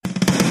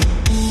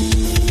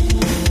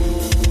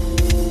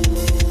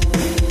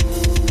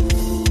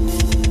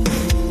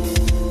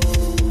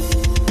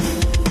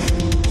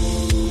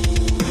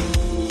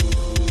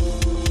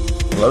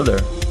Hello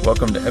there.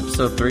 Welcome to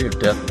episode 3 of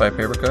Death by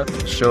Paper Cut,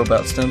 a show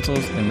about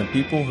stencils and the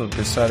people who have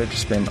decided to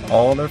spend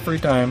all their free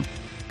time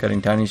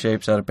cutting tiny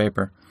shapes out of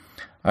paper.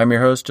 I'm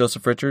your host,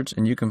 Joseph Richards,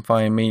 and you can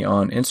find me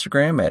on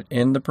Instagram at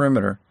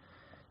InThePerimeter.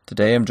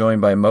 Today I'm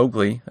joined by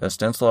Mowgli, a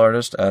stencil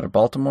artist out of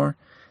Baltimore,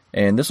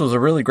 and this was a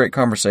really great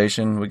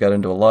conversation. We got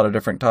into a lot of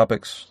different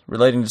topics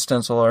relating to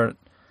stencil art.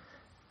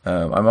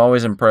 I'm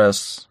always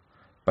impressed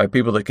by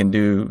people that can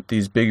do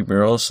these big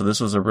murals, so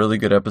this was a really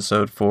good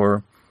episode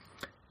for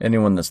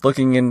anyone that's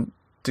looking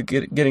into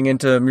getting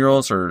into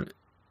murals or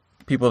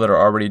people that are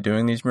already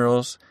doing these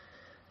murals.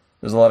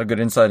 There's a lot of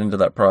good insight into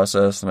that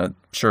process, and I'm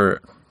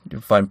sure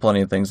you'll find plenty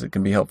of things that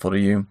can be helpful to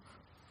you.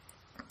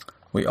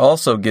 We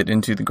also get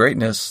into the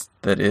greatness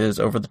that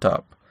is Over the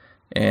Top,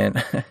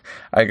 and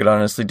I could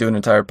honestly do an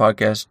entire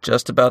podcast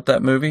just about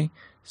that movie.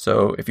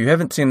 So if you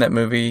haven't seen that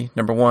movie,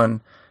 number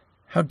one,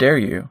 how dare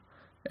you?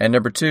 And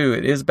number two,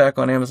 it is back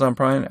on Amazon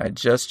Prime. I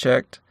just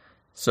checked.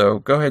 So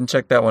go ahead and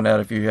check that one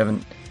out if you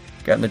haven't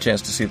gotten the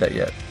chance to see that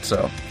yet.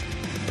 So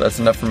that's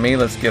enough from me.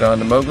 Let's get on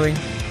to Mowgli.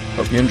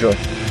 Hope you enjoy.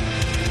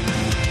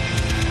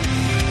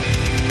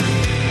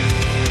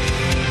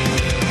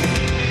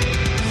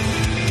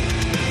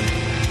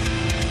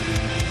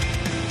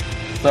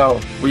 So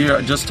we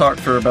just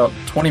talked for about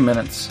 20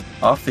 minutes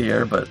off the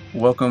air, but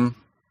welcome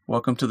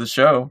to the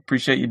show.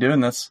 Appreciate you doing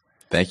this.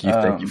 Thank you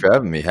for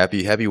having me.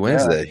 Happy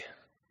Wednesday.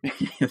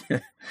 Yeah.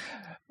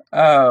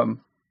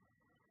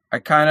 I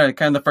kind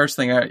of the first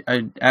thing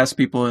I ask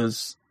people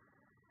is,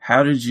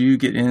 how did you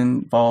get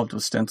involved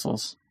with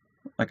stencils?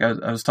 Like I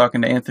was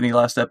talking to Anthony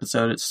last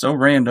episode. It's so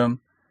random,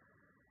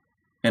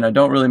 and I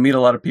don't really meet a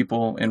lot of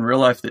people in real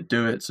life that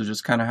do it. So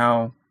just kind of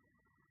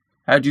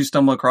how'd you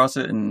stumble across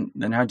it, and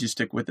then how'd you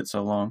stick with it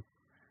so long?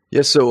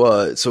 Yeah.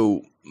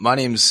 So my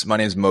name's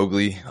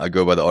Mowgli. I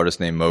go by the artist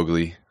name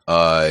Mowgli.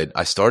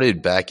 I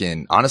started back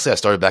in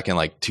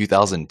like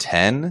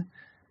 2010.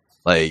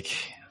 Like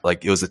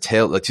it was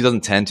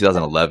 2010,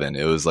 2011.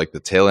 It was like the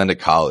tail end of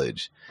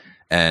college.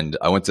 And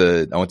I went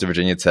to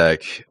Virginia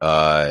Tech.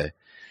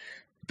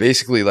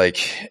 Basically,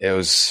 like it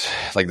was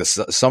like the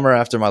summer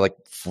after my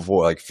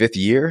fifth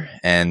year,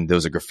 and there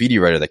was a graffiti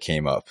writer that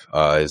came up.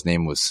 His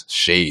name was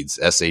Shades,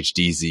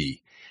 SHDZ,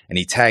 and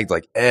he tagged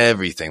like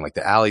everything, like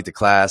the alley to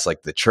class,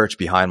 like the church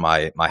behind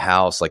my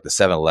house, like the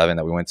 7-Eleven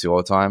that we went to all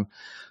the time.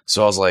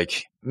 So I was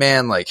like,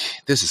 man, like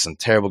this is some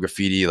terrible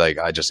graffiti. Like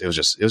it was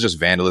just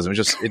vandalism. It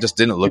just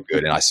didn't look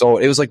good. And I saw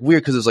it was like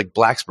weird because it was like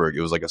Blacksburg.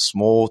 It was like a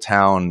small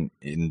town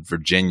in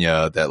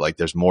Virginia that like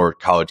there's more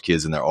college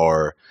kids than there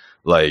are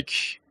like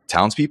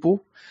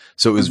townspeople.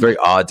 So it was very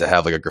odd to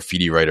have like a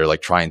graffiti writer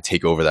like try and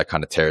take over that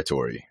kind of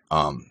territory.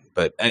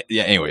 But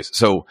yeah, anyways,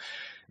 so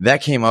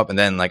that came up, and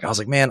then like I was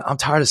like, man, I'm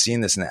tired of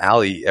seeing this in the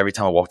alley every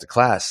time I walk to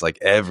class, like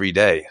every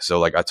day. So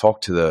like I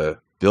talked to the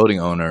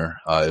building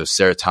owner. It was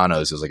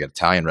Seratano's. It was like an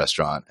Italian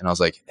restaurant. And I was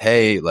like,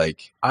 hey,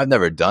 like I've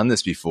never done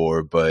this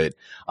before, but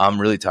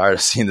I'm really tired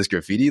of seeing this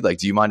graffiti. Like,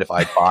 do you mind if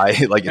I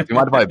buy like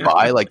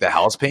the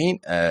house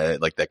paint,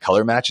 like that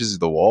color matches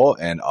the wall,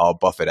 and I'll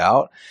buff it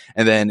out.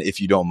 And then if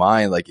you don't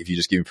mind, like if you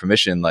just give me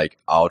permission, like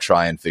I'll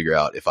try and figure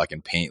out if I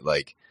can paint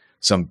like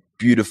some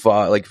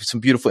beautiful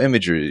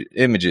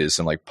images,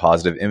 some like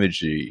positive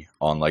imagery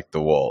on like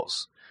the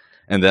walls.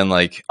 And then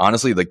like,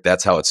 honestly, like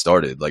that's how it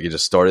started. Like it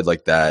just started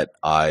like that.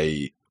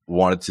 I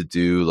wanted to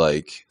do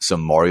like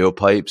some Mario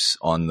pipes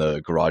on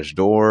the garage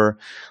door.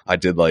 I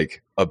did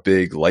like a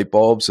big light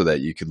bulb so that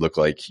you could look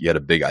like you had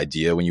a big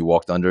idea when you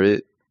walked under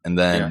it. And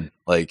then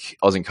like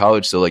I was in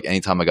college. So like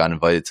anytime I got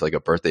invited to like a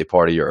birthday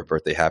party or a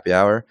birthday happy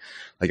hour,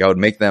 like I would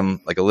make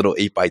them like a little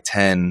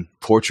 8x10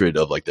 portrait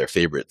of like their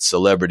favorite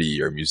celebrity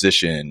or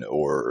musician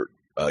or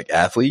like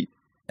athlete.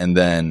 And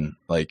then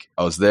like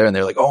I was there and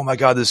they're like, oh my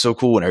God, this is so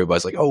cool. And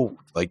everybody's like, oh,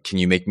 like, can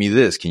you make me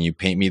this? Can you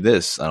paint me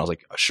this? And I was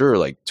like, sure,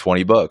 like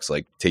 $20,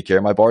 like take care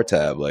of my bar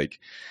tab, like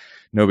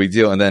no big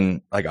deal. And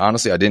then like,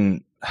 honestly,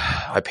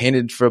 I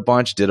painted for a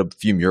bunch, did a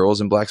few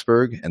murals in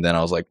Blacksburg. And then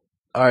I was like,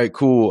 all right,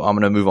 cool. I'm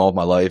going to move on with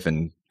my life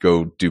and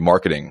go do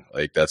marketing.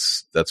 Like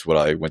that's what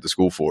I went to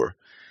school for,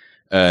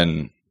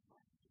 and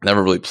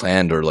never really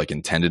planned or like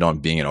intended on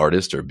being an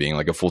artist or being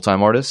like a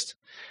full-time artist.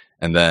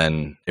 And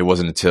then it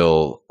wasn't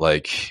until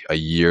like a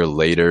year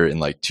later in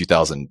like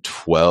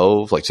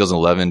 2012, like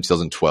 2011,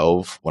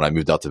 2012, when I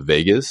moved out to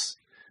Vegas,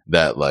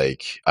 that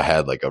like I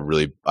had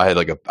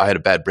a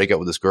bad breakup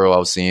with this girl I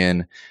was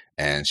seeing,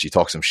 and she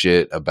talked some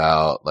shit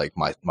about like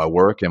my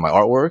work and my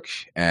artwork.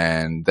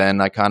 And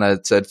then I kind of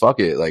said, fuck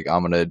it. Like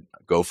I'm going to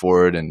go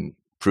for it and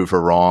prove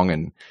her wrong.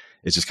 And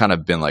it's just kind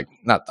of been like,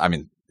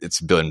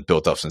 it's been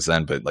built up since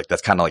then, but like,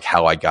 that's kind of like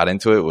how I got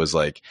into it, was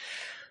like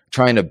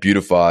trying to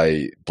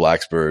beautify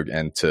Blacksburg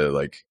and to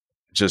like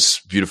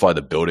just beautify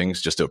the buildings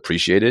just to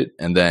appreciate it.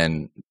 And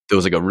then there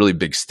was like a really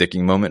big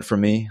sticking moment for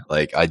me.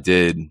 Like I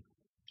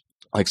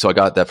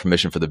got that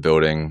permission for the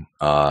building.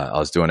 I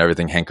was doing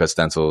everything hand cut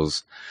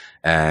stencils,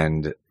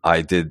 and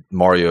I did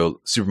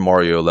Super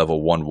Mario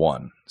level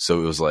 1-1. So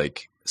it was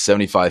like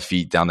 75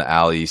 feet down the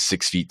alley,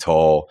 6 feet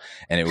tall.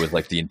 And it was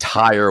like the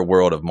entire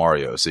world of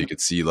Mario. So you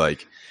could see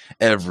like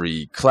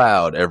every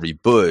cloud, every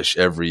bush,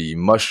 every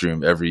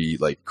mushroom, every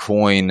like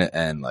coin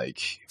and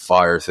like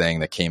fire thing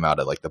that came out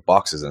of like the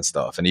boxes and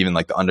stuff, and even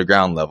like the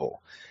underground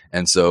level.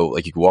 And so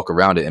like you could walk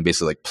around it and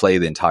basically like play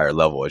the entire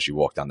level as you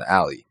walk down the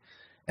alley.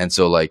 And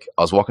so like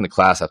I was walking to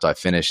class after I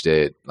finished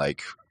it,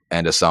 like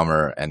end of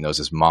summer, and there was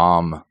this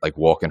mom like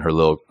walking her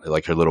little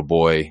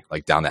boy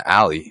like down the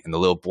alley, and the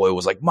little boy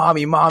was like,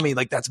 mommy,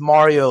 like that's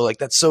Mario, like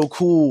that's so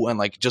cool, and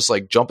like just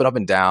like jumping up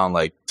and down,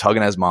 like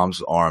tugging at his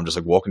mom's arm, just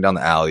like walking down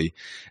the alley.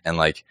 And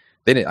like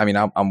they didn't, I mean,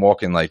 I'm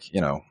walking like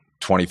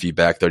 20 feet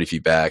back, 30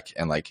 feet back,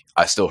 and like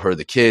I still heard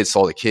the kid,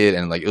 saw the kid,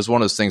 and like it was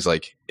one of those things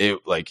like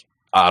it like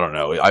I don't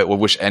know, I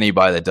wish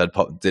anybody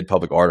that did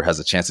public art or has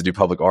a chance to do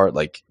public art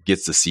like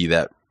gets to see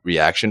that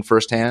reaction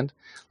firsthand.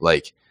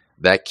 Like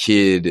that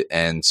kid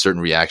and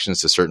certain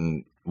reactions to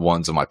certain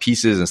ones of my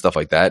pieces and stuff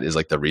like that is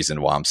like the reason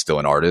why I'm still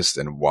an artist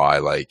and why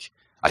like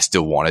I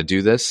still want to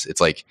do this. It's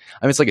like,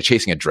 I mean, it's like a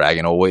chasing a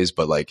dragon always,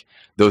 but like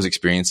those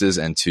experiences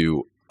and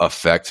to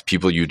affect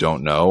people you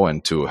don't know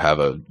and to have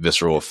a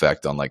visceral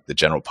effect on like the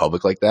general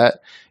public like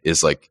that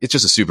is like, it's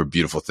just a super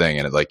beautiful thing.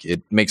 And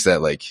it makes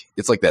that like,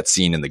 it's like that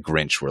scene in The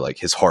Grinch where like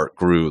his heart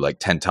grew like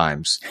 10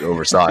 times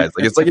oversized.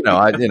 Like, it's like,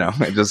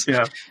 it just,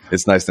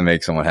 It's nice to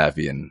make someone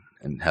happy and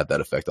have that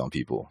effect on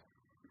people.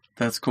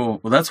 That's cool.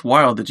 Well, that's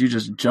wild that you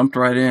just jumped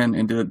right in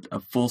and did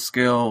a full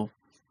scale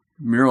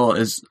mural.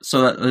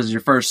 So that was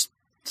your first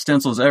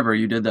stencils ever.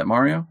 You did that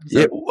Mario?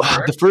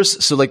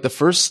 The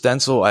first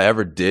stencil I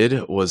ever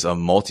did was a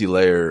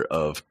multi-layer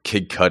of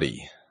Kid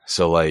Cudi.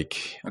 So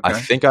like, okay. I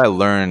think I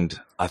learned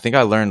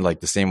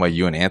like the same way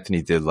you and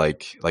Anthony did,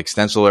 like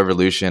Stencil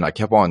Evolution. I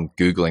kept on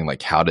Googling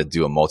like how to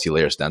do a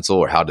multi-layer stencil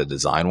or how to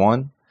design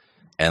one.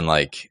 And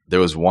like there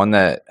was one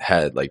that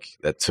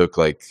took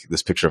like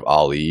this picture of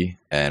Ali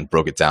and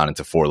broke it down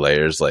into 4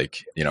 layers,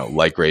 like,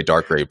 light gray,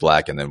 dark gray,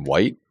 black, and then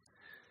white.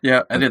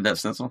 Yeah, I did that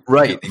stencil.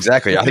 Right,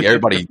 exactly. I think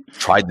everybody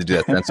tried to do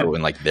that stencil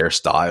in like their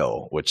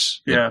style,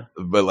 which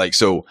but like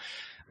so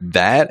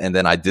that, and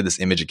then I did this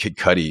image of Kid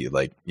Cudi,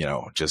 like,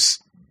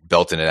 just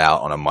belting it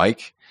out on a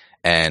mic,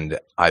 and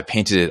I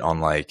painted it on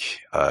like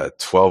a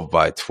 12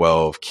 by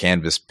 12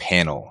 canvas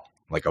panel.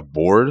 Like a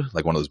board,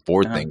 like one of those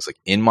board things, like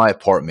in my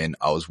apartment.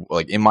 I was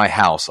like in my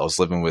house. I was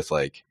living with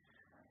like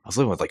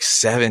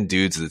 7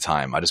 dudes at the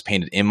time. I just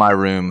painted in my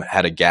room,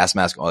 had a gas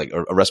mask, like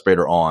a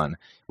respirator on,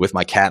 with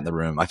my cat in the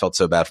room. I felt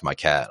so bad for my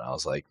cat. I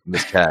was like,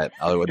 this cat,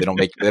 they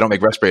don't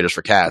make respirators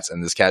for cats,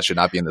 and this cat should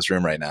not be in this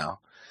room right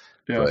now.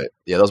 Yeah. But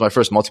yeah, that was my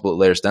first multiple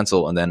layer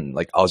stencil. And then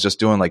like I was just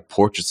doing like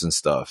portraits and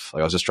stuff. Like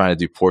I was just trying to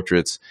do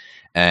portraits,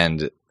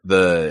 and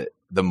the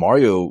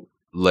Mario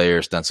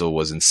layer stencil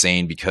was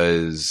insane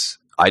because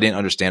I didn't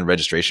understand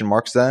registration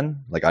marks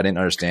then. Like I didn't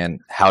understand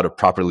how to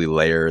properly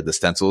layer the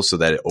stencils so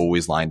that it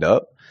always lined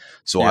up.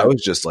 So I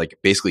was just like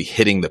basically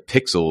hitting the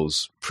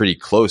pixels pretty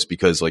close,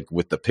 because like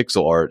with the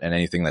pixel art and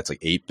anything that's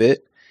like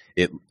 8-bit,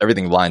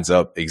 everything lines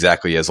up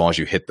exactly as long as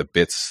you hit the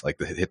bits, like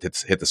hit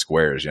the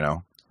squares,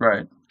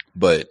 Right.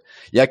 But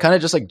yeah, I kind of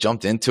just like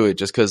jumped into it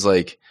just because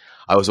like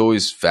I was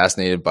always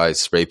fascinated by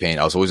spray paint.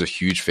 I was always a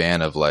huge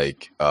fan of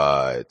like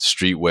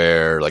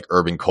streetwear, like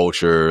urban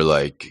culture,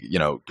 like,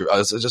 I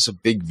was just a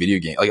big video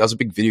game. Like I was a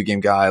big video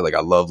game guy. Like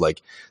I love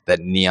like that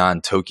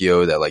neon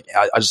Tokyo, that like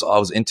I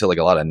was into like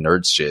a lot of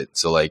nerd shit.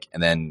 So like,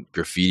 and then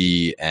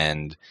graffiti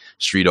and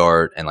street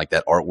art and like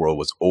that art world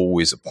was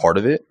always a part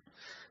of it.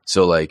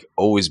 So like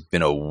always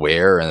been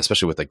aware, and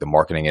especially with like the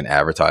marketing and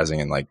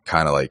advertising and like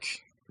kind of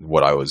like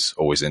what I was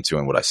always into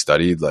and what I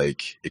studied,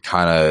 like you're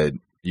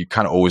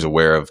kind of always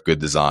aware of good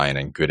design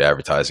and good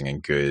advertising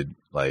and good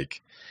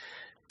like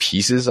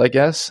pieces, I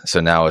guess. So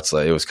now it's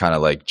like, it was kind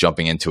of like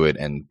jumping into it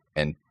and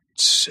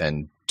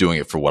doing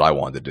it for what I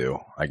wanted to do,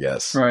 I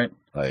guess. Right.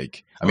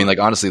 Like, I mean, like,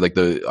 honestly, like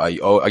I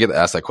get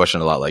asked that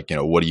question a lot, like,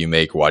 what do you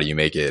make? Why do you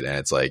make it? And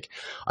it's like,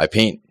 I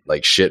paint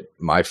like shit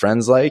my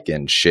friends like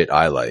and shit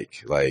I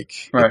like,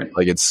 right.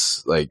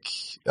 It's like,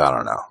 I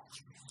don't know.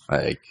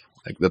 Like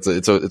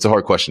it's a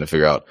hard question to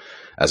figure out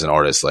as an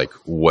artist, like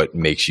what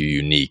makes you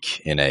unique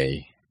in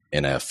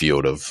a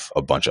field of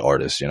a bunch of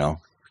artists,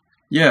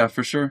 Yeah,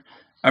 for sure.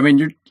 I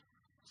mean,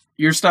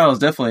 your style is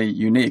definitely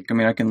unique. I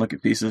mean, I can look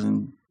at pieces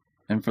and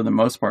for the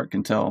most part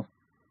can tell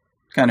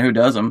kind of who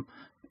does them.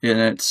 And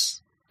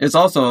it's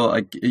also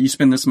like you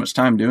spend this much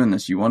time doing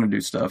this, you want to do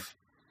stuff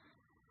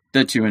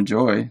that you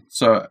enjoy.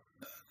 So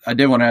I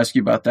did want to ask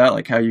you about that,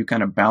 like how you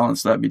kind of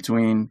balance that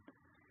between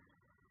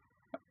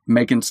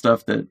making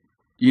stuff that,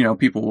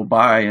 people will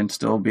buy and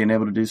still being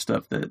able to do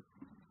stuff that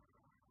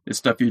is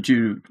stuff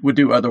you would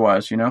do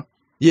otherwise,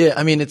 Yeah,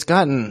 I mean, it's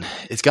gotten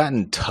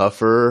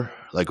tougher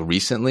like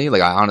recently.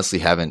 Like I honestly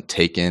haven't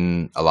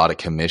taken a lot of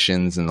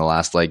commissions in the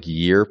last like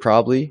year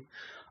probably.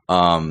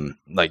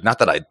 Like not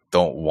that I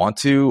don't want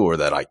to or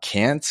that I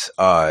can't.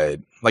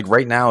 Like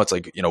right now it's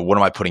like, what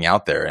am I putting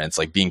out there? And it's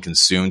like being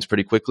consumed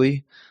pretty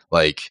quickly.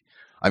 Like,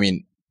 I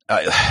mean,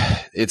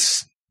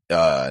 it's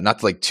not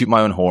to like toot my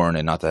own horn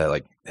and not to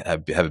like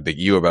have a big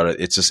ego about it.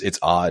 It's just, it's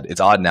odd.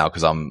 It's odd now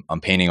because I'm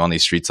painting on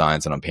these street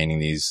signs and I'm painting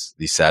these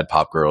sad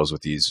pop girls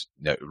with these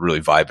really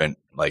vibrant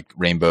like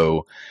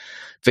rainbow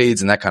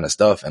fades and that kind of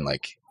stuff. And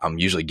like, I'm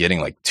usually getting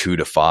like 2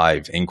 to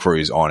 5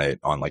 inquiries on it,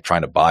 on like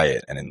trying to buy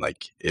it. And then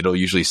like, it'll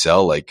usually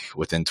sell like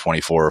within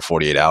 24 or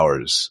 48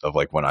 hours of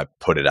like when I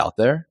put it out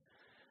there.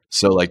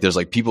 So like, there's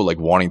like people like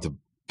wanting to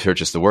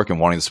purchase the work and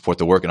wanting to support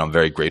the work. And I'm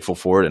very grateful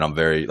for it. And I'm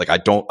very like, I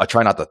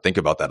try not to think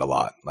about that a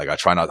lot. Like I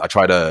try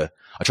to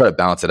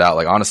balance it out.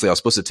 Like, honestly, I was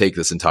supposed to take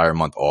this entire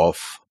month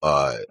off,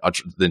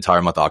 the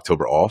entire month of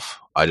October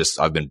off.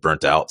 I've been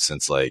burnt out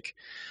since like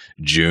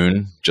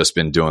June, just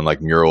been doing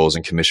like murals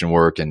and commission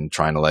work and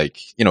trying to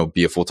like, you know,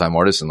 be a full-time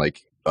artist and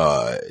like,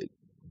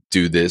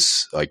 do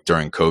this like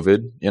during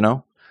COVID, you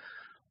know?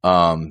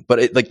 But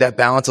it, like that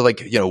balance of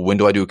like, you know, when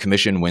do I do a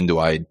commission? When do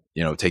I,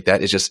 you know, take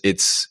that? It's just,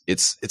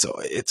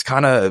 it's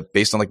kind of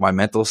based on like my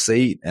mental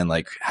state and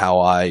like how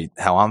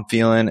I'm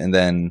feeling. And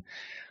then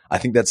I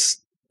think that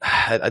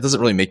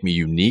doesn't really make me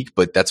unique,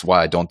 but that's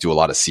why I don't do a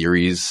lot of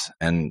series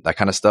and that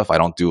kind of stuff. I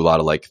don't do a lot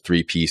of like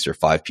 3-piece or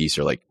 5-piece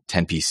or like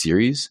 10-piece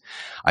series.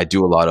 I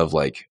do a lot of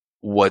like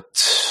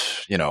what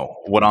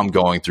I'm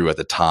going through at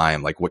the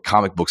time, like what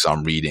comic books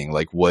I'm reading,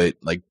 like what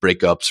like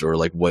breakups or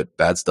like what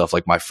bad stuff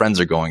like my friends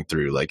are going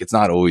through. Like, it's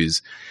not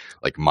always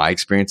like my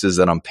experiences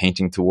that I'm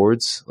painting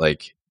towards.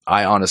 Like,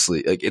 I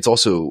honestly, like, it's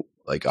also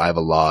like I have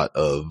a lot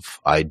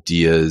of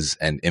ideas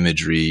and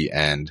imagery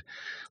and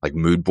like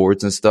mood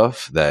boards and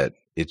stuff that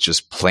it's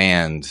just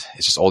planned.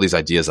 It's just all these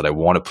ideas that I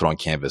want to put on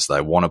canvas, that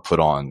I want to put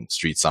on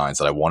street signs,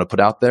 that I want to put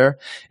out there.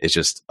 It's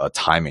just a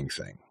timing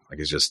thing. Like,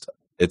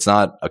 it's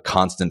not a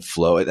constant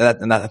flow.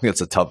 And I think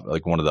that's a tough,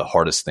 like one of the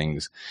hardest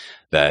things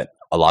that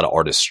a lot of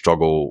artists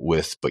struggle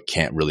with, but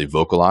can't really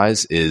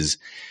vocalize is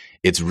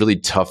it's really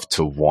tough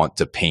to want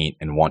to paint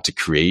and want to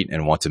create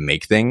and want to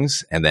make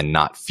things and then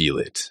not feel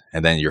it.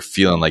 And then you're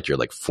feeling like you're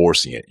like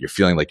forcing it. You're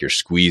feeling like you're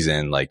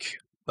squeezing like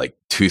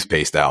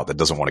toothpaste out that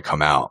doesn't want to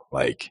come out.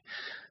 Like,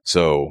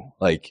 so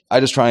like, I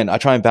try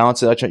and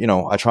balance it.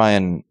 I try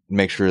and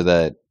make sure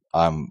that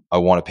I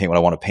want to paint what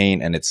I want to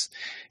paint. And it's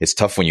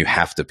tough when you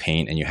have to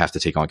paint and you have to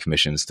take on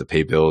commissions to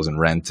pay bills and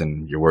rent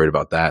and you're worried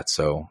about that.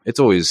 So it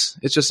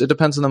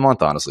depends on the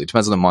month, honestly. It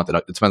depends on the month.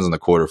 It depends on the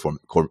quarter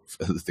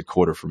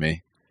for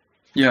me.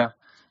 Yeah.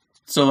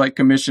 So like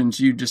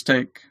commissions, you just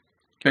take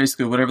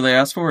basically whatever they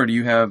ask for, or do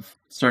you have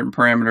certain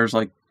parameters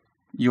like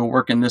you'll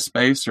work in this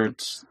space, or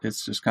it's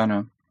just kind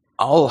of...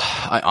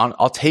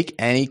 I'll take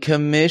any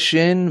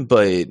commission,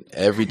 but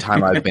every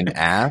time I've been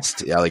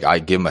asked, like I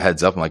give them a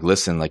heads up. I'm like,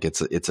 listen, like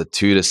it's a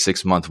 2 to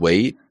 6 month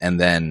wait. And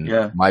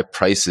then my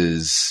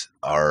prices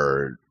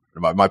are,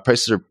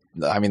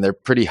 I mean, they're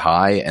pretty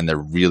high and they're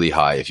really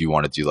high if you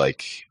want to do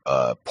like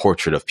a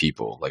portrait of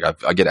people. Like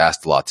I get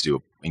asked a lot to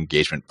do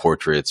engagement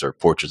portraits or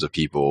portraits of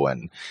people.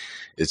 And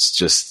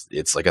it's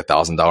like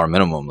 $1,000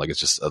 minimum. Like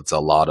it's a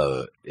lot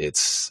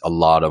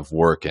of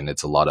work and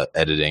it's a lot of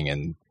editing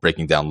and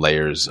breaking down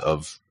layers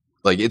of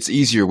like, it's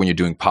easier when you're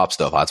doing pop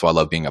stuff. That's why I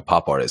love being a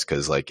pop artist.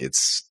 Cause like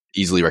it's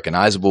easily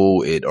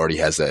recognizable. It already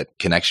has that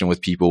connection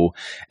with people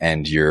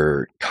and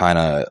you're kind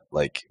of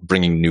like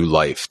bringing new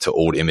life to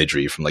old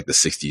imagery from like the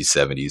 60s,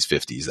 70s,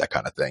 50s, that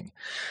kind of thing.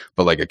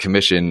 But like a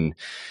commission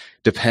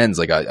depends.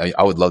 Like I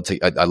love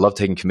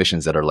taking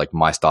commissions that are like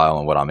my style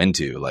and what I'm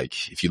into.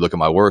 Like if you look at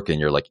my work and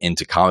you're like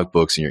into comic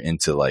books and you're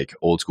into like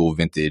old school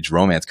vintage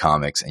romance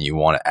comics and you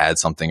want to add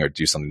something or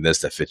do something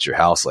that fits your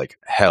house, like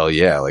hell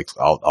yeah, like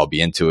I'll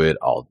be into it.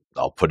 I'll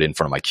put it in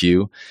front of my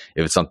queue.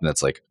 If it's something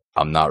that's like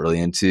I'm not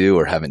really into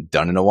or haven't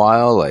done in a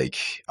while, like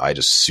I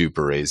just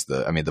super raise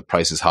the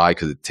price is high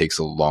because it takes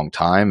a long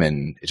time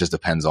and it just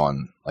depends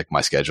on like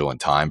my schedule and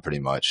time pretty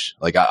much.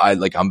 Like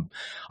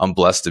I'm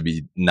blessed to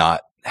be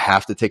not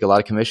have to take a lot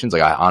of commissions.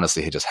 Like I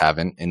honestly just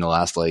haven't in the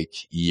last like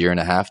year and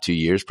a half, 2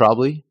 years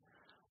probably.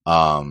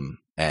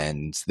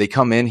 And they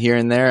come in here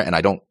and there and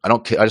I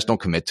just don't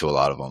commit to a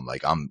lot of them.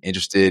 Like I'm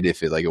interested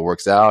if it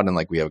works out and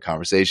like we have a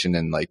conversation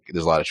and like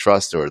there's a lot of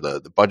trust or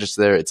the budget's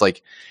there. It's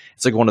like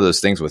one of those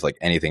things with like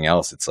anything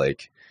else. It's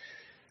like,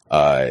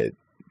 either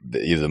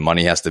the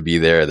money has to be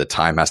there, the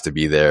time has to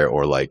be there,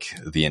 or like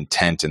the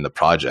intent in the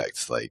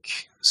project.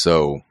 Like,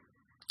 so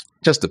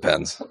just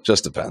depends.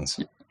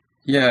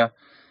 Yeah.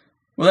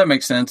 Well, that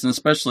makes sense. And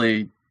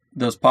especially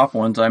those pop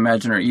ones, I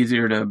imagine, are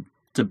easier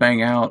to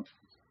bang out.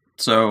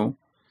 So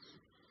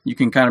you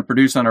can kind of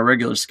produce on a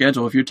regular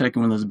schedule. If you're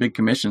taking one of those big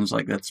commissions,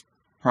 like that's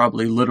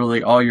probably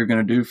literally all you're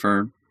going to do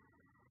for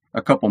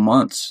a couple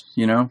months,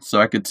 you know? So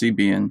I could see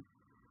being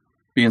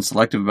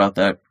selective about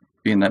that,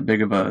 being that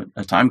big of a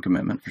time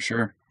commitment for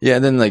sure. Yeah.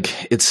 And then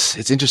like,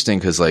 it's interesting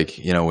because like,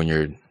 you know, when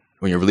you're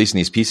releasing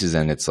these pieces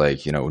and it's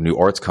like, you know, new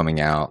art's coming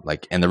out,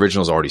 like, and the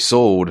original's already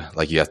sold,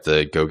 like you have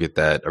to go get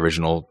that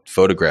original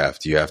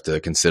photographed. You have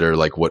to consider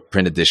like what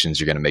print editions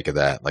you're going to make of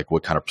that, like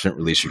what kind of print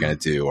release you're going to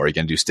do. Or are you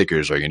going to do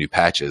stickers? Or are you going to do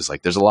patches?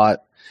 Like there's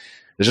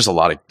just a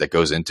lot that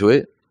goes into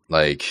it.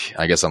 Like,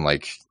 I guess I'm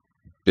like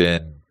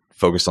been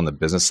focused on the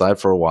business side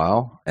for a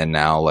while. And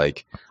now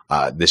like,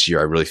 this year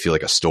I really feel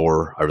like a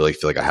store. I really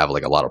feel like I have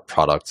like a lot of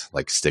product,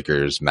 like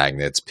stickers,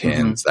 magnets,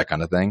 pins, that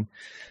kind of thing.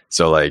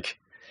 So like,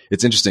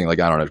 it's interesting. Like,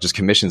 I don't know, just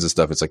commissions and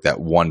stuff. It's like that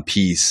one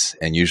piece,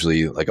 and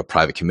usually like a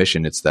private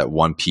commission, it's that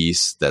one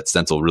piece that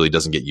stencil really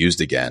doesn't get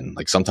used again.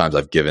 Like sometimes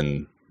I've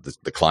given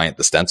the client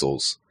the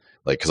stencils,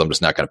 like, cause I'm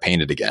just not going to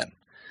paint it again.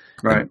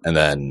 Right. And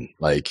then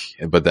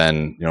but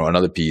then,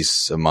 another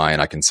piece of mine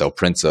I can sell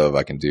prints of,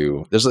 I can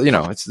do, there's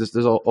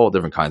all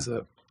different kinds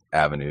of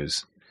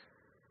avenues.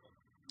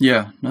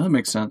 Yeah, no, that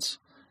makes sense.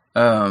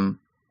 Of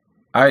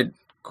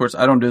course,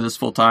 I don't do this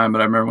full time,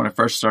 but I remember when I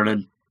first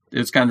started, it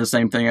was kind of the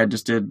same thing. I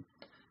just did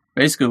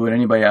basically what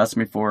anybody asked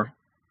me for,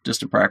 just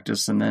to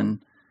practice. And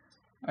then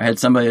I had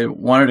somebody that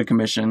wanted a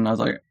commission. I was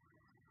like,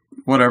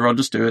 whatever, I'll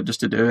just do it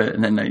just to do it.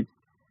 And then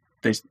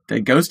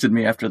they ghosted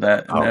me after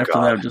that. And after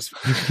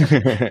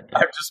that,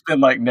 I've just been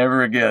like,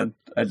 never again.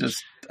 I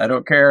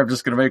don't care. I'm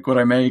just going to make what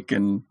I make,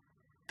 and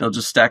they'll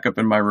just stack up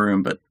in my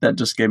room. But that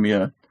just gave me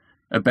a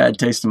bad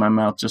taste in my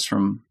mouth just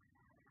from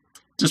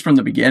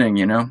the beginning,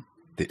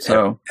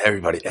 So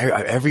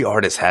every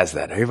artist has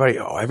that.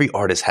 Every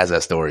artist has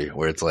that story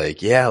where it's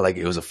like, yeah, like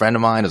it was a friend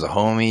of mine, it was a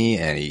homie,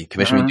 and he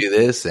commissioned me to do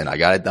this, and I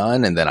got it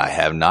done, and then I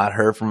have not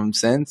heard from him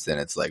since. And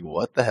it's like,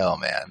 what the hell,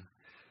 man?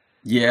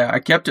 Yeah, I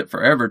kept it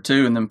forever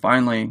too, and then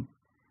finally,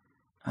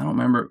 I don't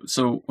remember.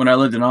 So when I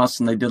lived in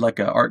Austin, they did like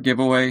an art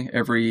giveaway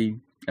every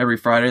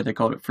Friday. They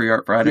called it Free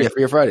Art Friday. Yeah,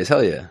 Free Art Fridays,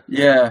 hell yeah.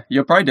 Yeah,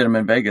 you probably did them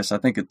in Vegas. I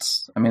think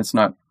it's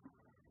not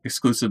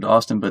exclusive to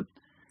Austin, but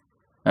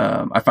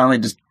I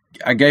finally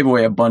I gave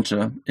away a bunch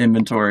of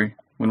inventory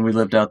when we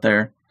lived out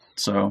there.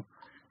 So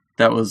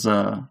that was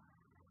a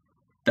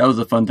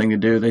fun thing to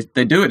do.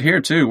 They do it here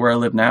too, where I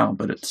live now,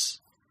 but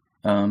it's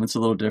a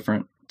little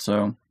different.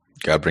 So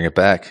gotta bring it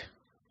back.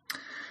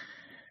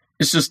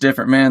 It's just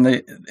different,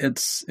 man.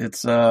 It's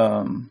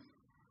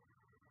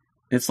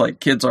like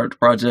kids' art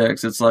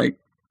projects. It's like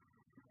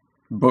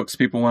books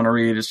people want to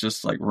read. It's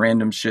just like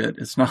random shit.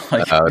 It's not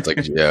like it's like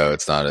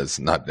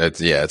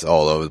it's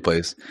all over the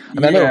place. I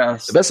mean,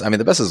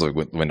 the best is like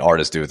when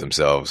artists do it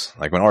themselves.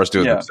 Like when artists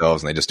do it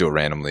themselves and they just do it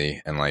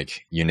randomly, and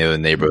like the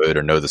neighborhood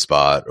or know the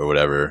spot or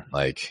whatever.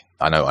 Like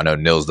I know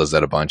Nils does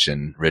that a bunch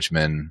in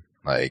Richmond.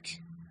 Like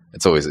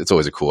it's always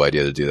a cool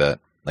idea to do that.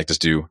 Like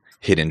just do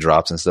hidden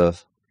drops and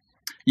stuff.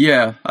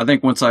 Yeah, I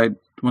think once I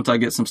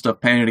get some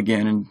stuff painted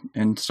again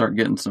and start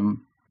getting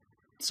some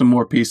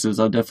more pieces,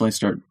 I'll definitely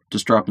start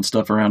just dropping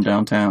stuff around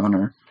downtown,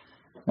 or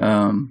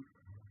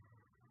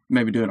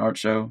maybe do an art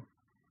show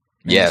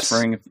in the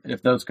spring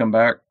if those come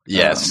back.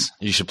 Yes,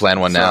 you should plan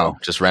one now.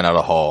 Just rent out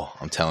a hall.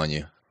 I'm telling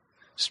you,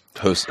 just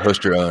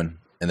host your own,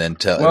 and then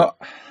tell. Well,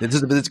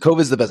 COVID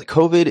is the best.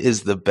 COVID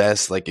is the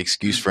best like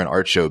excuse for an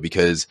art show,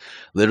 because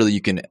literally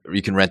you can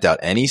rent out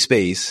any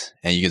space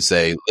and you can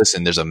say,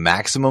 listen, there's a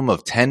maximum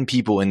of 10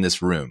 people in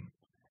this room.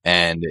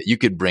 And you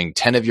could bring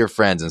 10 of your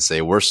friends and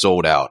say, we're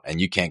sold out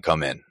and you can't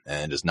come in,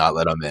 and just not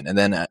let them in. And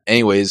then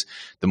anyways,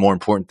 the more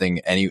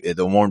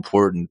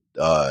important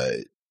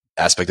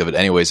aspect of it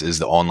anyways is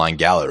the online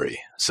gallery.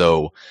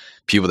 So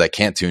people that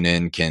can't tune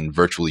in can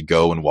virtually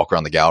go and walk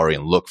around the gallery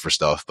and look for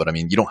stuff. But I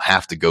mean, you don't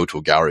have to go to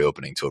a gallery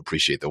opening to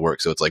appreciate the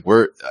work. So it's like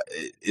we're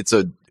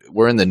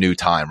in the new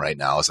time right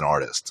now as an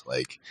artist.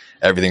 Like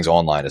everything's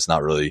online. It's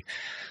not really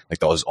like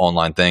those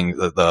online things,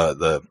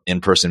 the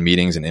in-person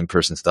meetings and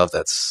in-person stuff.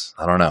 That's,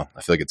 I don't know.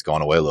 I feel like it's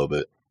gone away a little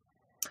bit.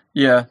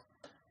 Yeah.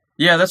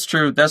 Yeah, that's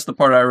true. That's the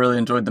part I really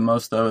enjoyed the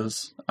most, though,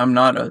 is I'm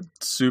not a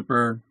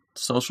super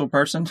social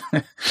person,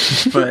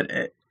 but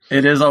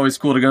it is always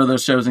cool to go to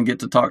those shows and get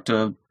to talk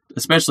to,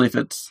 especially if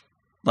it's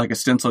like a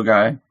stencil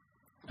guy.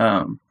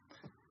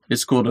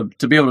 It's cool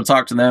to be able to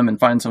talk to them and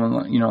find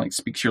someone, like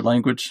speaks your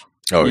language.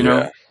 Oh,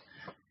 yeah.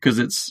 Because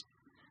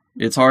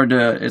it's hard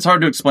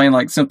to explain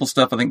like simple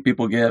stuff I think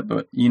people get,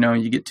 but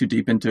you get too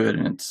deep into it,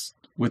 and it's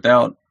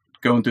without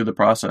going through the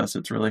process,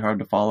 it's really hard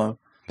to follow.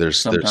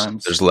 There's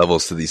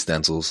levels to these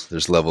stencils.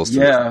 There's levels to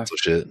this stencil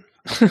shit.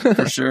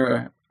 For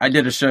sure. I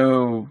did a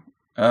show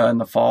in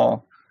the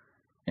fall,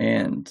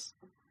 and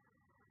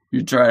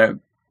the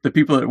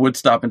people that would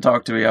stop and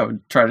talk to me, I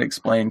would try to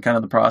explain kind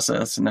of the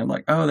process, and they're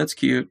like, oh, that's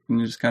cute, and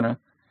you just kind of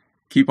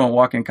keep on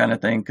walking kind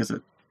of thing, because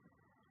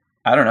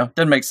I don't know, it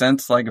doesn't make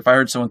sense. Like if I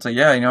heard someone say,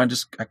 yeah,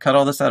 I cut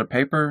all this out of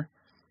paper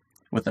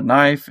with a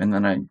knife, and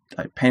then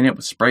I paint it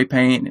with spray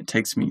paint, and it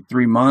takes me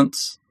 3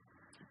 months,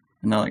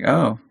 and they're like,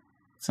 oh,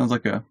 sounds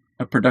like a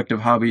productive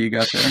hobby you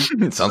got there.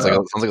 It sounds like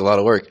a lot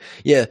of work.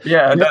 Yeah.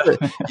 Yeah.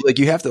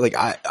 You have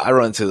to I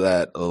run into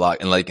that a lot,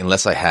 and like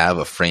unless I have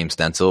a frame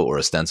stencil or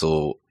a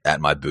stencil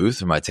at my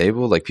booth or my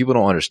table, like people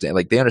don't understand.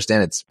 Like they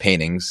understand it's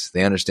paintings,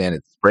 they understand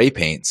it's spray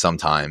paint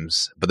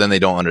sometimes, but then they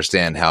don't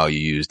understand how you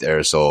used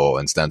aerosol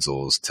and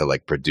stencils to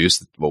like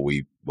produce what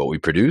we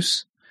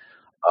produce.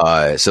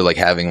 So like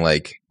having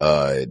like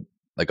a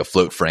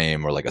float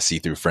frame or like a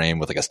see-through frame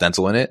with like a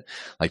stencil in it,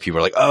 like people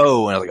are like,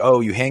 oh, and I'm like,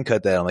 oh, you hand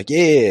cut that? I'm like,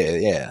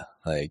 yeah.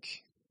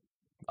 Like,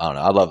 I don't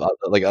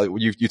know.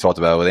 You talked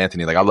about it with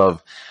Anthony. Like, I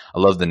love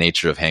the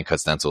nature of hand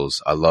cut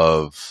stencils. I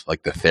love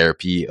like the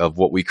therapy of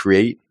what we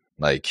create.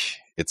 Like,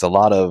 it's a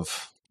lot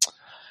of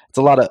it's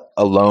a lot of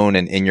alone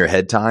and in your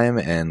head time.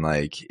 And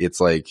like,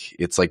 it's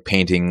like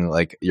painting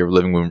like your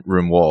living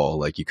room wall.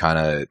 Like you kind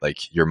of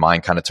like your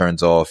mind kind of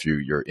turns off.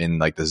 You're in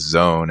like the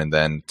zone, and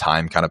then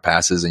time kind of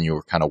passes and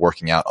you're kind of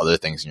working out other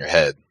things in your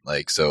head.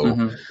 Like,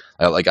 so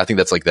like, I think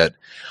that's like that.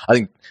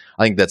 I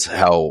think that's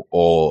how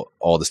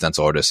all the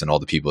stencil artists and all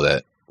the people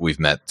that we've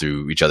met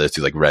through each other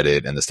through like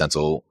Reddit and the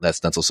stencil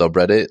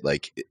subreddit,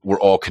 like we're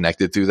all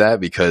connected through that,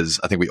 because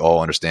I think we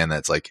all understand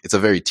that it's a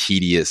very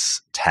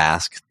tedious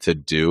task to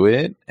do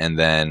it. And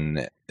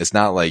then it's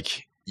not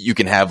like you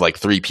can have like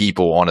 3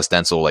 people on a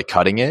stencil like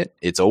cutting it.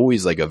 It's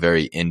always like a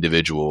very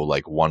individual,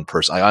 like one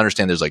person. I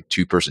understand there's like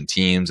 2-person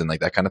teams and like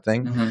that kind of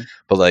thing,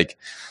 but like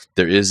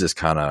there is this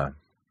kind of,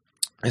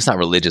 it's not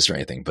religious or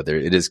anything, but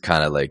it is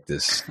kind of like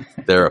this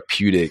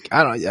therapeutic.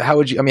 I don't know. How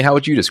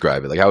would you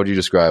describe it? Like, how would you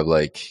describe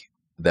like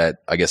that,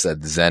 I guess that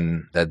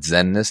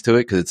zenness to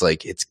it? Cause it's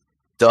like, it's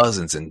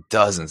dozens and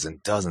dozens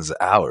and dozens of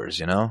hours,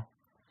 you know?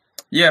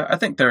 Yeah. I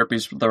think therapy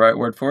is the right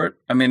word for it.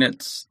 I mean,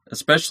 it's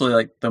especially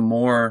like the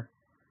more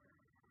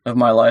of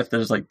my life that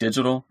is like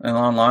digital and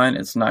online,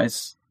 it's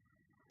nice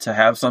to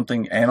have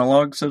something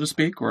analog, so to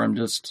speak, where I'm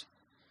just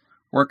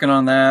working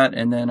on that.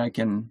 And then I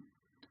can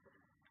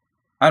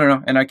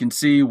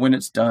see when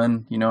it's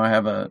done. You know,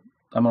 I'm going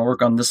to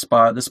work on this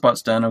spot. This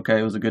spot's done. Okay.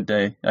 It was a good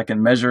day. I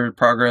can measure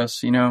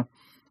progress, you know.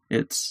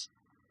 It's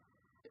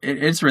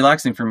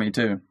relaxing for me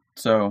too.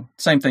 So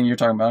same thing you're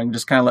talking about. I can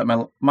just kind of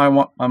let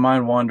my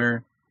mind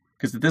wander,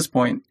 because at this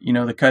point, you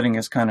know, the cutting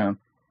is kind of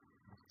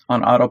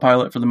on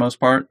autopilot for the most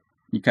part.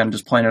 You kind of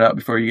just plan it out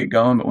before you get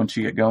going. But once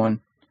you get going,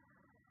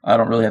 I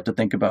don't really have to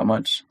think about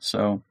much.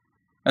 So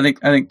I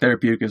think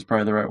therapeutic is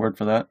probably the right word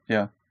for that.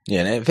 Yeah.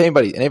 Yeah, and if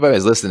anybody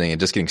is listening and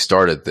just getting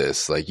started at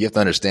this, like you have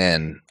to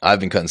understand, I've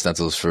been cutting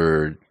stencils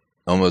for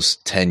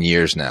almost 10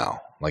 years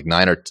now, like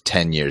 9 or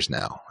 10 years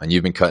now. And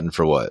you've been cutting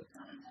for what,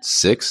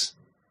 6?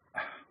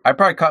 I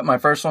probably cut my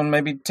first one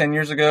maybe 10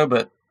 years ago,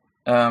 but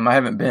I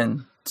haven't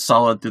been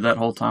solid through that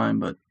whole time,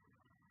 but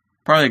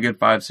probably a good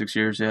 5-6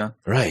 years. Yeah.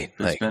 Right.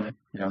 It's been,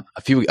 yeah.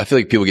 I feel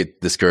like people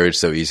get discouraged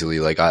so easily.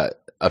 Like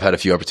I've had a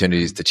few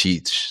opportunities to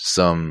teach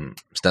some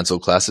stencil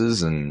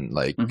classes and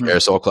like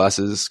aerosol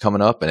classes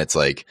coming up. And it's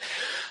like,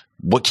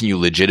 what can you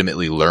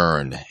legitimately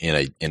learn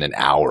in an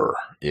hour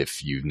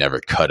if you've never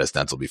cut a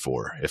stencil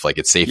before? If like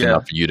it's safe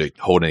enough for you to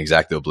hold an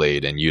X-Acto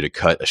blade and you to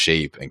cut a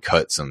shape and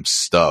cut some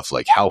stuff,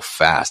 like how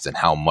fast and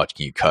how much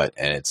can you cut?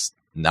 And it's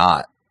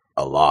not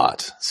a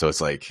lot. So it's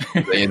like,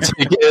 and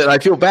I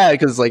feel bad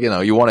because like, you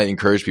know, you want to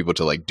encourage people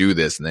to like do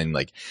this, and then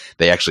like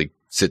they actually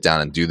sit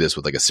down and do this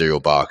with like a cereal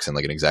box and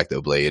like an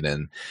X-Acto blade,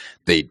 and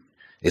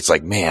it's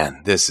like,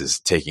 man, this is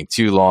taking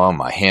too long.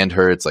 My hand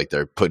hurts. Like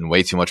they're putting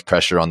way too much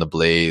pressure on the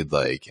blade.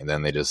 Like, and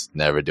then they just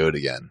never do it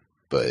again.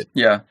 But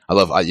yeah,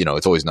 you know,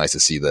 it's always nice to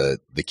see the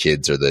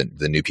kids or the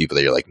new people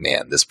that you're like,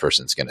 man, this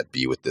person's going to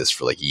be with this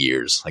for like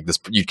years. Like this,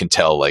 you can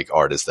tell like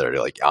artists that are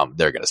like,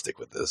 they're going to stick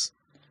with this.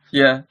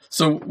 Yeah.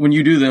 So when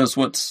you do this,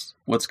 what's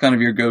kind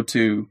of your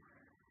go-to,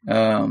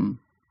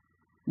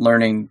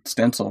 learning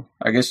stencil?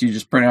 I guess you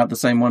just print out the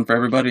same one for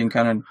everybody and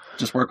kind of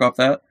just work off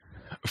that.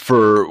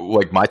 For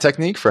like my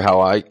technique for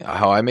how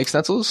I make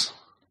stencils?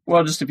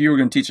 Well, just if you were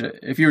going to teach it,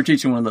 if you were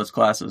teaching one of those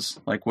classes,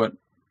 like what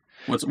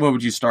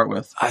would you start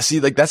with? I see,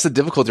 like that's the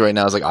difficulty right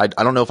now is like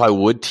I don't know if I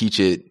would teach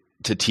it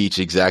to teach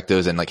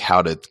X-Actos and like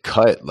how to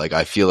cut. Like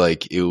I feel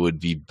like it would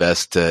be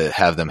best to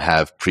have them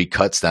have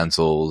pre-cut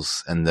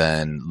stencils and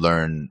then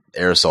learn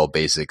aerosol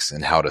basics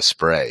and how to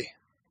spray.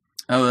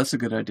 Oh, that's a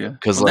good idea.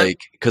 Because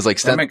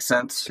that makes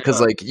sense. Because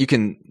like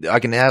I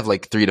can have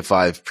like 3 to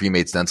 5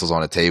 pre-made stencils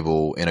on a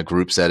table in a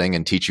group setting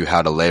and teach you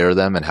how to layer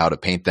them and how to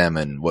paint them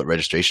and what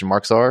registration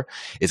marks are.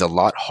 It's a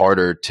lot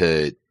harder,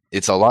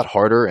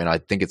 and I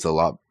think it's a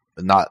lot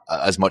not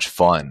as much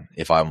fun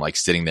if I'm like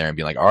sitting there and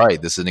being like, all right,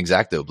 this is an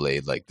X-Acto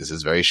blade. Like this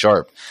is very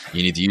sharp.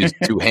 You need to use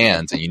 2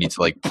 hands and you need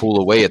to like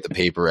pull away at the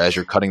paper as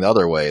you're cutting the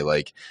other way.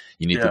 Like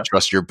you need to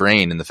trust your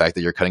brain in the fact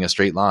that you're cutting a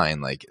straight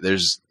line. Like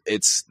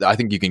I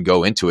think you can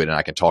go into it and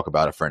I can talk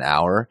about it for an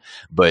hour,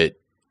 but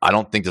I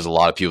don't think there's a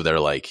lot of people that are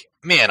like,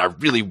 man, I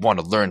really want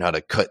to learn how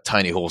to cut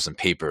tiny holes in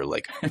paper,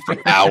 like for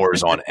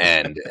hours on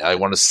end. I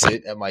want to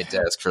sit at my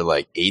desk for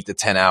like 8 to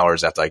 10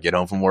 hours after I get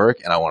home from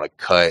work and I want to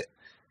cut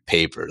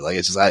paper. Like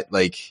it's just I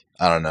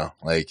don't know.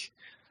 Like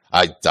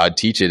I'd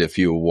teach it if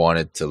you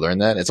wanted to learn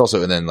that. It's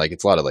also, and then like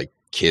it's a lot of like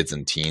kids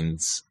and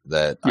teens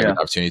that I get an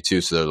opportunity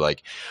to. So they're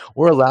like,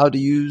 we're allowed to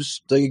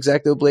use like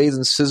X-Acto blades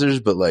and scissors,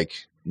 but like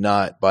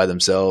not by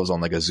themselves on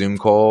like a Zoom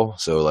call.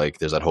 So like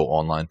there's that whole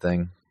online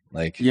thing.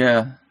 Like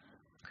yeah,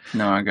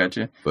 no, I got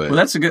you. But, well,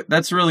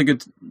 that's a really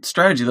good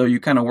strategy though. You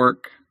kind of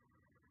work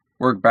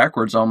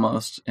backwards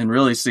almost and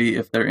really see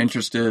if they're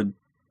interested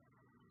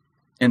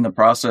in the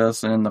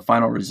process and in the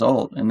final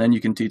result. And then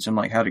you can teach them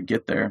like how to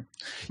get there.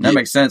 And that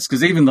makes sense.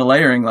 Cause even the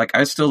layering, like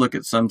I still look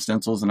at some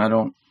stencils and I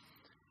don't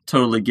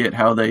totally get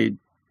how they,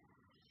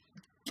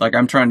 like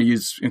I'm trying to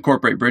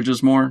incorporate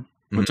bridges more,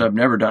 which I've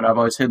never done. I've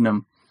always hidden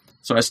them.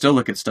 So I still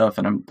look at stuff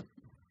and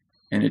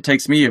it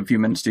takes me a few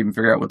minutes to even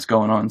figure out what's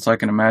going on. So I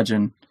can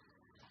imagine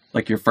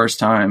like your first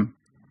time.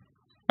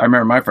 I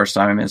remember my first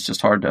time, it's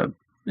just hard to,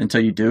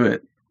 until you do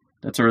it.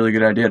 That's a really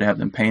good idea to have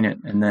them paint it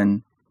and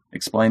then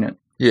explain it.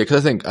 Yeah,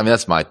 because I mean,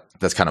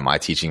 that's kind of my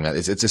teaching.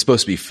 It's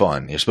supposed to be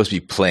fun. You're supposed to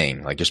be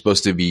playing. Like, you're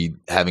supposed to be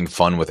having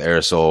fun with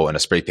aerosol and a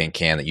spray paint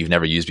can that you've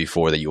never used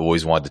before that you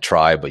always wanted to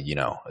try, but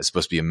it's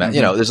supposed to be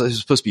there's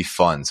supposed to be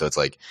fun. So it's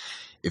like,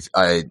 if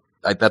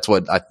that's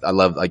what I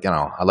love. Like,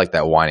 I like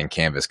that wine and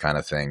canvas kind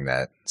of thing,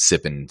 that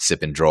sip and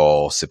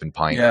draw, sip and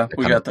pint. Yeah,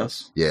 we got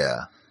those.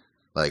 Yeah.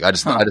 Like, I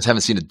just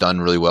haven't seen it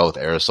done really well with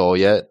aerosol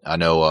yet. I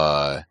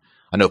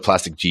know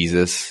Plastic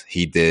Jesus.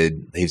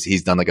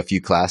 He's done like a few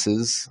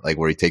classes, like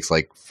where he takes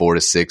like 4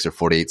 to 6 or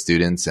 4 to 8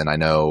 students. And I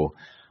know,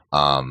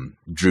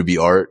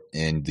 Drewby Art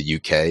in the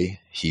UK,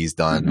 he's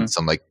done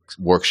some like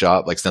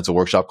workshop, like stencil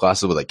workshop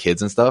classes with like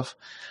kids and stuff.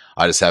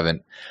 I just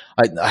haven't,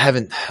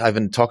 I've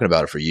been talking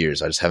about it for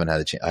years. I just haven't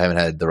had I haven't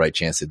had the right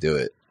chance to do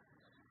it.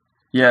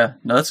 Yeah,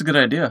 no, that's a good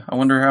idea. I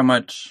wonder how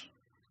much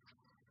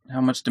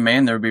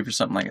demand there would be for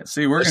something like that.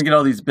 See, we're going to get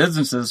all these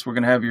businesses. We're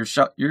going to have your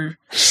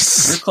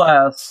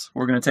class.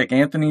 We're going to take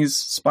Anthony's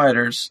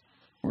spiders.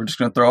 We're just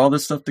going to throw all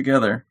this stuff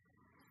together.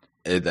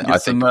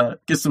 Get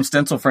some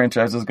stencil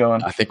franchises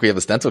going. I think we have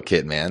a stencil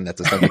kit, man.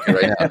 That's a stencil kit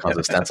right now. It comes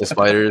with stencil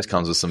spiders,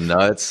 comes with some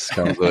nuts,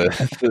 comes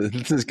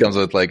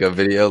with like a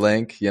video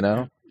link,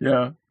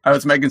 Yeah. I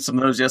was making some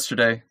of those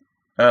yesterday.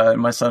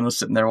 And my son was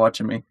sitting there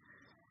watching me.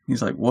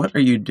 He's like, "What are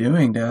you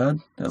doing, Dad?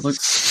 That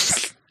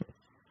looks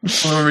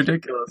a little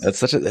ridiculous." That's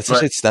such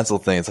a stencil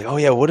thing. It's like, oh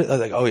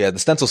yeah, the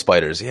stencil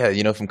spiders.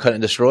 Yeah, from Cut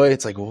and Destroy.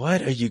 It's like,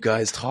 what are you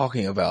guys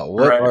talking about?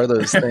 What are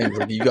those things?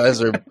 Like, you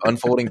guys are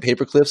unfolding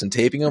paper clips and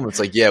taping them. It's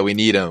like, yeah, we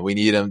need them. We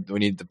need them. We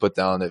need to put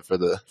down it for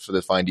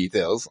the fine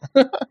details.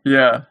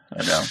 Yeah,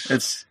 I know.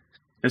 It's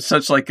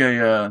such like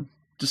a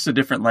just a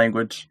different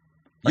language.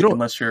 Like,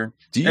 unless you're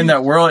in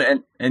that world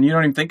and you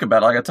don't even think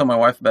about it. Like, I tell my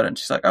wife about it, and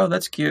she's like, "Oh,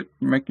 that's cute.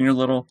 You're making your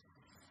little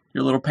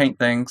paint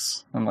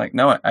things." I'm like,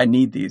 "No, I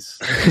need these.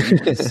 I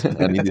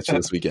need these for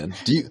this weekend."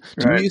 Do you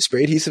use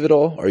spray adhesive at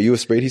all? Are you a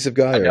spray adhesive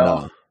guy or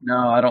no?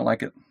 No, I don't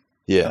like it.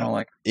 Yeah, I don't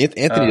like it.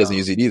 Anthony doesn't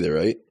use it either,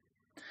 right?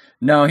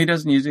 No, he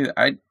doesn't use it.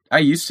 I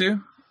used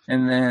to,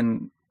 and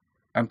then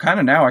I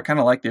kind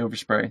of like the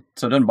overspray,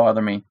 so it doesn't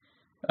bother me.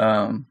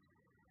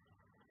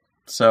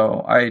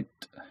 So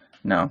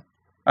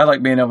I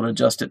like being able to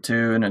adjust it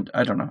too, and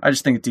I don't know. I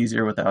just think it's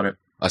easier without it.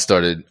 I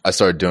started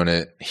doing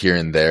it here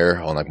and there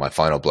on like my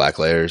final black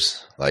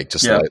layers, like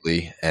just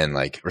slightly. And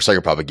like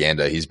Recycle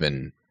Propaganda, he's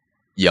been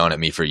yelling at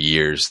me for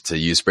years to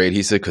use spray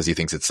adhesive because he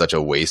thinks it's such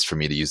a waste for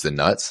me to use the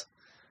nuts,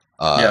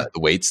 the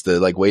weights to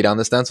like weigh down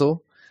the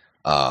stencil.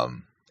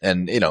 And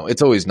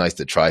it's always nice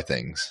to try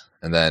things.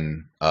 And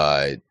then,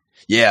 I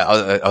wish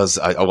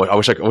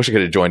I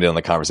could have joined in on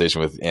the conversation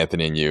with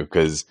Anthony and you,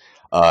 because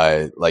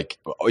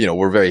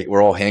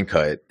we're all hand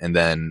cut, and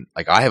then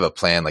like I have a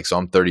plan. Like, so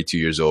I'm 32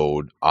 years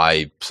old.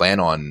 I plan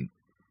on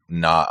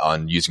not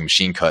on using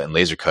machine cut and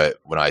laser cut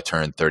when I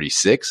turn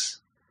 36.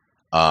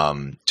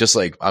 Just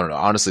like, I don't know,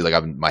 honestly,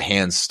 like my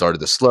hands started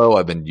to slow.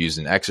 I've been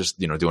using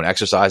doing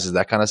exercises,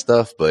 that kind of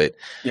stuff. But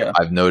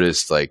I've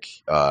noticed like,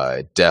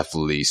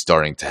 definitely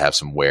starting to have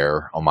some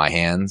wear on my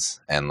hands,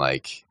 and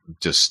like,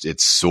 just,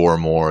 it's sore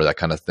more, that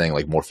kind of thing,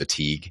 like more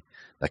fatigue,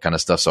 that kind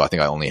of stuff. So I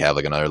think I only have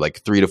like another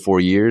like 3 to 4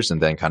 years,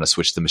 and then kind of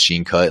switch to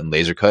machine cut and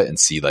laser cut and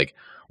see like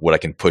what I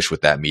can push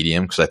with that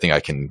medium. Cause I think I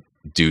can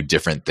do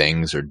different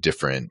things or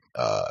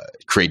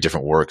create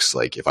different works.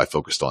 Like if I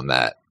focused on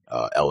that,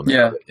 element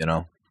of it,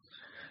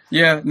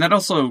 Yeah. And that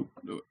also,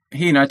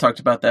 he and I talked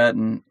about that,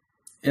 and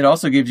it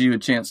also gives you a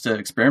chance to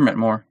experiment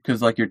more,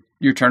 because like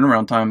your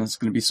turnaround time is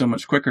going to be so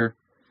much quicker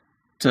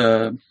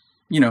to,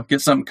 get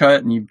something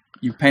cut and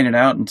you paint it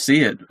out and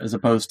see it, as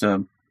opposed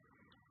to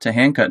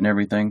hand cut and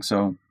everything.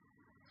 So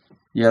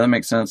yeah, that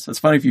makes sense. It's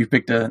funny if you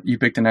picked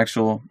an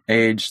actual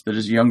age that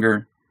is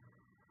younger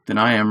than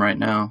I am right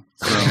now.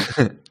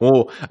 So.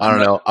 Well, I don't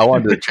know. I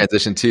wanted to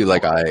transition too.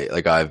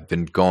 I've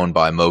been going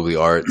by Mowgli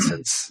Art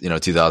since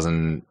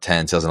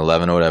 2010,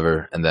 2011 or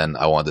whatever, and then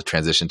I wanted to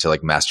transition to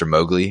like Master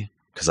Mowgli,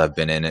 because I've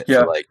been in it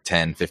for like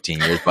 10, 15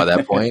 years by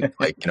that point.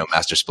 Like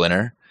Master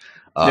Splinter,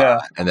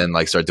 and then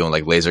like start doing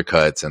like laser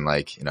cuts and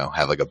like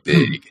have like a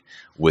big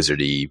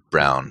wizardy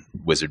brown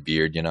wizard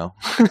beard.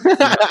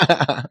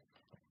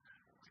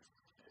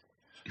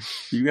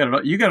 You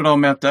got it all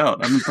mapped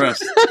out. I'm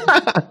impressed.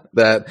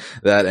 that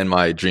and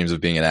my dreams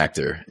of being an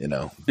actor,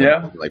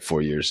 like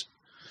 4 years.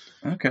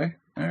 Okay.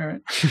 All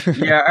right.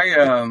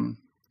 Yeah.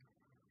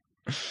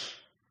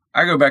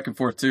 I go back and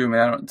forth too,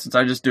 man. Since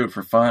I just do it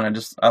for fun,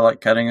 I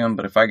like cutting them.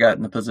 But if I got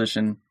in the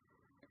position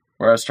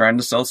where I was trying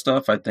to sell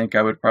stuff, I think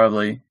I would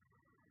probably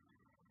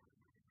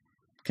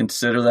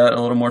consider that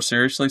a little more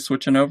seriously,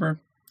 switching over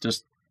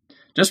just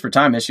for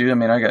time issue. I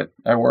mean,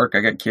 I work,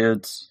 I got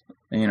kids,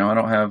 I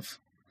don't have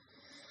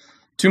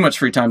too much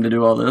free time to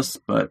do all this,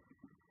 but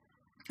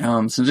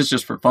since it's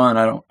just for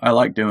fun, I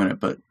like doing it,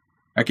 but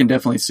I can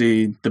definitely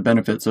see the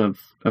benefits of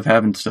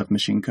having stuff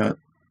machine cut.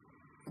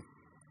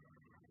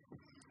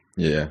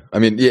 Yeah, I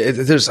mean, yeah,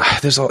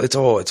 it's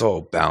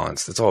all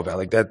balanced. It's all about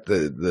like that.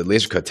 The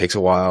laser cut takes a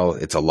while.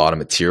 It's a lot of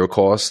material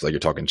costs. Like you're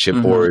talking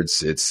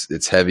chipboards.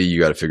 It's heavy. You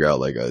got to figure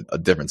out like a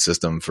different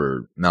system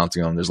for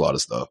mounting them. There's a lot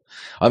of stuff.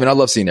 I mean, I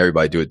love seeing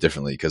everybody do it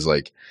differently because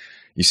like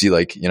you see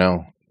like, you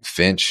know,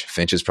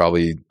 Finch is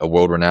probably a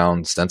world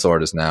renowned stencil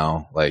artist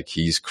now. Like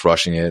he's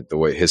crushing it, the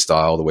way his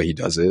style, the way he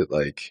does it.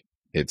 Like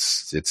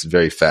it's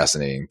very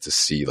fascinating to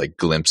see like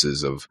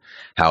glimpses of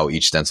how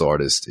each stencil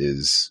artist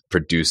is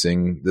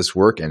producing this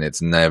work, and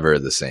it's never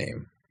the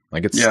same.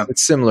 Like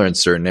it's similar in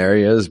certain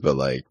areas, but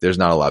like there's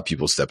not a lot of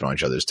people stepping on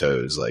each other's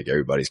toes. Like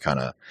everybody's kind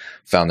of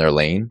found their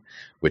lane,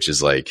 which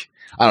is like,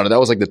 I don't know. That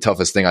was like the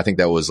toughest thing. I think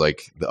that was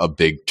like a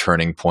big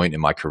turning point in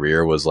my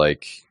career was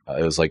like,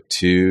 it was like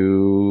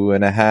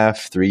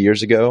 2.5, 3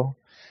 years ago.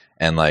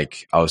 And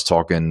like, I was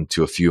talking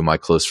to a few of my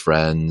close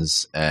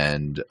friends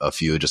and a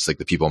few just like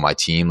the people on my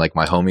team, like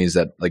my homies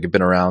that like have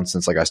been around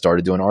since like I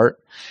started doing art.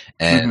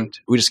 And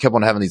we just kept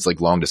on having these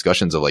like long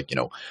discussions of like, you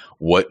know,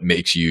 what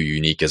makes you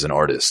unique as an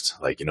artist?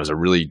 Like, you know, it was a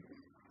really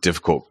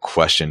difficult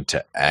question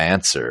to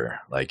answer.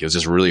 Like it was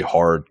just a really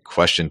hard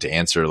question to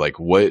answer.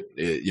 Like what,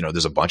 you know,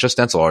 there's a bunch of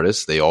stencil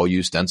artists. They all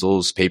use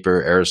stencils,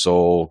 paper,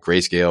 aerosol,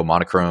 grayscale,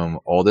 monochrome,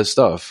 all this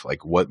stuff.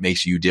 Like what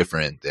makes you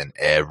different than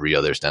every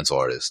other stencil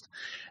artist?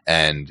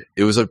 And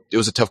it was a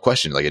tough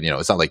question. Like, you know,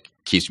 it's not like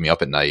keeps me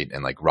up at night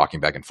and like rocking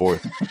back and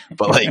forth,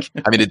 but like,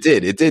 I mean, it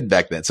did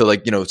back then. So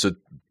like, you know, so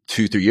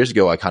 2-3 years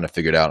ago, I kind of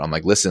figured out, I'm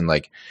like, listen,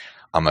 like,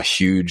 I'm a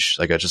huge,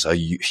 like, just a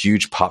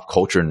huge pop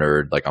culture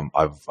nerd. Like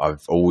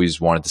I've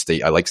always wanted to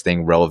stay, I like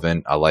staying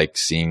relevant. I like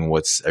seeing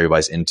what's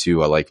everybody's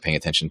into. I like paying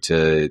attention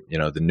to, you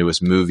know, the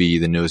newest movie,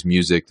 the newest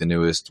music, the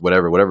newest,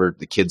 whatever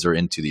the kids are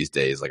into these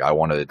days. Like I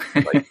want to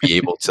like be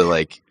able to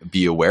like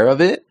be aware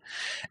of it.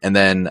 And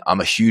then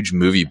I'm a huge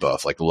movie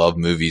buff, like love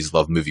movies,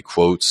 love movie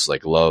quotes,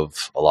 like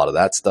love a lot of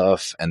that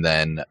stuff. And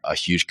then a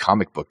huge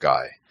comic book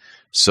guy.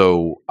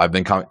 So I've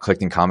been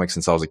collecting comics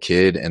since I was a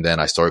kid, and then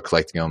I started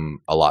collecting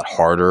them a lot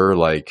harder.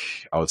 Like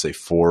I would say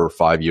 4 or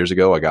 5 years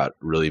ago, I got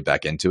really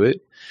back into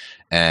it.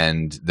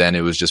 And then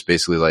it was just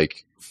basically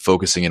like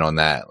focusing in on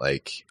that.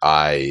 Like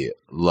I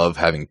love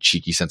having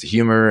cheeky sense of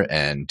humor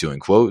and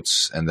doing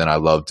quotes. And then I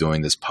love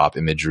doing this pop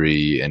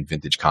imagery and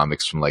vintage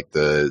comics from like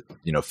the,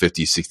 you know,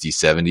 50s, 60s,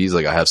 70s.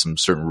 Like I have some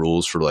certain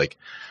rules for like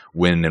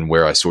when and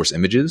where I source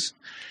images,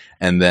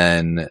 and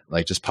then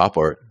like just pop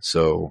art.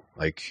 So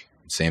like,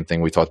 same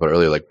thing we talked about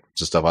earlier, like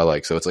just stuff I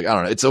like. So it's like, I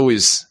don't know. It's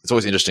always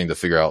interesting to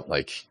figure out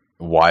like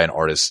why an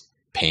artist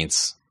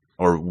paints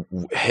or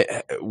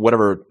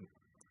whatever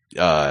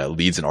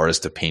leads an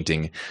artist to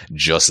painting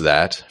just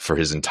that for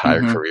his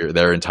entire career,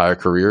 their entire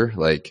career.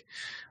 Like,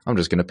 I'm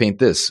just going to paint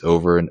this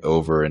over and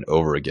over and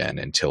over again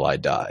until I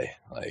die.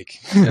 Like,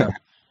 yeah.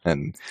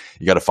 And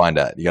you got to find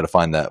that. You got to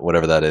find that,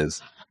 whatever that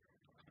is.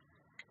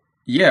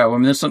 Yeah. Well, I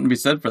mean, there's something to be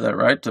said for that,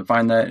 right? To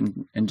find that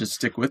and just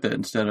stick with it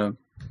instead of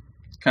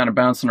kind of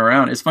bouncing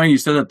around. It's funny you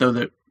said that though,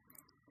 that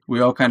we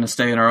all kind of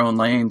stay in our own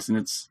lanes,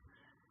 and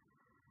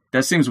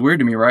that seems weird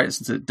to me, right?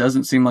 Since it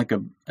doesn't seem like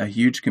a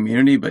huge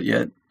community, but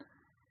yet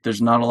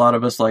there's not a lot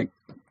of us like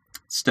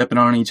stepping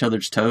on each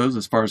other's toes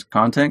as far as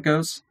content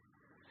goes.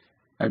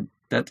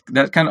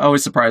 That kind of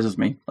always surprises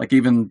me. Like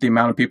even the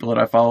amount of people that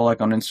I follow, like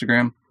on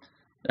Instagram,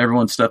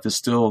 everyone's stuff is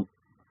still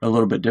a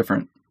little bit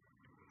different.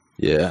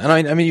 Yeah, and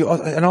I mean,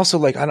 and also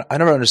like I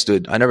never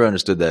understood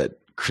that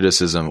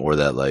criticism or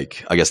that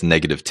like I guess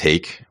negative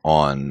take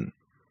on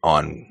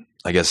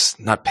I guess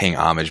not paying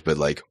homage, but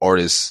like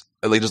artists.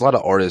 Like there's a lot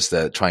of artists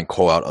that try and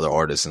call out other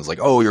artists, and it's like,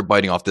 oh, you're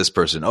biting off this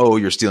person. Oh,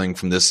 you're stealing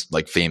from this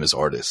like famous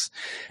artist.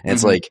 And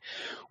it's like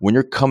when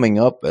you're coming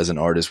up as an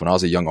artist. When I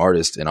was a young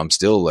artist, and I'm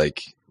still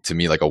like, to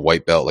me, like a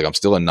white belt. Like I'm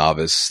still a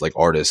novice like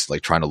artist,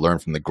 like trying to learn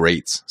from the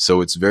greats.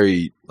 So it's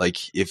very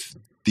like if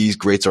these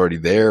greats are already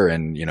there,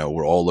 and you know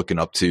we're all looking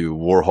up to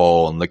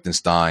Warhol and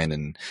Lichtenstein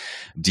and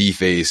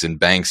D-Face and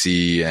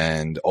Banksy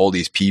and all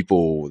these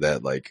people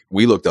that like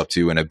we looked up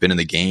to and have been in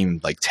the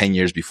game like 10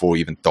 years before we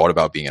even thought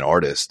about being an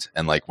artist.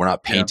 And like we're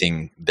not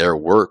painting their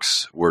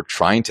works, we're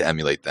trying to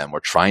emulate them.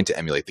 We're trying to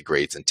emulate the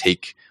greats and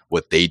take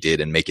what they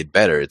did and make it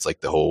better. It's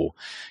like the whole,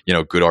 you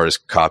know, good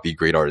artist copy,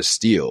 great artist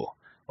steal.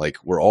 Like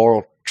we're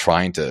all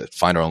trying to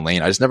find our own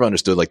lane. I just never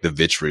understood like the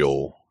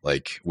vitriol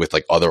like with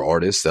like other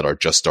artists that are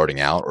just starting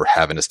out or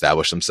haven't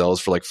established themselves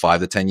for like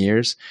 5 to 10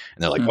 years.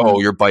 And they're like, oh,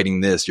 you're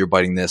biting this.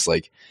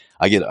 Like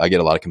I get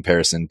a lot of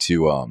comparison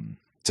to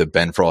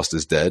Ben Frost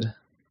is Dead.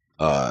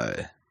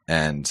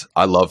 And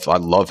I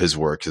love his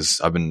work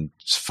because I've been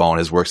following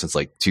his work since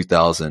like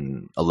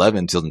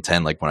 2011,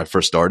 2010, like when I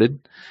first started.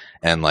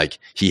 And like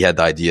he had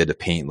the idea to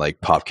paint like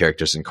pop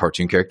characters and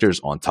cartoon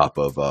characters on top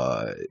of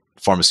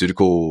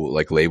pharmaceutical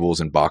like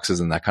labels and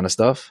boxes and that kind of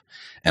stuff.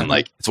 And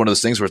like it's one of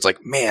those things where it's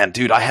like, man,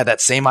 dude, I had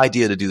that same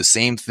idea to do the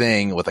same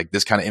thing with like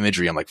this kind of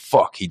imagery. I'm like,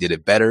 fuck, he did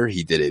it better,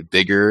 he did it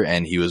bigger,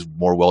 and he was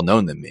more well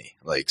known than me.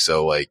 Like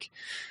so, like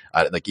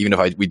even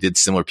if we did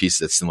similar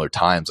pieces at similar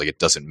times, like it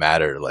doesn't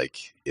matter. Like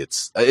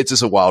it's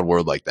just a wild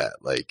world like that.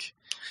 Like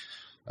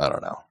I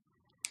don't know,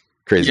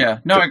 crazy. Yeah,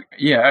 no,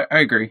 I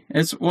agree.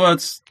 It's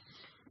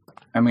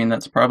I mean,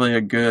 that's probably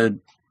a good,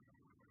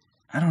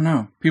 I don't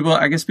know.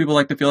 I guess people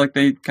like to feel like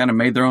they kind of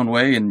made their own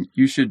way, and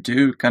you should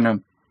too. Kind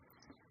of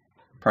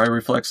probably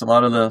reflects a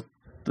lot of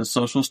the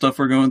social stuff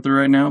we're going through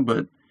right now.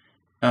 But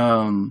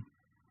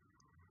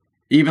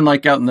even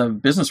like out in the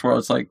business world,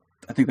 it's like,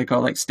 I think they call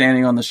it like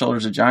standing on the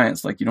shoulders of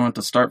giants. Like, you don't have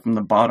to start from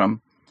the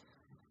bottom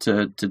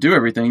to do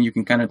everything. You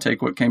can kind of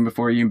take what came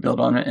before you and build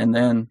on it. And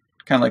then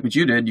kind of like what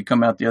you did, you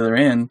come out the other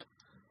end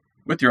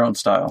with your own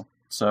style.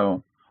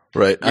 So,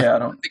 right.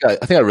 Yeah, I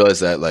think I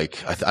realized that,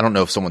 like, I don't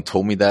know if someone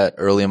told me that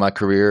early in my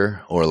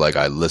career, or like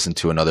I listened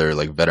to another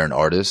like veteran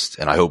artist,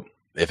 and I hope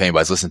if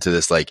anybody's listening to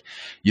this, like,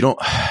 you don't,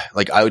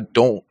 like, I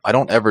don't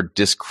ever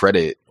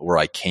discredit where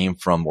I came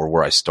from or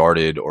where I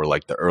started or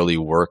like the early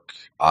work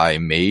I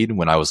made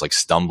when I was like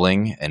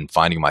stumbling and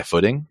finding my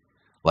footing.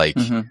 Like,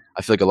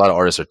 I feel like a lot of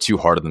artists are too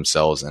hard on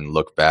themselves and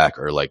look back,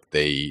 or like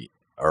they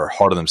are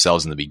hard on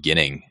themselves in the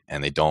beginning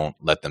and they don't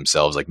let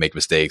themselves like make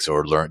mistakes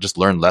or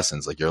learn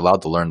lessons. Like, you're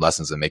allowed to learn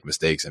lessons and make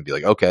mistakes and be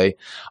like, okay,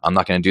 I'm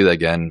not going to do that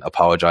again.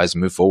 Apologize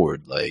and move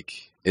forward.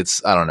 Like,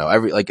 I don't know.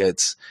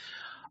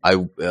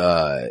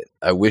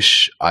 I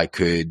wish I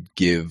could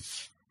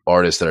give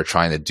artists that are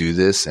trying to do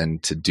this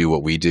and to do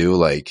what we do,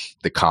 like,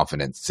 the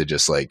confidence to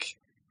just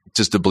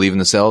to believe in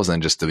themselves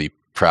and just to be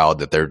proud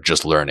that they're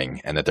just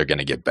learning and that they're going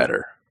to get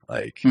better.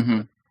 Like,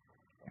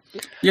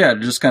 yeah,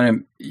 just kind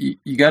of,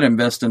 you got to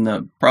invest in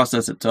the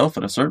process itself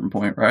at a certain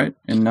point, right?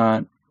 And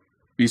not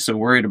be so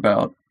worried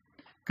about,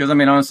 because I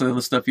mean, honestly,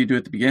 the stuff you do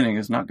at the beginning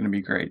is not going to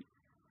be great,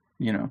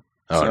 you know?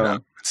 Oh, so, no.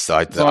 So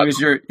as long as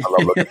you're,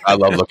 I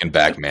love looking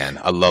back, man.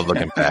 I love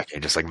looking back.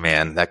 You're just like,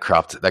 man, that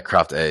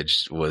cropped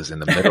edge was in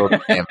the middle of the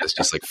canvas,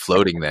 just like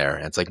floating there.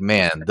 And it's like,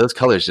 man, those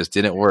colors just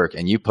didn't work.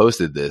 And you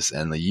posted this,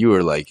 and you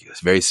were like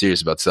very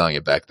serious about selling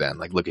it back then.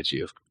 Like, look at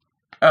you.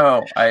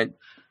 Oh,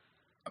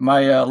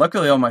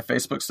 luckily all my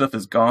Facebook stuff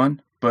is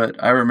gone,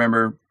 but I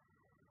remember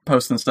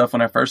posting stuff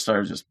when I first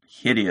started, just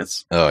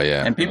hideous. Oh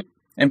yeah.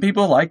 And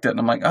people liked it. And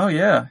I'm like, oh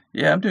yeah,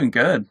 I'm doing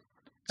good.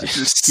 I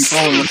just keep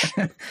rolling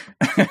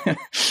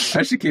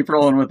I should keep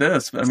rolling with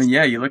this. But I mean,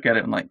 yeah, you look at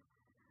it and like,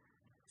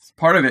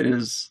 part of it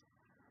is,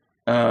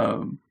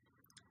 I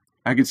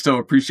could still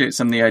appreciate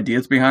some of the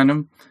ideas behind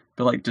them,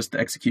 but like just the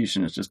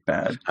execution is just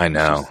bad. I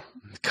know.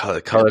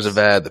 The colors are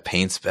bad. The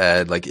paint's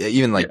bad. Like,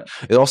 even like,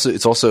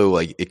 it's also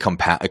like it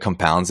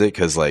compounds it,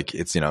 because like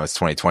it's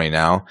 2020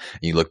 now,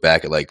 and you look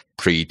back at like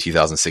pre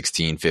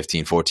 2016,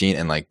 15, 14,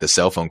 and like the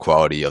cell phone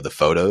quality of the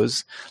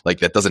photos, like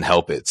that doesn't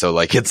help it. So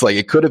like, it's like,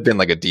 it could have been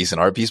like a decent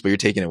art piece, but you're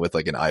taking it with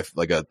like an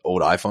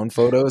old iPhone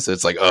photo. So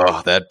it's like,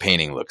 oh, that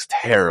painting looks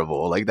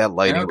terrible. Like, that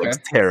lighting looks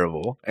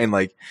terrible. And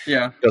like,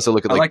 you also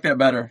look at I like that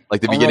better.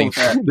 Like the beginning of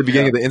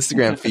the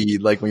Instagram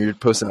feed, like when you're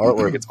posting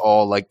artwork, it's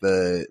all like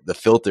the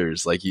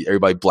filters. Like,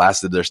 everybody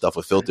blasted their stuff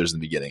with filters in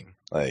the beginning.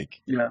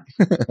 Like, yeah,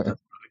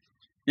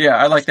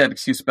 I like that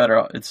excuse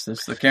better. It's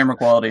just the camera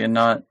quality and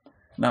not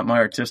my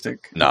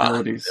artistic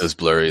abilities. It was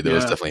blurry. There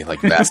was definitely like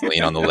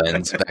Vaseline on the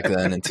lens back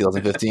then in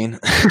 2015.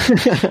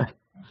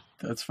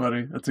 That's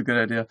funny. That's a good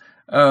idea.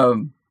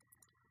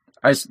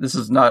 This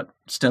is not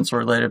stencil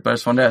related, but I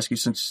just wanted to ask you,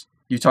 since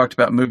you talked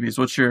about movies,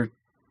 what's your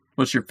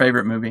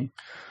favorite movie?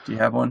 Do you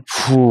have one?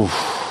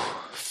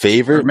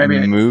 Favorite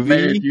movie?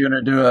 Maybe if you're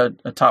going to do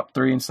a top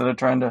 3 instead of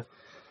trying to.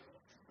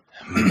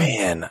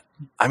 Man,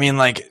 I mean,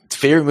 like,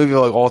 favorite movie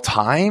of like all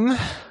time?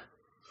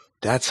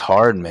 That's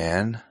hard,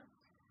 man.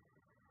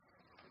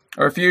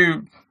 Or if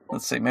you,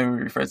 let's see, maybe we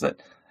rephrase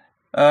that.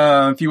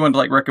 If you wanted to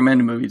like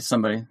recommend a movie to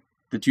somebody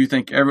that you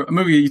think a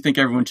movie you think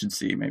everyone should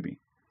see, maybe.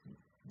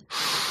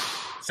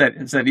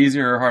 Is that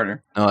easier or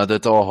harder? No,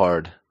 that's all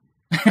hard.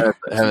 That's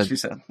what she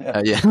said.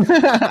 Yeah.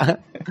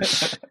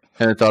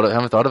 haven't thought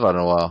about it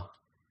in a while.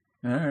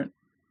 All right.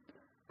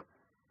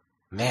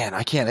 Man,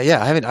 I can't.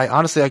 Yeah, I haven't. I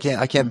honestly, I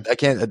can't.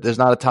 There's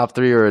not a top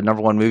 3 or a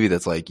number 1 movie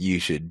that's like, you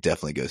should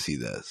definitely go see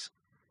this.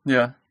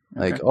 Yeah.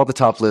 Okay. Like, all the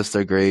top lists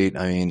are great.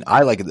 I mean,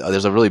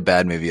 there's a really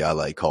bad movie I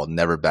like called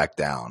Never Back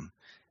Down.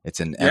 It's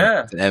an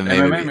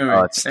MMA movie.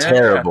 Oh, it's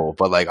terrible.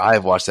 But like,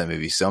 I've watched that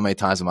movie so many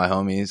times with my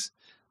homies.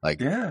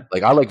 Like, I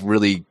like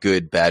really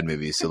good bad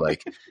movies. So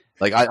like,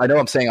 I know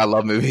I'm saying I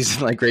love movies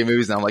and like great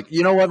movies, and I'm like,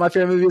 you know what, my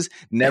favorite movie is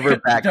Never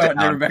Back Down.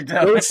 Never Back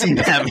Down. Go see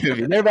that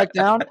movie, Never Back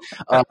Down.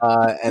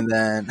 And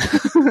then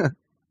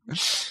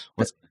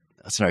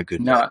that's another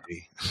good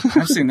movie.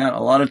 I've seen that a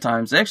lot of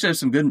times. They actually have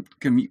some good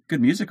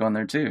music on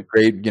there too.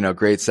 Great,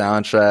 great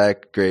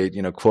soundtrack, great,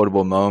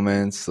 quotable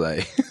moments.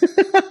 Like,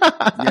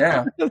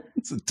 yeah,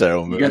 it's a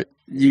terrible movie.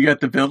 You got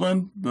the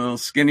villain, the little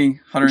skinny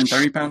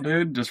 130-pound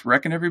dude, just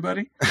wrecking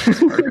everybody.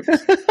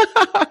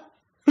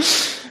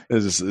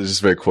 It's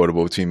just very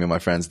quotable between me and my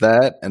friends.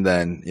 That, and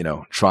then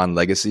Tron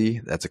Legacy.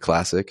 That's a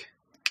classic.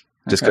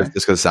 Just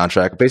because the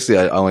soundtrack. Basically,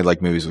 I only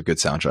like movies with good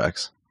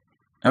soundtracks.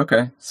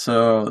 Okay,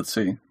 so let's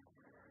see. I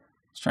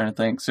was trying to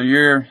think. So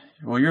you're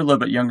a little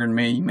bit younger than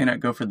me. You may not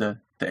go for the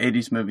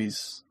 80s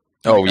movies.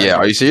 Oh yeah,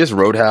 are you serious?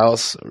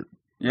 Roadhouse.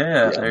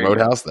 Yeah,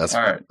 Roadhouse. That's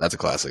all right. That's a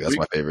classic. That's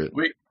my favorite.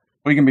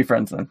 We can be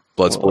friends then.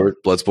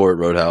 Bloodsport,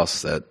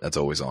 Roadhouse. That's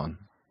always on.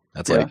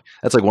 That's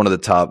like one of the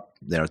top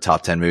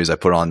 10 movies I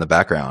put on in the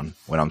background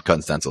when I'm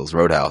cutting stencils.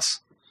 Roadhouse.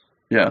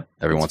 Yeah.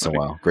 Every once in a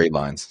while. Great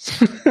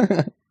lines.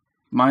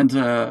 Mine's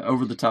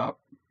Over the Top.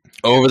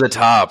 Over the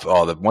Top.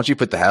 Oh, once you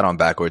put the hat on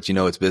backwards, you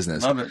know it's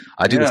business. Love it.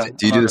 Do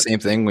you do the same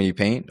thing when you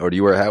paint, or do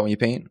you wear a hat when you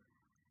paint?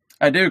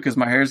 I do, because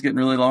my hair's getting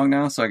really long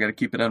now, so I got to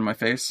keep it out of my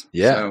face.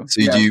 Yeah.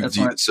 So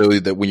so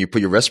that when you put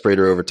your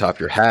respirator over top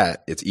your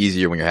hat, it's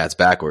easier when your hat's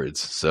backwards.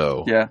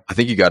 So yeah, I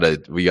think we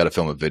gotta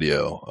film a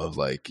video of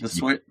like the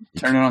switch,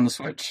 turn it on the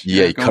switch.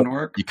 Yeah, going to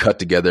work. You cut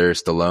together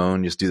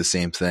Stallone, just do the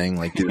same thing,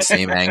 like do the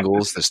same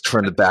angles, just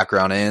turn the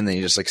background in, then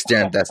you're just like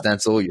staring at that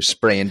stencil, you're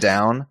spraying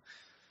down,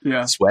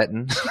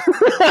 sweating.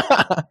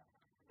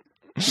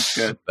 That's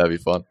good. That'd be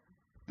fun.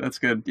 That's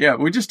good. Yeah,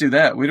 we just do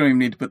that. We don't even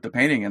need to put the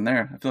painting in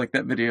there. I feel like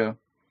that video.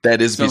 That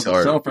is piece of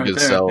art. Right, you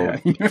can sell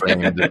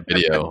framed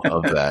video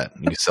of that.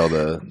 You can sell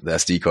the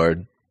SD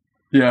card.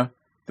 Yeah,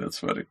 that's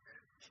funny.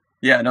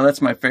 Yeah, no, that's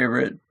my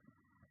favorite.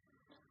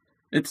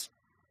 It's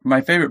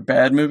my favorite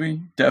bad movie,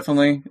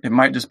 definitely. It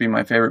might just be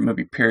my favorite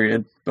movie,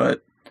 period.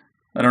 But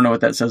I don't know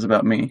what that says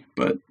about me.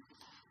 But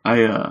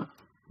I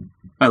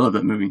love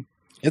that movie.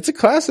 It's a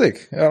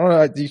classic. I don't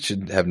know. You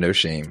should have no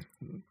shame,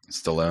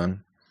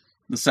 Stallone.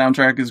 The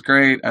soundtrack is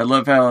great. I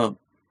love how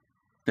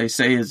they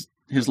say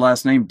his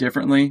last name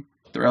differently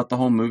throughout the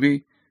whole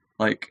movie.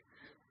 Like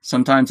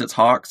sometimes it's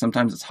Hawk,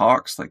 sometimes it's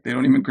Hawks. Like they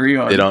don't even agree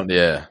on. They don't.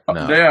 Yeah.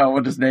 No. Yeah.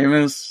 What his name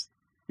is.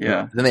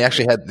 Yeah. Then they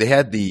actually had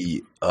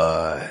the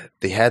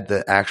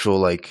actual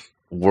like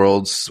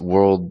world.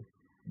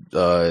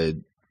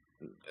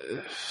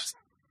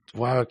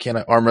 Wow,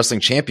 arm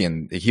wrestling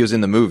champion. He was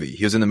in the movie.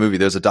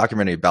 There's a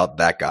documentary about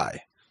that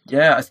guy.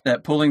 Yeah,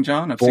 that Pulling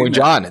John. Pulling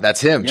John. That's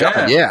him. Yeah,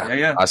 John.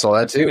 Yeah. I saw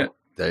that too.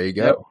 There you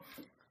go. Yep.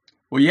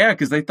 Well, yeah,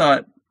 because they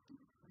thought,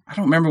 I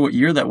don't remember what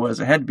year that was.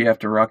 It had to be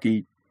after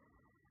Rocky.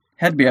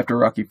 Had to be after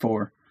Rocky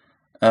 4.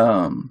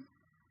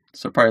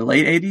 So probably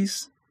late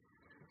 80s.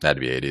 Had to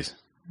be 80s.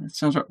 That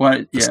sounds right.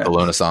 What? Yeah.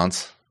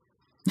 Stallone-a-sance.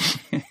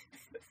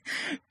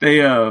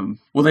 They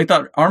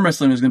thought arm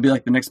wrestling was going to be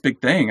like the next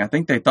big thing. I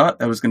think they thought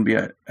that was going to be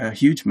a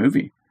huge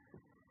movie.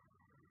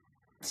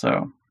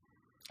 So,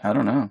 I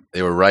don't know.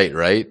 They were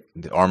right?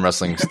 The arm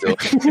wrestling still.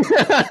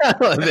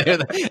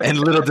 And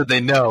little did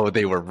they know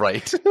they were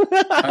right.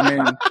 I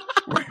mean,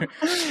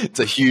 it's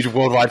a huge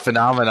worldwide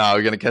phenomenon.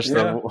 We're going to catch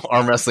the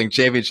arm wrestling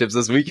championships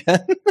this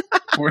weekend.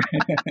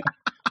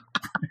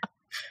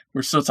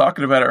 We're still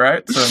talking about it,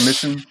 right? So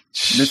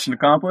mission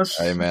accomplished.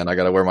 Hey man, I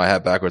got to wear my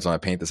hat backwards when I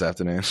paint this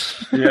afternoon.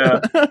 Yeah,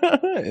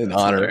 in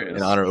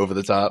honor Over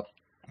the Top.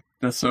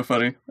 That's so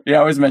funny. Yeah, I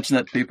always mention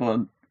that to people,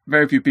 and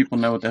very few people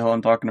know what the hell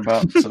I'm talking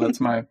about. So that's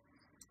my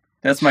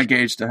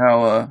gauge to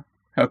how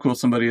cool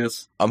somebody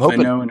is. I'm hoping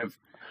they know and have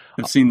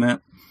seen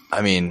that.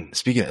 I mean,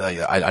 speaking of,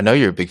 I know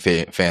you're a big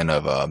fan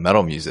of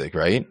metal music,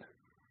 right?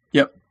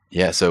 Yep.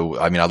 Yeah, so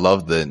I mean, I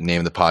love the name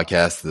of the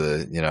podcast,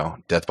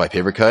 Death by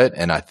Paper Cut,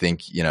 and I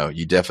think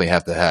you definitely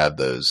have to have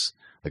those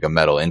like a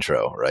metal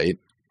intro, right?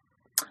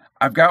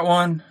 I've got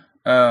one.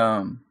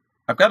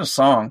 I've got a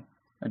song.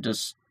 I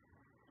just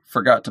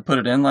forgot to put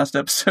it in last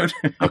episode.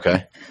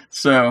 Okay.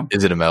 So,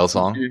 is it a metal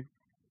song?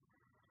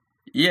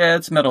 Yeah,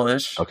 it's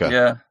metal-ish. Okay.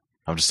 Yeah.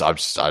 I just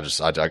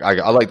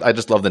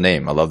love the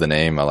name. I love the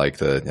name. I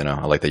like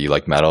I like that you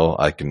like metal.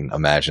 I can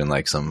imagine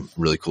like some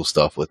really cool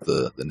stuff with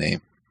the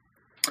name.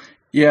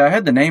 Yeah, I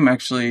had the name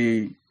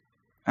actually.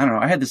 I don't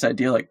know. I had this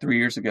idea like 3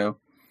 years ago,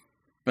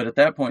 but at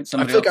that point,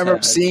 somebody. I feel like I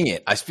remember seeing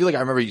it. I feel like I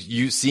remember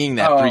you seeing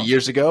that 3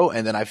 years ago,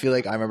 and then I feel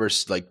like I remember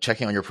like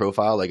checking on your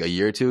profile like a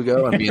year or two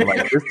ago and being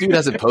like, "This dude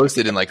hasn't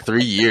posted in like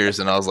 3 years,"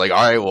 and I was like,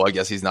 "All right, well, I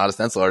guess he's not a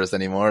stencil artist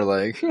anymore."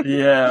 Like,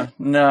 yeah,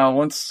 no.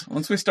 Once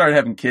we started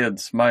having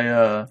kids,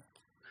 my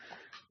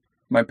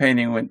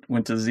painting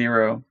went to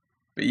zero.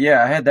 But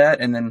yeah, I had that,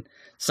 and then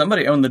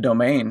somebody owned the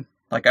domain.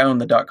 Like I own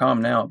the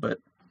 .com now, but.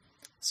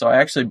 So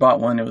I actually bought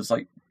one. It was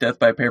like Death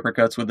by Paper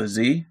Cuts with a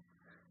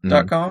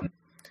Z.com,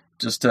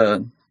 just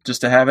to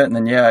have it. And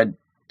then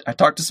I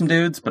talked to some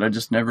dudes, but I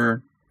just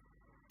never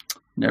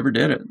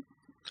did it.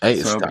 Hey,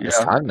 it's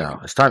time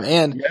now. It's time.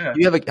 And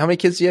you have how many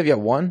kids do you have? You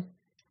have one?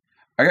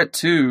 I got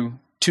two.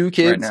 2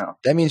 kids? Right now.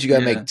 That means you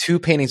got to make 2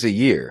 paintings a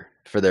year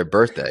for their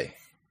birthday.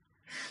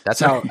 That's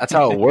how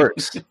it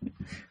works.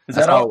 Is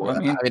that all? I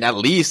mean, at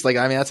least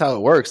that's how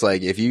it works.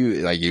 Like if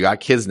you got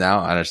kids now,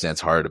 I understand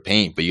it's hard to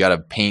paint, but you got to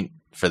paint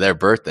for their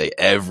birthday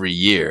every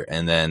year,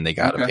 and then they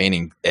got a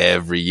painting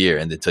every year,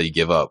 and until you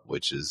give up,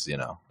 which is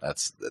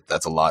that's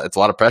a lot. It's a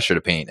lot of pressure to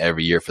paint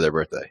every year for their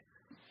birthday.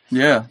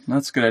 Yeah,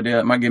 that's a good idea.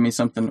 It might give me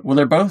something. Well,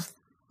 they're both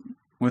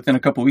within a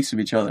couple weeks of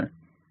each other,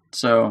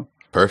 so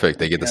perfect.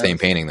 They get the same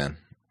painting then,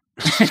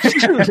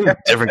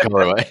 different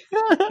colorway.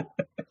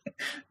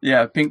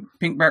 Yeah, pink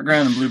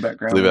background and blue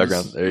background. Blue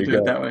background. There you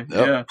go. That way.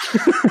 Yep.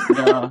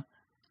 Yeah.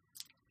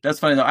 That's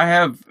funny though. I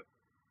have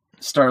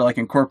started like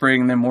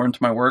incorporating them more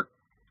into my work.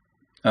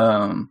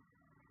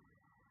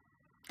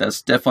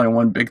 That's definitely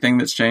one big thing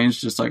that's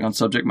changed, just like on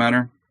subject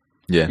matter.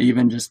 Yeah.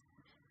 Even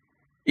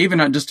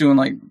not just doing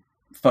like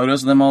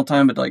photos of them all the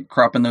time, but like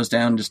cropping those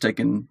down, just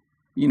taking,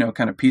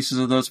 kind of pieces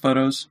of those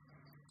photos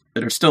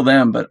that are still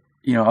them, but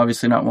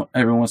obviously not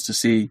everyone wants to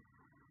see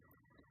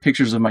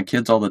pictures of my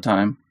kids all the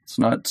time. It's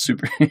not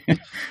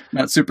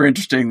super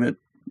interesting that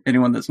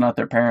anyone that's not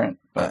their parent.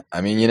 But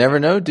I mean, you never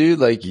know, dude.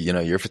 Like,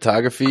 your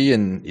photography,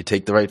 and you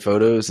take the right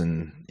photos,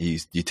 and you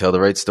tell the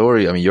right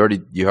story. I mean, you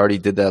already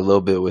did that a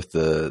little bit with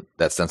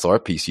that stencil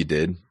art piece you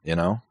did.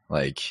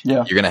 Like,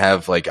 yeah. You're gonna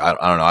have, like, I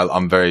don't know.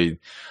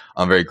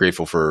 I'm very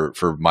grateful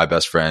for my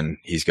best friend.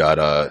 He's got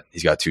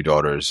 2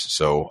 daughters,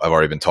 so I've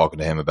already been talking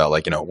to him about,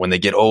 like, when they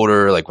get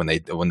older, like when they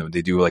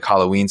do like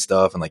Halloween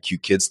stuff and like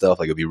cute kid stuff,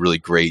 like it'd be really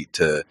great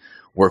to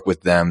work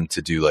with them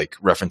to do like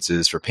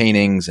references for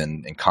paintings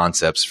and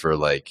concepts for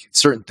like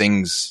certain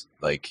things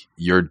like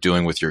you're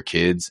doing with your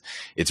kids.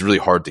 It's really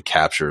hard to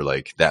capture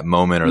like that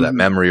moment or that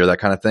memory or that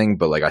kind of thing.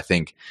 But like, I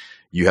think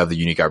you have the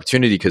unique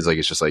opportunity because like,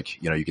 it's just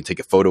like, you can take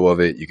a photo of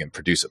it, you can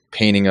produce a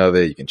painting of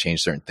it, you can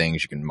change certain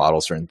things, you can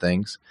model certain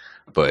things,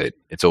 but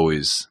it's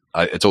always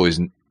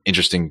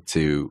interesting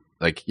to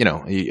like,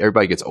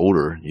 everybody gets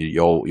older, you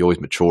always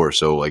mature.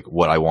 So like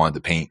what I wanted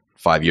to paint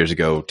 5 years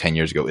ago, 10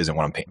 years ago isn't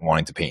what I'm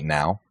wanting to paint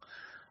now.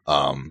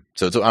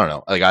 So it's, I don't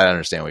know. Like, I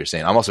understand what you're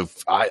saying. I'm also,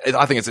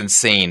 I think it's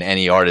insane.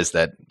 Any artist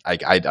that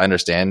I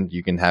understand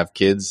you can have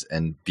kids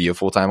and be a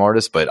full-time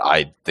artist, but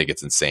I think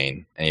it's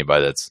insane.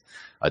 Anybody that's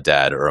a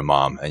dad or a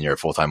mom and you're a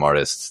full-time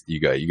artist,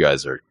 you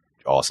guys are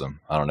awesome.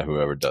 I don't know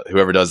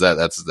whoever does that.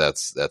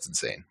 That's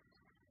insane.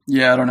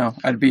 Yeah. I don't know.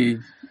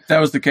 If that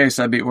was the case,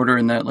 I'd be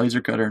ordering that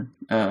laser cutter,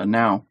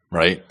 now.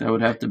 Right. That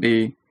would have to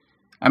be,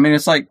 I mean,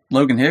 it's like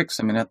Logan Hicks.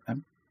 I mean,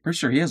 I'm pretty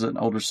sure he has an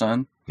older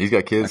son. He's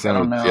got kids. Like, I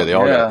don't know. Yeah, they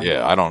all got.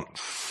 Yeah,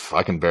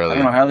 I can barely. I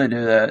don't know how they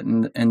do that,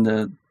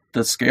 and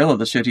the scale of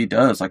the shit he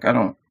does. Like, I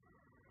don't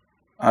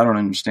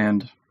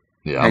understand.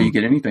 Yeah, how you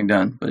get anything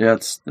done. But yeah,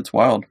 it's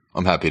wild.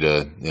 I'm happy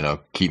to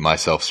keep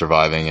myself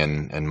surviving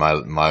and my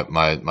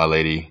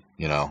lady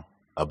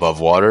above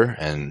water,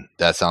 and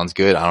that sounds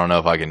good. I don't know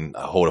if I can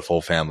hold a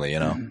full family.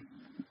 Yeah,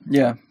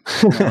 no,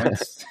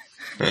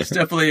 it's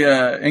definitely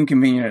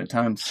inconvenient at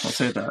times. I'll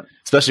say that.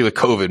 Especially with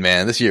COVID,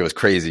 man. This year was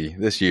crazy.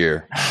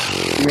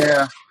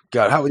 Yeah.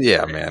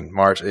 God, man.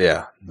 March,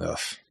 yeah. Ugh.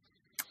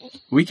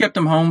 We kept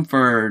him home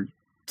for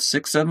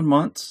 6-7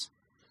 months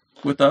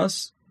with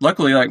us.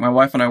 Luckily, like, my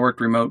wife and I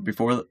worked remote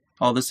before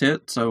all this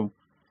hit, so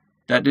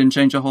that didn't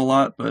change a whole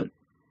lot. But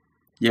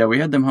yeah, we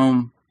had them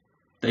home.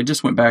 They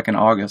just went back in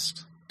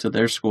August to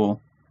their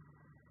school.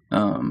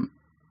 And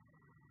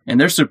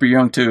they're super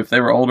young too. If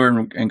they were older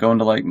and going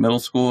to like middle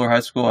school or high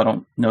school, I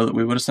don't know that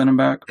we would have sent them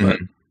back, but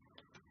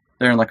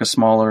they're in like a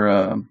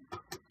smaller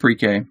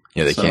pre-K.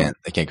 Yeah, they can't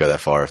go that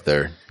far if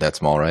they're that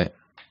small, right?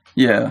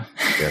 Yeah.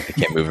 They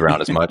can't move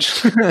around as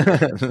much.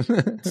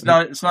 It's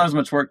not as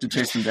much work to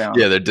chase them down.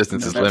 Yeah, their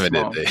distance is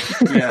limited.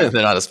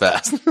 They're not as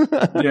fast.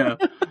 Yeah.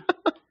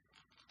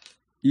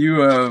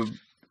 You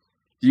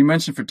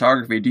mentioned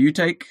photography. Do you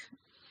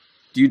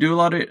do a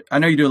lot of, I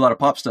know you do a lot of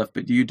pop stuff,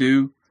 but do you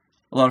do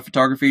a lot of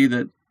photography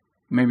that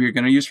maybe you're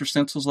going to use for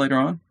stencils later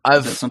on?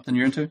 Is that something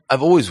you're into?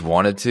 I've always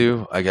wanted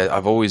to.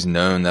 I've always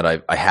known that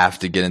I have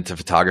to get into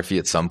photography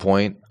at some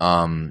point.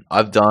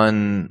 I've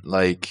done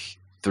like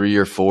 3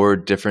 or 4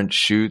 different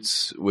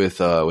shoots with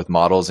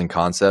models and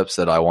concepts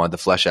that I wanted to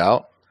flesh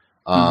out.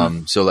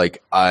 So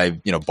like I,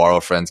 borrow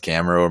a friend's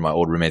camera or my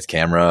old roommate's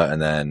camera and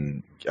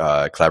then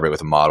collaborate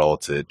with a model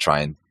to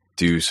try and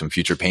do some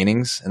future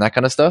paintings and that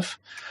kind of stuff.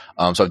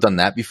 So I've done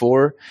that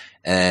before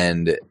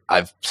and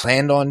I've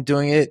planned on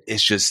doing it.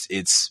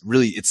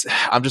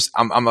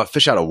 I'm a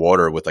fish out of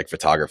water with like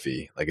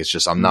photography. Like it's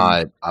just, I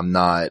don't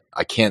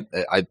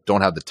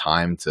have the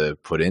time to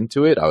put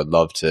into it. I would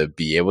love to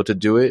be able to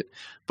do it.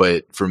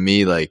 But for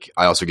me, like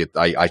I also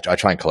I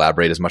try and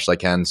collaborate as much as I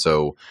can.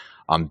 So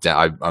I'm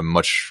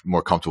much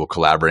more comfortable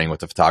collaborating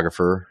with the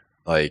photographer,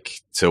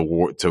 like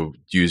to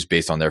use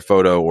based on their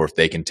photo or if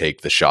they can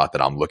take the shot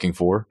that I'm looking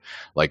for,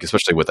 like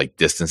especially with like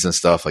distance and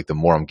stuff. Like the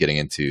more I'm getting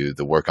into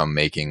the work I'm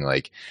making,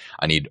 like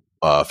I need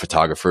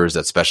photographers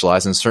that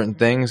specialize in certain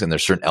things, and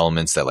there's certain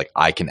elements that like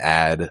I can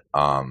add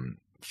from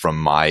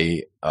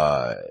my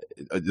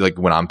like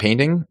when I'm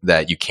painting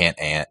that you can't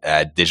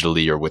add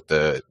digitally or with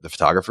the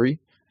photographer.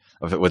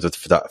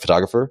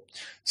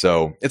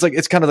 So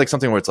it's kind of like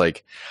something where it's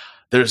like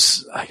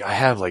there's like I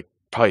have like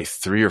probably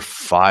 3 or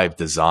 5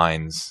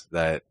 designs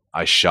that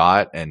I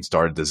shot and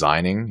started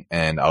designing,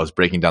 and I was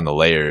breaking down the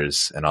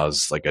layers, and I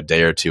was like a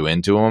day or 2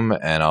 into them,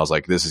 and I was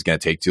like, this is going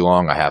to take too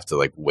long. I have to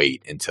like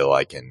wait until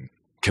I can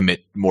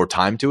commit more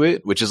time to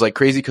it, which is like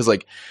crazy. Cause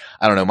like,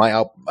 I don't know,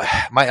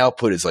 my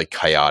output is like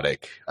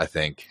chaotic. I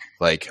think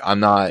like I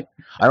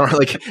don't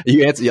like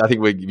you answer. I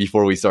think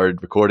before we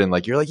started recording,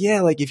 like you're like,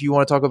 yeah, like if you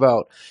want to talk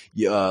about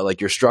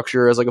like your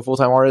structure as like a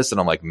full-time artist.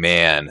 And I'm like,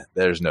 man,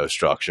 there's no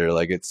structure.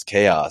 Like it's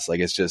chaos. Like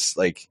it's just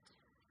like,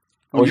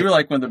 well, you're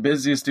like one of the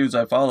busiest dudes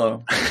I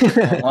follow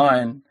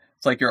online.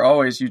 It's like you're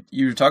always,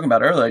 you were talking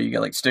about earlier, you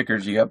got like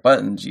stickers, you got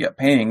buttons, you got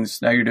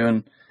paintings. Now you're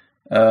doing,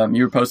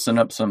 you were posting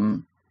up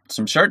some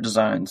shirt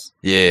designs.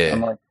 Yeah.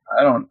 I'm like,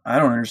 I don't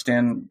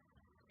understand.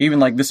 Even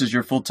like this is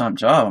your full-time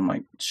job. I'm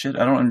like, shit,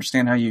 I don't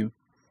understand how you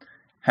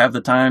have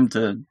the time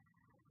to.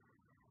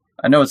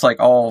 I know it's like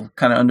all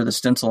kind of under the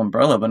stencil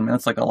umbrella, but I mean,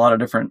 that's like a lot of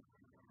different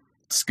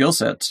skill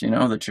sets,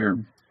 that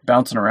you're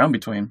bouncing around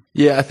between.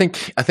 Yeah, I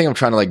think I'm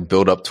trying to like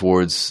build up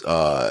towards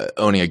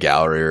owning a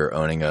gallery or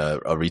owning a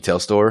retail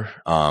store.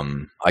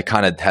 I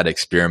kind of had an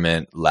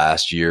experiment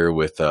last year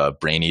with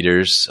Brain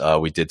Eaters.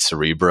 We did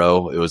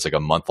Cerebro. It was like a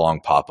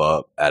month-long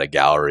pop-up at a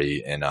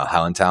gallery in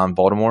Highlandtown,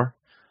 Baltimore.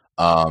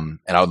 And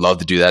I would love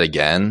to do that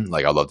again.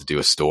 Like I'd love to do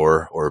a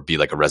store or be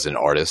like a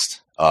resident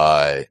artist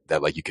that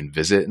like you can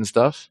visit and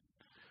stuff.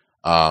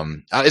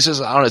 It's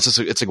just, I don't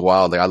know, it's like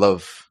wild. Like I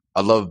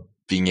love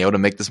being able to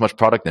make this much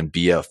product and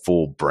be a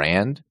full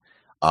brand.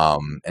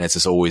 And it's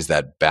just always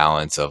that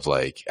balance of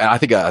like, and I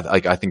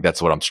think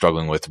that's what I'm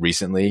struggling with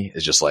recently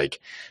is just like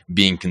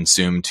being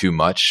consumed too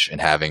much and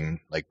having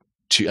like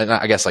and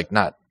I guess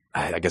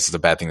it's a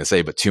bad thing to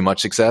say, but too much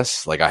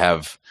success. Like I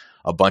have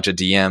a bunch of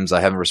DMs I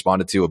haven't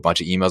responded to, a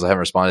bunch of emails I haven't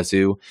responded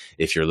to.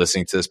 If you're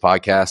listening to this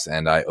podcast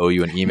and I owe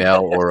you an email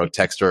or a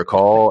text or a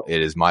call,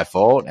 it is my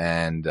fault.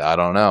 And I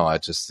don't know.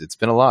 It's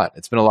been a lot.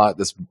 It's been a lot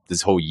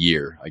this whole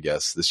year, I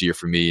guess, this year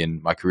for me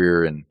and my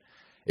career. And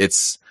I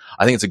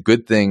think it's a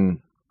good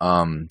thing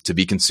to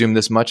be consumed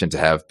this much and to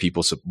have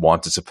people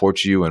want to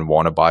support you and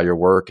want to buy your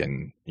work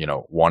and,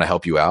 want to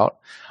help you out.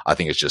 I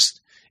think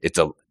it's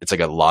like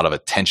a lot of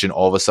attention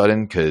all of a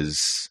sudden.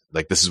 Cause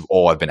like, this is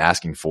all I've been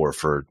asking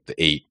for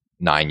the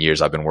 8-9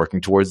 years I've been working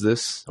towards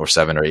this, or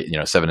 7 or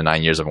 8, 7 to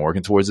 9 years I've been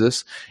working towards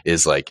this,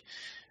 is like,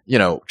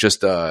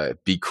 just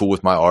be cool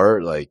with my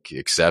art, like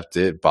accept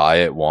it, buy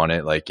it, want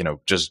it, like,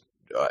 just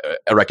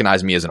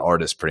recognize me as an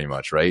artist pretty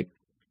much. Right.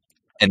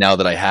 And now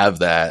that I have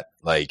that,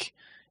 like,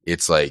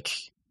 it's like,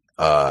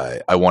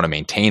 I want to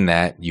maintain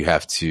that.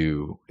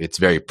 It's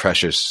very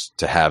precious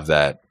to have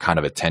that kind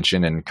of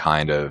attention and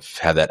kind of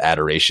have that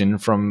adoration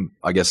from,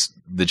 I guess,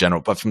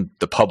 but from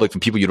the public,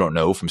 from people you don't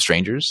know, from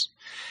strangers.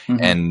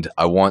 Mm-hmm. And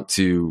I want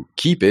to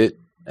keep it.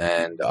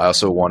 And I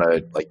also want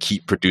to like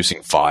keep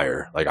producing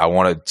fire. Like I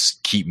want to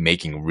keep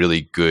making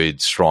really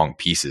good, strong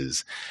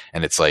pieces.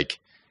 And it's like,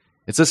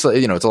 it's just,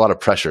 it's a lot of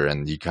pressure,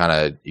 and you got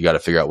to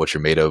figure out what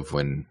you're made of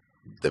when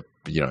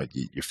you're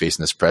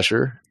facing this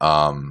pressure.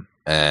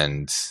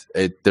 And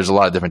there's a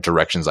lot of different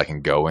directions I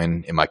can go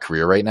in my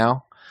career right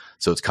now.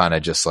 So it's kind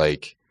of just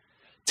like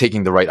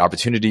taking the right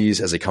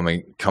opportunities as they come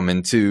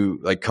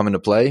into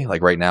play.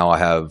 Like right now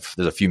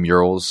there's a few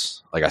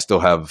murals. Like I still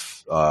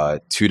have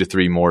 2 to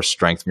 3 more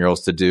strength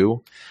murals to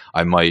do.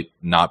 I might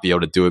not be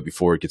able to do it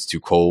before it gets too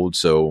cold.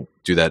 So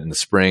do that in the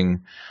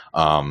spring.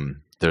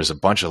 There's a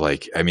bunch of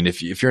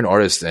if you're an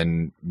artist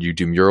and you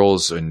do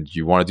murals and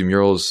you want to do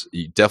murals,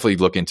 you definitely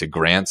look into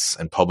grants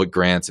and public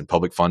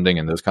funding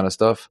and those kind of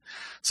stuff.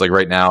 So like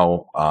right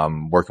now,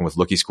 working with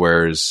Looky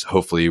Squares,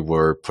 hopefully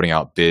we're putting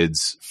out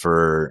bids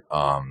for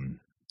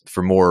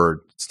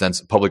more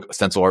public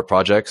stencil art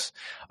projects,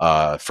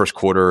 first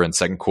quarter and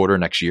second quarter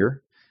next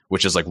year,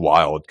 which is like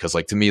wild. Cause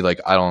like to me,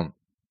 like I don't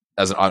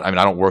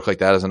work like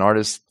that as an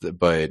artist,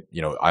 but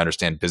I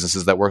understand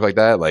businesses that work like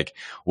that. Like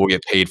we'll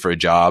get paid for a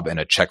job and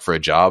a check for a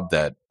job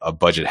that a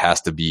budget has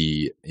to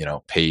be,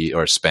 paid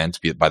or spent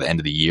by the end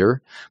of the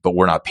year, but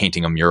we're not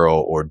painting a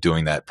mural or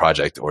doing that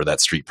project or that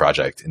street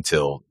project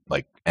until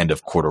like end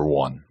of quarter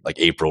one, like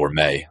April or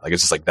May. Like,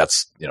 it's just like,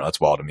 that's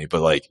wild to me.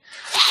 But like,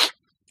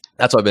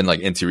 that's what I've been like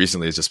into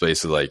recently, is just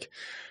basically like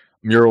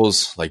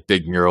murals, like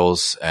big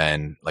murals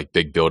and like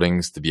big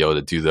buildings, to be able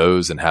to do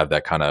those and have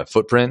that kind of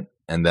footprint.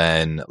 And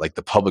then like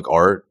the public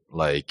art,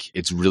 like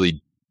it's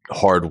really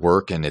hard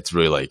work and it's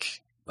really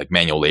like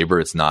manual labor.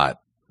 It's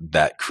not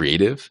that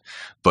creative,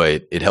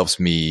 but it helps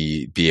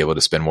me be able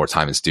to spend more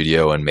time in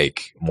studio and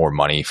make more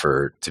money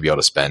to be able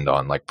to spend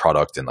on like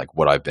product and like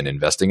what I've been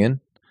investing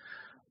in.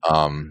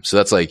 So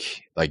that's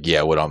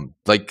yeah, what I'm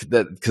like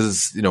that,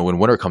 because when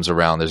winter comes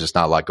around, there's just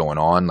not a lot going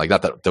on. Like,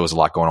 not that there was a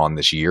lot going on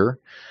this year,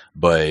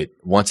 but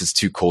once it's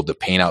too cold to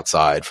paint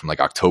outside from like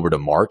October to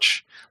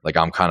March, like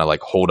I'm kind of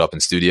like holed up in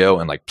studio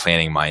and like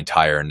planning my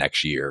entire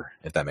next year,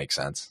 if that makes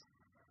sense.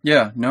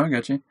 Yeah, no, I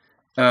got you.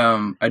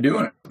 I do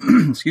want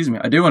to, excuse me.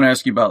 I do want to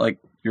ask you about like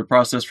your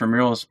process for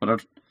murals, but I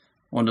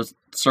wanted to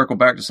circle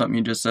back to something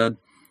you just said.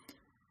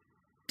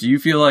 Do you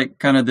feel like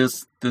kind of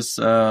this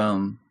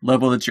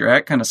level that you're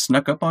at kind of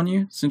snuck up on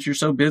you since you're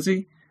so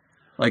busy?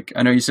 Like,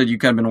 I know you said you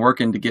kind of been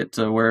working to get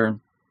to where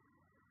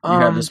you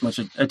have this much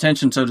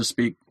attention, so to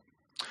speak.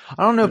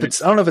 I don't know if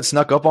it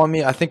snuck up on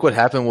me. I think what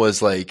happened was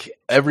the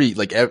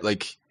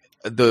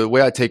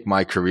way I take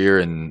my career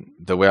and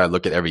the way I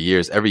look at every year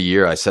is every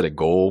year I set a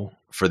goal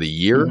for the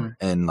year, mm-hmm.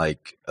 and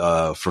like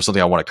for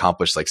something I want to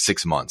accomplish like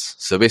 6 months.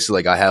 So basically,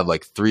 like I have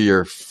like 3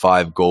 or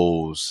 5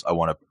 goals I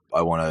want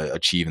to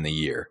achieve in the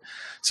year.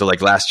 So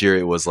like last year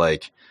it was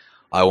like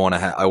I want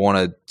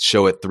to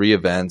show at 3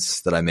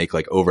 events that I make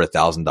like over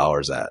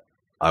 $1,000 at.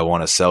 I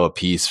want to sell a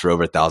piece for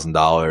over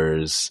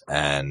 $1,000,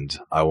 and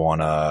I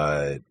want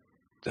to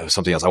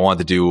something else. I wanted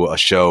to do a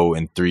show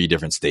in 3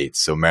 different states.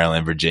 So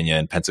Maryland, Virginia,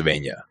 and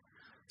Pennsylvania.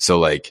 So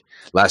like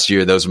last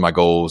year, those were my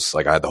goals.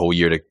 Like I had the whole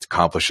year to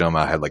accomplish them.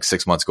 I had like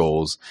 6 months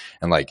goals,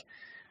 and like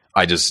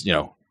I just,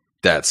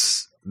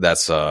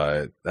 that's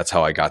how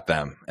I got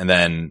them. And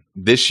then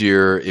this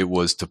year it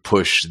was to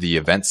push the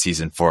event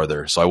season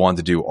farther. So I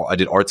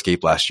did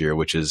Artscape last year,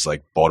 which is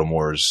like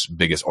Baltimore's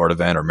biggest art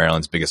event or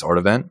Maryland's biggest art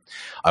event.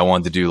 I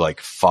wanted to do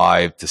like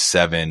 5 to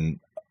 7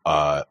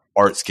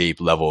 Artscape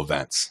level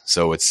events.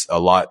 So it's a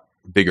lot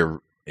bigger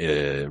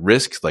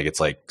risk. Like it's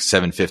like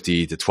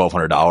 $750 to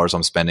 $1,200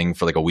 I'm spending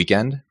for like a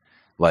weekend,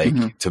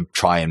 like to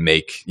try and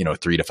make,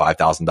 $3,000 to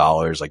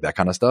 $5,000, like that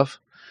kind of stuff.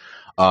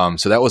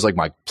 So that was like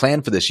my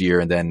plan for this year.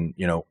 And then,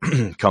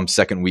 come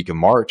second week of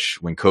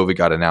March when COVID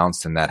got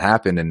announced and that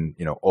happened and,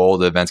 all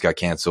the events got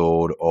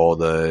canceled, all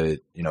the,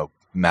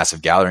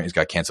 massive gatherings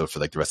got canceled for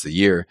like the rest of the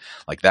year.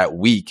 Like that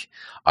week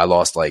I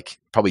lost like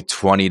probably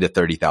 $20,000 to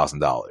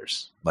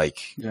 $30,000.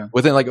 Like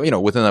within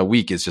within a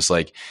week, it's just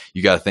like,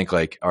 you got to think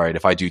like, all right,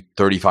 if I do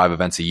 35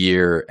 events a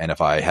year and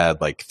if I had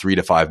like 3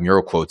 to 5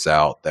 mural quotes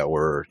out that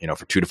were,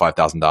 for $2,000 to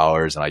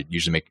 $5,000 and I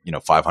usually make,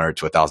 $500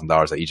 to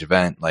 $1,000 at each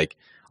event, like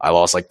I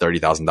lost like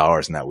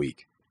 $30,000 in that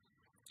week.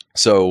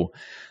 So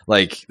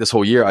like this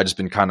whole year, I just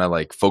been kind of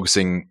like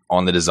focusing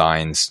on the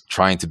designs,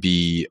 trying to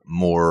be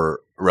more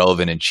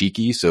relevant and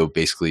cheeky. So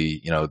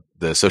basically,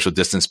 the social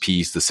distance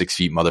piece, the 6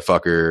 feet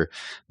motherfucker,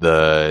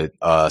 the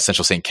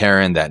Central St.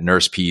 Karen, that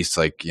nurse piece,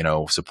 like,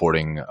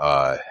 supporting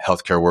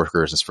healthcare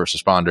workers and first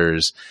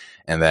responders.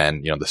 And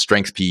then, the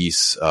strength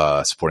piece,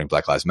 supporting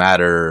Black Lives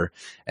Matter.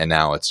 And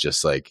now it's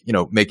just like,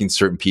 making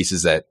certain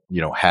pieces that,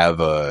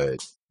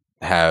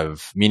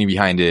 have meaning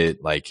behind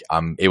it. Like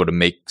I'm able to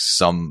make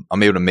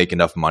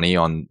enough money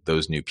on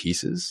those new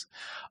pieces.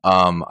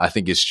 I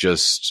think it's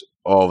just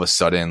all of a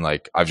sudden,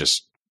 like I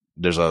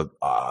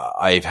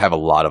have a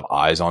lot of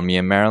eyes on me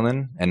in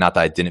Maryland, and not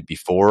that I didn't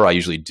before. I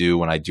usually do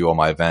when I do all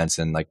my events,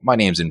 and like my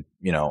name's in,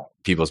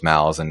 people's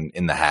mouths and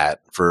in the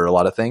hat for a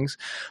lot of things.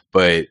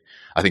 But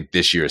I think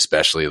this year,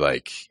 especially,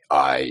 like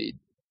I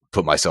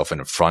put myself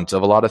in front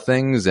of a lot of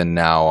things, and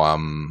now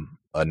I'm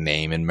a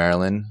name in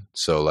Maryland.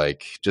 So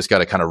like, just got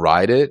to kind of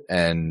ride it.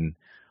 And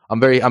I'm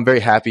very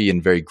happy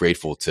and very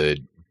grateful to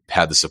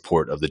have the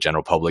support of the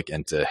general public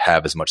and to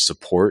have as much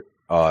support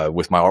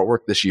with my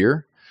artwork this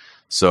year.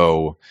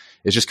 So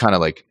it's just kind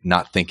of like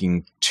not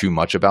thinking too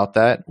much about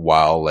that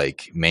while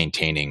like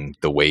maintaining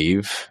the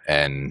wave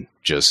and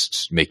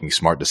just making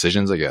smart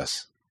decisions, I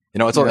guess.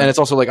 And it's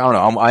also like, I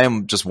don't know, I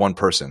am just one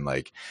person.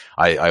 Like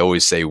I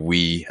always say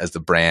we as the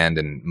brand,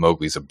 and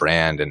Mowgli's a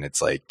brand, and it's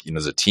like,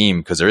 there's a team,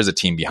 because there is a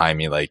team behind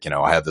me. Like,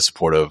 I have the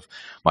support of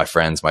my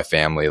friends, my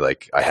family.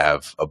 Like I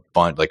have a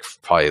bunch, like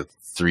probably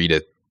 3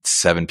 to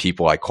 7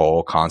 people I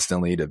call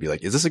constantly to be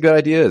like, is this a good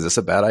idea? Is this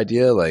a bad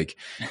idea? Like,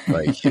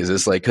 is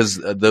this like, cause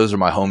those are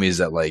my homies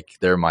that like,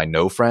 they're my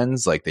no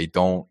friends. Like they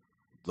don't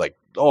like,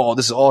 oh,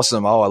 this is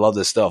awesome. Oh, I love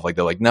this stuff. Like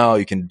they're like, no,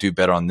 you can do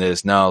better on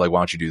this. No, like, why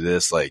don't you do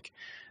this? Like,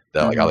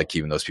 that, like I like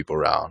keeping those people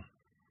around.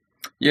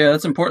 Yeah,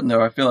 that's important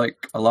though. I feel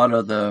like a lot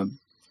of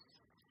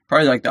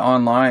probably like the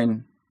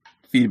online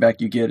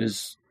feedback you get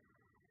is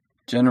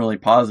generally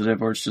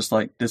positive, or it's just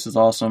like, this is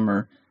awesome,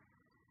 or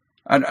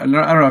I don't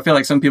know. I feel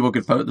like some people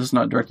could post, this is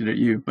not directed at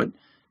you, but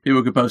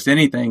people could post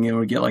anything and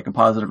would get like a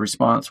positive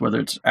response, whether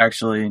it's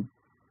actually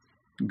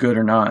good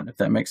or not, if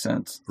that makes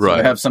sense. Right. So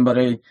to have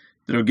somebody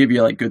that'll give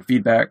you like good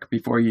feedback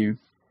before you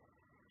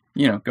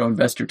go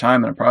invest your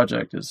time in a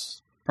project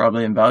is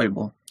probably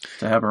invaluable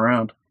to have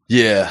around.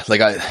 Yeah. Like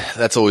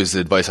that's always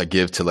the advice I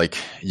give to like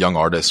young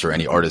artists or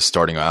any artist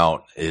starting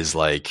out is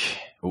like,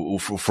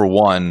 for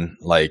one,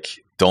 like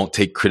don't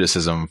take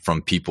criticism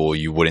from people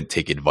you wouldn't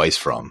take advice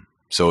from.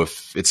 So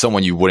if it's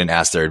someone you wouldn't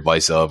ask their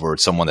advice of, or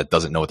it's someone that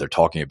doesn't know what they're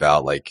talking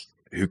about, like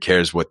who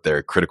cares what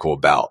they're critical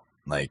about?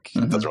 Like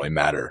it doesn't really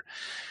matter.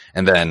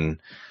 And then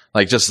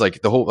like, just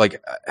like the whole,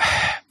 like,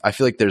 I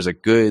feel like there's a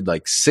good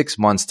like 6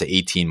 months to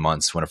 18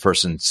 months when a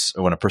person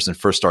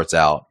first starts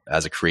out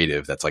as a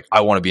creative, that's like,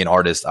 I want to be an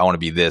artist. I want to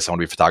be this. I want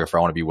to be a photographer.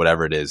 I want to be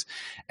whatever it is.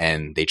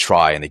 And they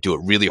try and they do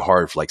it really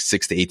hard for like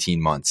 6 to 18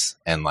 months,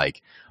 and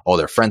like all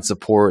their friends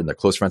support and their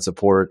close friends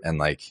support. And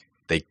like,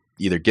 they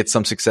either get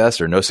some success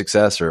or no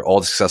success or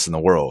all the success in the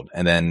world.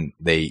 And then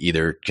they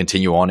either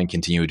continue on and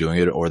continue doing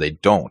it, or they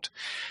don't.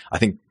 I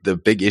think the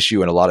big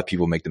issue, and a lot of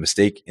people make the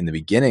mistake in the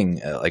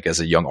beginning, like as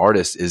a young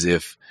artist, is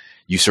if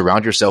you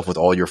surround yourself with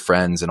all your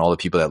friends and all the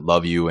people that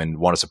love you and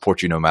want to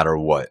support you no matter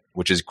what,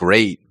 which is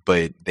great,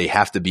 but they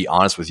have to be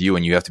honest with you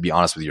and you have to be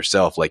honest with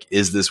yourself. Like,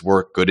 is this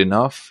work good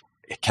enough?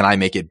 Can I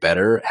make it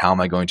better? How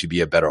am I going to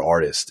be a better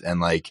artist? And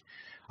like,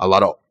 a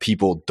lot of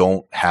people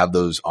don't have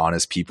those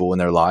honest people in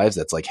their lives.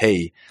 That's like,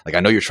 hey, like, I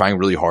know you're trying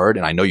really hard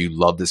and I know you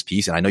love this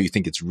piece and I know you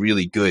think it's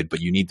really good, but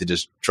you need to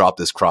just drop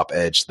this crop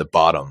edge to the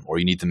bottom, or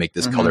you need to make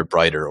this color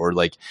brighter. Or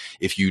like,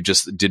 if you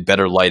just did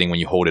better lighting when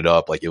you hold it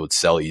up, like it would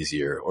sell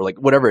easier, or like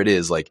whatever it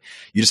is. Like,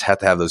 you just have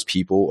to have those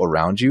people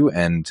around you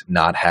and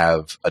not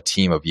have a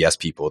team of yes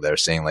people that are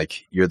saying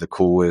like, you're the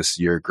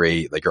coolest, you're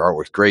great, like your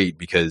artwork's great,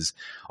 because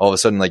all of a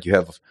sudden, like, you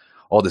have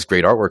all this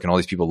great artwork and all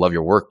these people love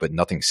your work, but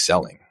nothing's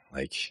selling.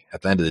 Like,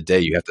 at the end of the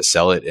day, you have to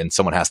sell it and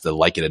someone has to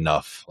like it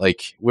enough.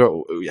 Like,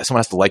 someone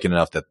has to like it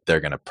enough that they're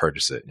going to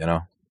purchase it, you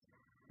know?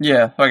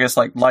 Yeah. I guess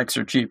like likes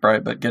are cheap,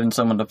 right? But getting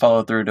someone to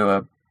follow through to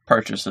a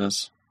purchase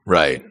is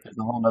Right. It's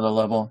a whole nother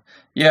level.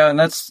 Yeah,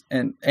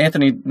 and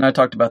Anthony and I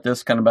talked about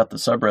this, kind of about the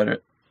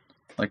subreddit.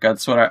 Like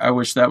that's what I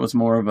wish that was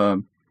more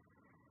of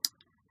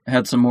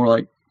had some more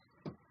like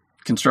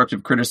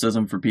constructive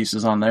criticism for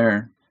pieces on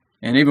there.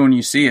 And even when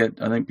you see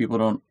it, I think people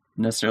don't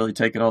necessarily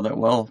take it all that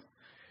well.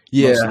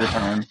 Most of the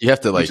time. You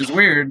have to like, which is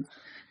weird,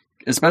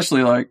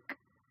 especially like,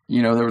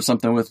 there was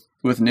something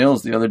with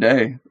Nils the other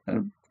day. I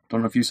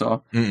don't know if you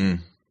saw,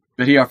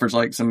 but he offers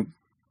like some,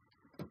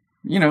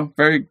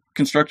 very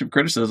constructive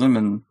criticism,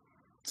 and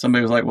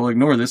somebody was like, well,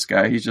 ignore this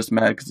guy. He's just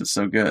mad because it's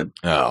so good.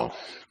 Oh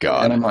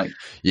God. And I'm like,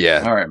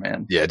 yeah, all right,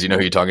 man. Yeah. Do you know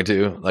who you're talking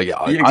to? Like,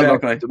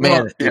 exactly.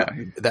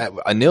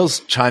 Nils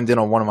chimed in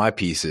on one of my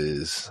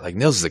pieces. Like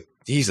Nils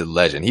he's a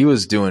legend.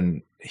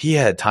 He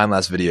had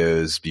time-lapse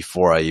videos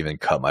before I even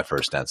cut my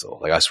first stencil.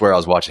 Like I swear I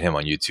was watching him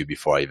on YouTube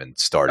before I even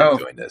started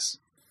doing this.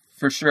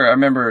 For sure. I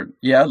remember,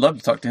 I'd love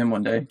to talk to him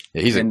one day.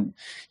 Yeah, he's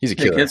a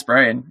killer. His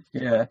brain.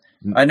 Yeah.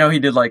 I know he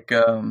did like,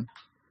 it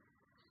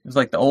was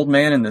like The Old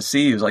Man in the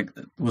Sea. It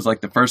was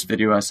like the first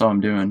video I saw him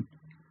doing.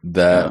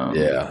 That,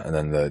 yeah. And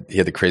then he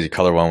had the crazy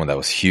color one that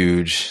was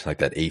huge, like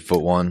that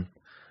 8-foot one.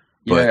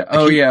 But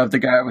the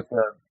guy with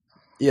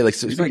the, like,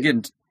 so he's like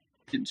getting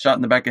shot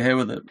in the back of the head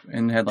with it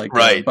and had like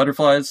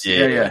butterflies.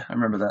 Yeah. I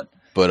remember that.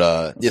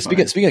 But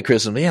speaking of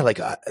criticism, like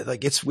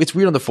it's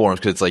weird on the forums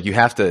because it's like you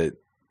have to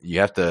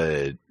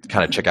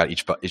kind of check out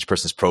each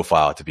person's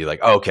profile to be like,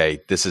 oh, okay,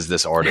 this is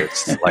this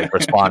artist like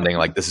responding,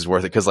 like this is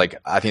worth it. Cause like,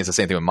 I think it's the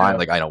same thing with mine.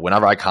 Like I know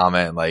whenever I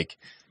comment, like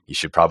you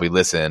should probably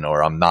listen,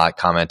 or I'm not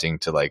commenting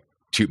to like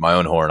toot my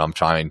own horn. I'm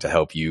trying to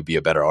help you be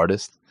a better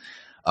artist.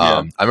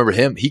 I remember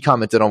he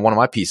commented on one of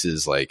my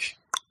pieces like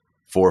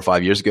 4 or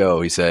 5 years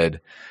ago. He said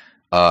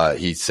in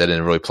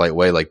a really polite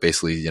way, like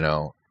basically,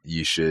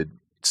 you should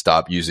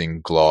stop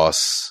using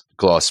gloss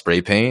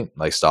spray paint,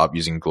 like stop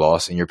using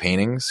gloss in your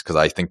paintings. Cause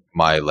I think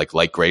my like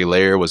light gray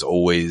layer was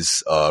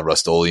always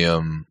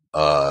Rust-Oleum,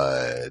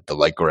 the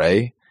light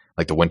gray,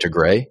 like the winter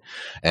gray.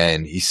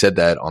 And he said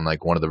that on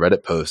like one of the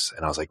Reddit posts.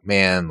 And I was like,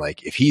 man,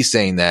 like if he's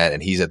saying that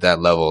and he's at that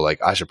level,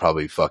 like I should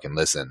probably fucking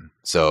listen.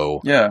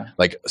 So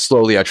like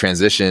slowly I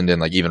transitioned,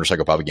 and like even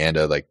Recycle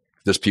Propaganda, like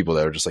there's people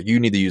that are just like, you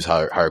need to use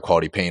higher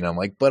quality paint. I'm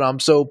like, but I'm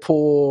so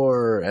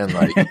poor. And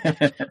like,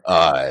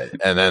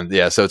 and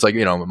then, so it's like,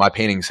 my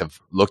paintings have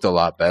looked a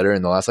lot better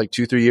in the last like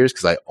 2-3 years.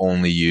 Cause I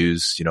only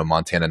use,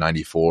 Montana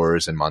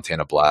 94s and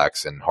Montana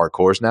blacks and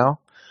hardcores now.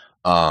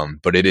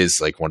 But it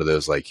is like one of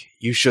those, like,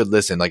 you should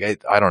listen.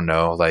 Like, I don't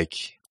know,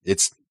 like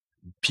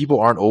people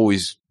aren't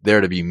always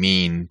there to be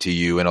mean to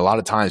you. And a lot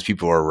of times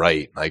people are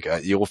right. Like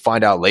you'll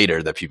find out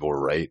later that people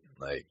were right.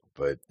 Like,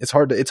 but it's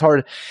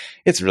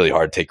really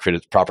hard to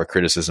take proper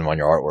criticism on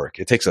your artwork.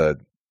 It takes a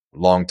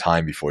long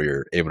time before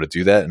you're able to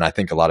do that. And I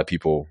think a lot of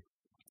people,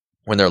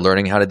 when they're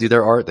learning how to do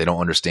their art, they don't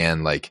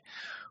understand, like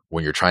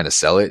when you're trying to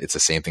sell it, it's the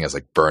same thing as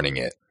like burning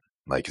it.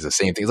 Like it's the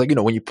same thing. It's like,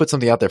 when you put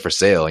something out there for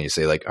sale and you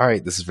say like, all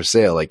right, this is for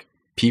sale, like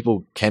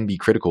people can be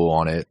critical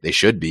on it. They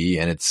should be.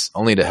 And it's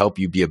only to help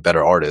you be a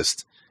better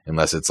artist,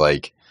 unless it's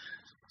like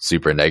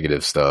super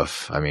negative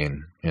stuff. I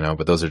mean,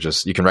 but those are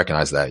just, you can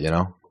recognize that,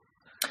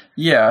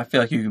 Yeah, I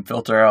feel like you can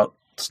filter out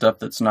stuff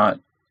that's not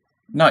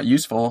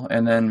useful.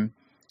 And then,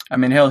 I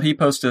mean, hell, he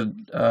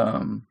posted, I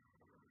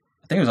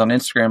think it was on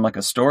Instagram, like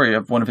a story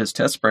of one of his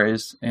test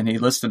sprays, and he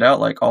listed out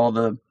like all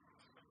the,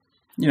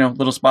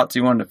 little spots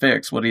he wanted to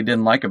fix, what he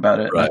didn't like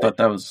about it. Right. I thought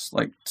that was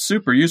like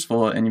super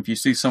useful. And if you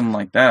see someone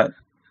like that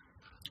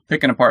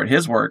picking apart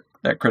his work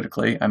that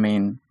critically, I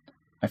mean,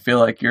 I feel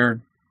like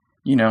you're,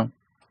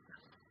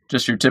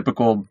 just your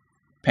typical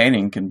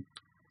painting can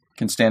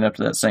stand up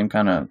to that same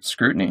kind of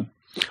scrutiny.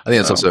 I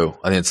think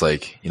it's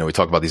like, we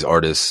talk about these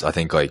artists. I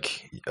think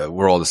like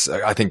we're all this,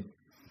 I think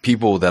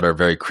people that are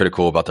very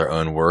critical about their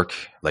own work,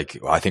 like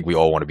I think we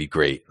all want to be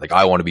great. Like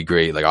I want to be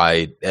great.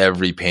 Like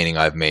every painting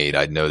I've made,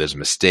 I know there's a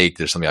mistake.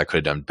 There's something I could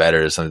have done better.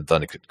 There's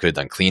something could have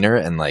done cleaner.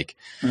 And like,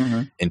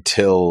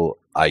 until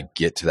I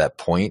get to that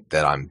point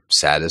that I'm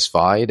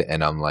satisfied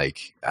and I'm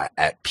like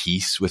at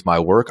peace with my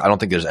work, I don't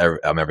think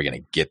I'm ever going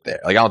to get there.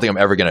 Like, I don't think I'm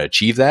ever going to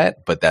achieve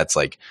that, but that's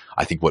like,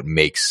 I think what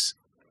makes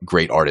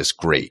great artists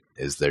great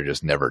is they're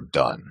just never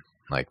done.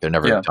 Like they're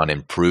never done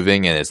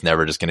improving, and it's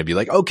never just going to be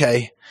like,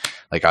 okay,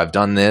 like I've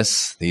done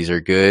this, these are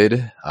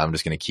good, I'm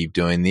just going to keep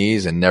doing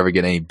these and never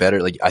get any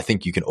better. Like I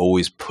think you can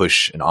always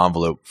push an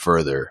envelope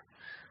further.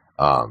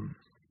 I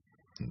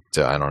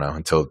don't know,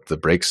 until the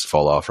brakes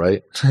fall off,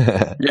 right?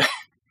 Yeah.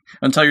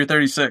 Until you're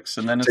 36,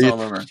 and then it's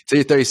all over. Until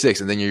you're 36,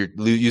 and then you're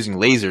using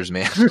lasers,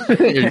 man.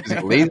 You're using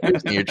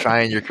lasers, and you're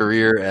trying your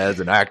career as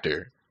an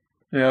actor.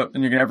 Yeah,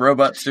 and you're going to have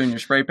robots doing your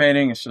spray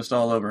painting. It's just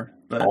all over.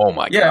 But, oh,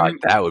 my God. I mean,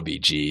 that would be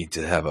G,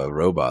 to have a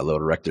robot, a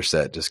little Rector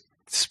set, just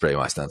spray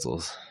my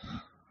stencils.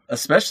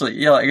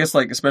 Especially, I guess,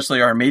 like,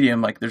 especially our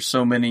medium, like, there's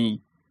so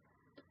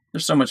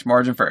much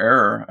margin for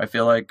error. I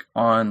feel like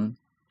on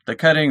the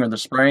cutting or the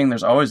spraying,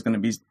 there's always going to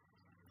be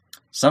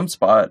some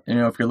spot,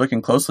 if you're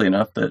looking closely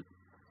enough, that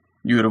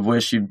you would have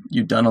wished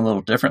you'd done a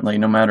little differently,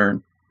 no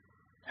matter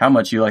how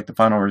much you like the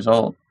final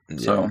result.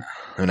 So,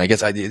 I mean, I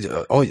guess I did.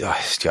 Oh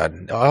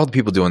God! All the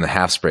people doing the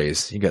half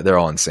sprays, they're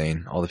all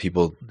insane. All the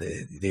people,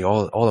 they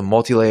all the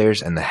multi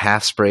layers and the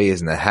half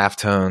sprays and the half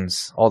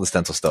tones, all the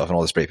stencil stuff and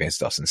all the spray paint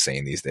stuff's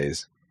insane these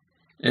days.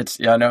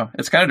 I know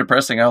it's kind of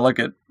depressing. I look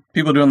at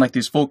people doing like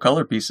these full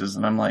color pieces,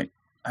 and I'm like,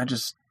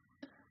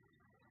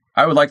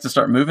 I would like to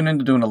start moving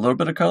into doing a little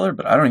bit of color,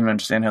 but I don't even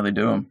understand how they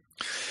do them.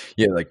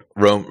 Yeah, like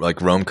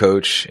Rome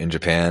Coach in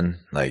Japan,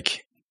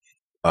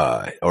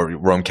 or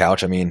Rome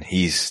Couch. I mean,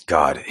 he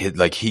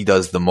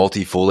does the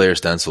multi full layer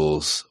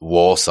stencils,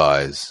 wall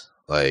size,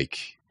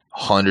 like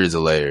hundreds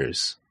of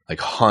layers,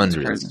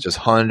 just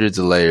hundreds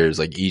of layers.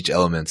 Like each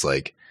element's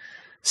like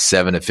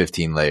 7 to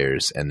 15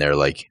 layers, and they're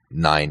like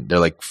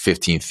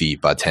 15 feet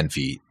by 10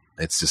 feet.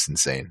 It's just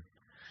insane.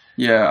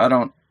 Yeah, I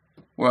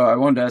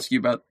wanted to ask you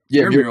about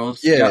your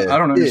murals. Yeah, I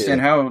don't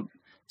understand how.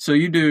 So do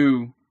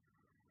you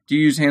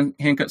use hand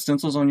cut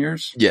stencils on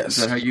yours? Yes.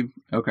 Is that how you?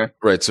 Okay.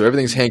 Right. So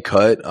everything's hand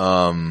cut.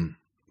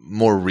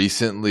 More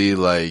recently,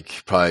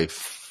 probably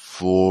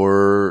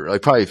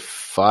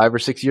 5 or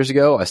 6 years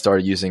ago, I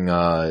started using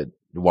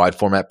wide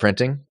format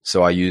printing.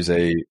 So I use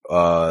a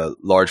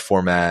large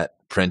format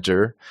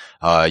printer,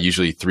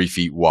 usually 3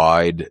 feet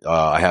wide.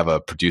 I have a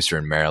producer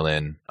in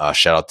Maryland.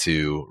 Shout out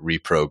to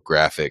Repro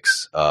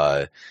Graphics.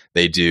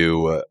 They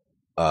do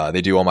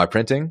all my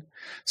printing.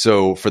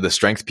 So for the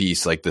strength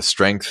piece, like the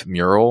strength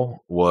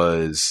mural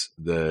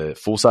the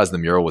full size of the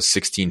mural was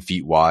 16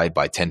 feet wide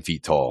by 10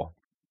 feet tall.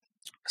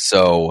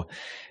 So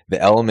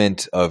the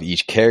element of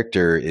each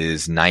character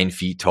is 9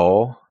 feet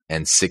tall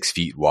and 6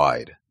 feet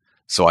wide.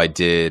 So I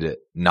did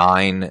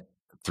 9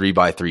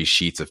 3x3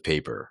 sheets of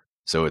paper.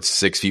 So it's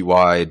 6 feet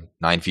wide,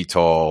 9 feet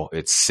tall.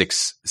 It's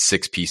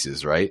six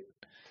pieces, right?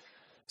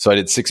 So I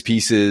did 6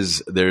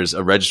 pieces. There's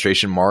a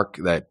registration mark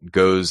that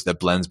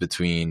blends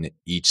between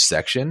each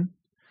section.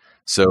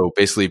 So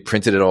basically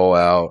printed it all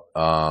out,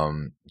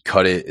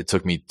 cut it. It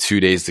took me 2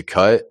 days to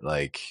cut,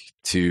 like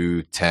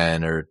 2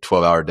 10 or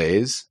 12-hour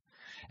days.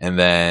 And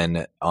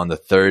then on the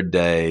third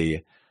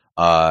day,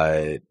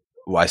 I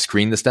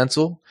screened the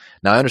stencil.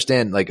 Now I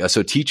understand,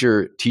 so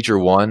teacher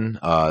one,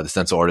 the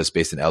stencil artist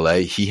based in LA,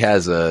 he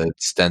has a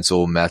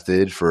stencil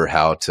method for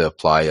how to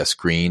apply a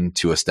screen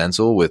to a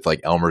stencil with like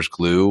Elmer's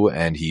glue,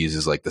 and he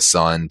uses like the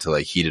sun to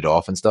like heat it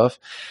off and stuff.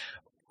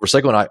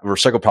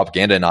 Recycle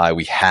Propaganda and I,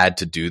 we had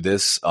to do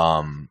this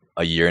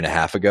a year and a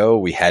half ago.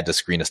 We had to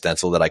screen a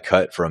stencil that I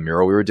cut for a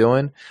mural we were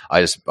doing.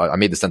 I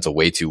made the stencil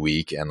way too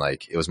weak, and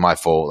like it was my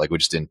fault. Like we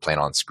just didn't plan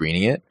on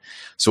screening it.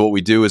 So what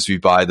we do is we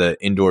buy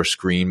the indoor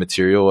screen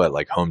material at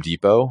like Home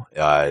Depot,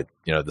 the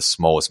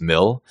smallest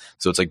mill.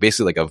 So it's like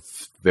basically like a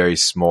very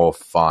small,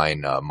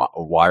 fine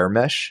wire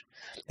mesh,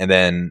 and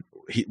then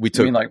we took.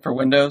 You mean like for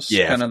windows?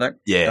 Yeah, kind of that.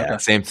 Yeah,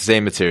 okay.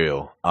 Same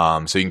material.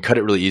 So you can cut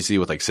it really easy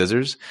with like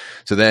scissors.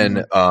 So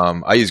then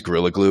I use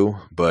Gorilla Glue,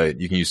 but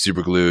you can use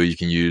super glue. You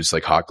can use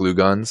like hot glue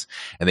guns,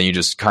 and then you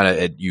just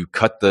you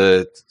cut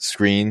the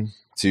screen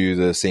to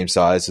the same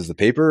size as the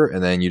paper,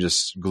 and then you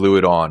just glue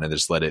it on and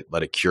just let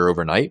it cure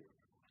overnight.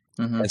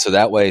 Mm-hmm. And so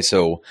that way,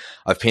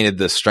 I've painted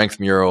the strength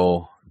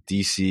mural,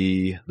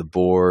 DC, the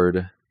board,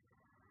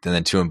 and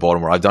then 2 in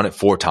Baltimore. I've done it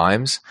 4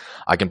 times.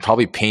 I can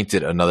probably paint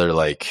it another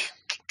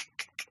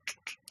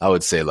I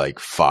would say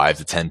 5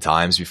 to 10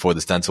 times before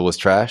the stencil was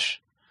trash.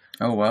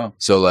 Oh, wow.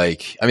 So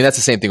that's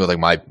the same thing with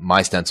like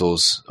my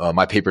stencils,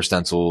 my paper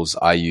stencils.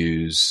 I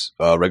use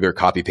regular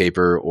copy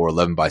paper or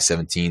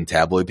 11x17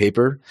 tabloid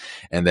paper.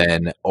 And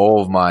then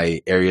all of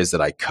my areas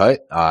that I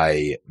cut,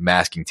 I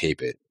masking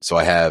tape it. So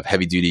I have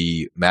heavy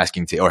duty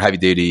masking tape or heavy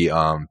duty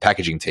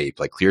packaging tape,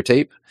 like clear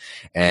tape.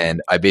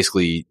 And I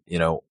basically,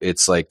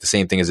 it's like the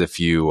same thing as if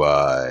you,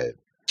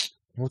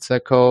 what's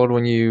that called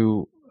when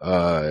you,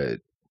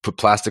 put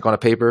plastic on a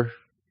paper?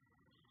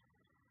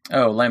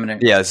 Oh, laminate.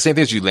 Yeah, it's the same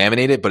thing as you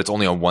laminate it, but it's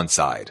only on one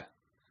side.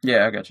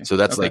 Yeah, I got you. So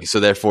that's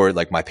therefore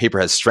my paper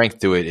has strength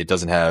to it. It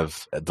doesn't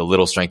have the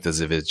little strength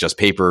as if it's just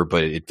paper,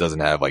 but it doesn't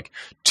have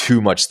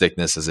too much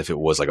thickness as if it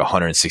was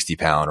 160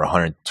 pound or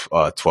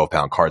 112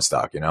 pound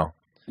cardstock,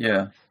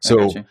 Yeah.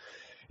 So,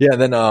 yeah,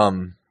 then,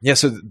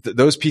 so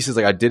those pieces,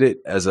 I did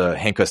it as a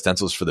hand cut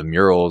stencils for the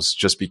murals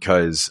just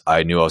because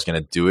I knew I was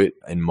going to do it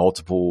at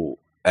multiple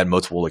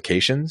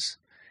locations.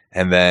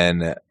 And then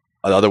the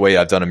other way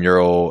I've done a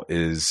mural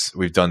is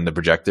we've done the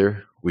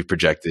projector. We've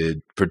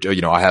projected,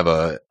 I have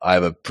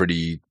a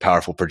pretty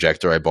powerful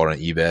projector I bought on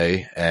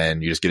eBay,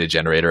 and you just get a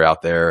generator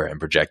out there and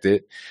project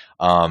it.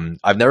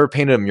 I've never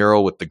painted a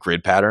mural with the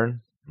grid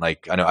pattern.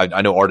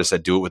 I know artists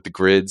that do it with the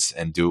grids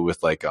and do it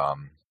with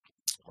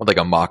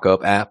a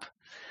mock-up app.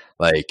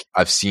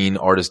 I've seen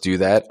artists do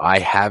that. I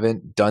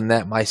haven't done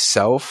that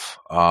myself.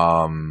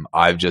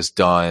 I've just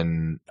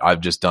done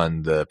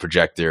the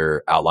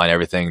projector, outline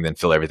everything, then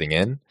fill everything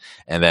in.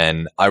 And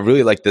then I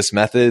really like this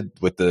method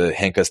with the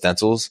hand cut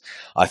stencils.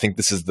 I think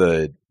this is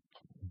the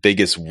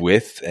biggest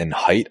width and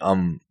height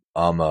I'm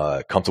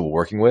comfortable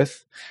working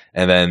with.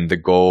 And then the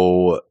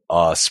goal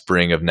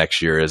spring of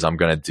next year is I'm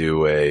going to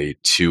do a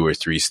 2 or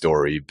 3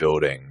 story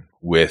building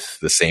with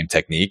the same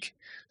technique.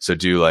 So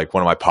do like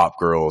one of my pop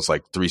girls,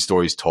 like 3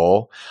 stories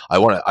tall. I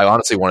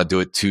honestly want to do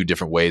it 2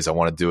 different ways. I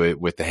want to do it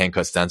with the hand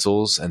cut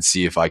stencils and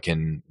see if I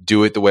can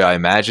do it the way I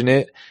imagine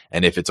it.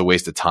 And if it's a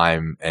waste of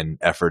time and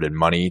effort and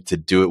money to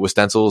do it with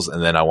stencils.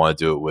 And then I want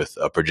to do it with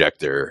a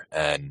projector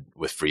and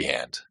with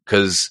freehand,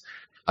 because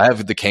I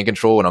have the can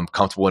control and I'm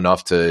comfortable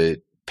enough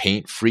to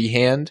paint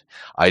freehand.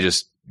 I'm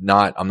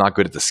not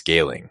good at the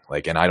scaling.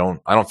 Like, and I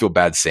don't feel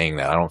bad saying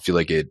that. I don't feel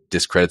like it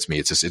discredits me.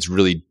 It's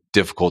really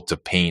difficult to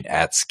paint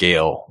at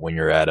scale when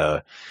you're at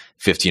a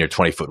 15 or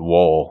 20 foot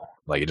wall.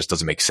 Like, it just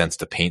doesn't make sense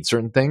to paint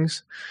certain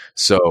things.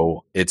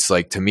 So it's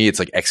like, to me, it's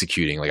like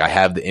executing. Like, I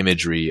have the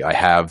imagery, I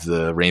have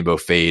the rainbow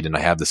fade, and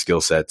I have the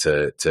skill set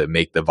to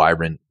make the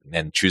vibrant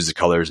and choose the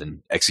colors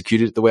and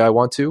execute it the way I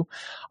want to.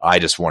 I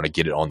just want to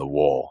get it on the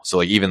wall. So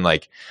like, even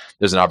like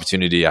there's an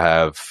opportunity I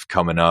have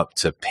coming up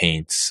to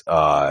paint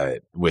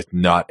with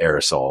not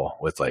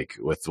aerosol, with like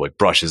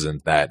brushes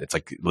and that. It's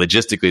like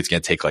logistically it's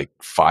going to take like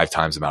 5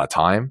 times the amount of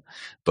time,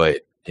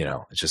 but you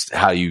know, it's just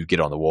how you get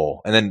on the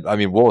wall. And then, I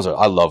mean,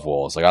 I love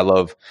walls. Like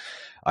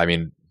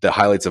the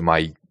highlights of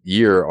my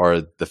year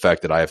are the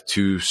fact that I have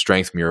 2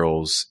 strength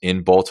murals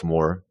in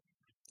Baltimore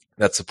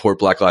that support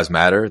Black Lives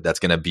Matter. That's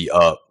going to be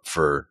up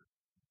for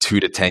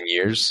 2 to 10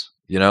 years.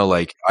 You know,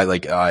 like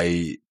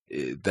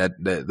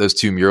those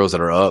 2 murals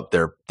that are up,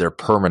 they're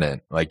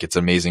permanent. Like, it's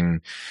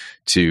amazing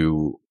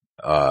to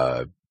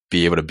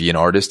be able to be an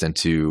artist and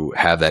to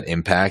have that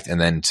impact,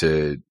 and then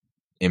to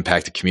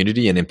impact the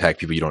community and impact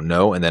people you don't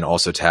know, and then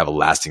also to have a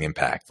lasting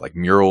impact. Like,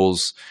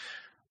 murals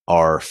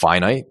are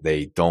finite.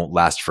 They don't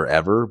last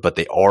forever, but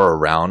they are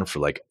around for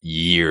like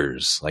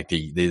years. Like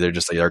they're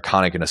just like, they're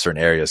iconic in a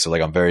certain area. So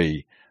like, I'm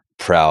very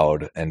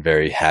proud and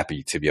very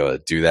happy to be able to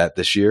do that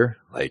this year.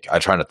 Like, I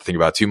try not to think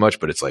about it too much,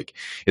 but it's like,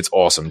 it's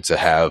awesome to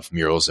have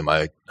murals in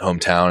my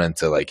hometown and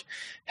to like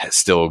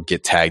still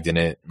get tagged in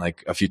it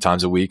like a few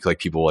times a week, like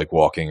people like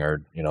walking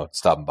or, you know,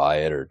 stopping by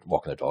it or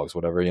walking their dogs,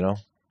 whatever, you know?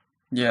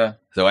 Yeah.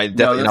 So I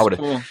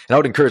definitely, I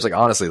would encourage, like,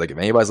 honestly, like if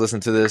anybody's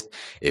listening to this,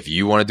 if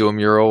you want to do a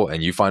mural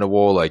and you find a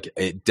wall, like,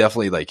 it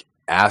definitely, like,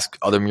 ask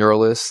other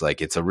muralists.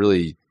 Like, it's a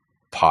really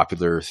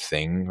popular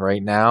thing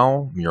right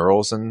now,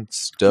 murals and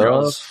stuff.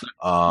 Murals,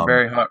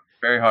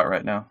 very hot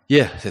right now.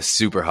 Yeah, it's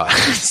super hot.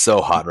 It's so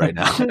hot right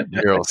now.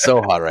 Murals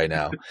so hot right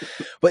now.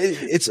 But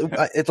it's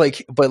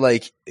like, but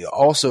like,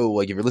 also,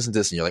 like, if you're listening to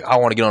this and you're like, I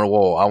want to get on a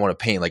wall, I want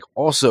to paint, like,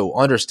 also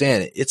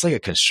understand it's like a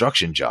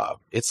construction job.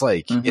 It's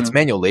like, it's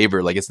manual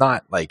labor. Like, it's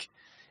not like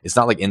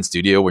in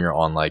studio when you're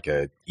on like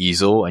a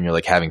easel and you're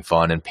like having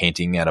fun and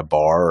painting at a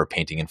bar or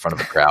painting in front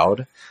of a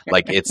crowd.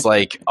 Like, it's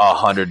like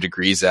 100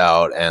 degrees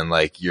out and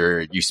like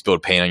you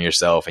spilled paint on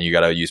yourself and you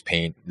got to use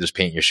paint, just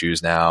paint your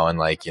shoes now. And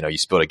like, you know, you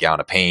spilled a gallon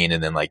of paint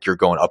and then like you're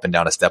going up and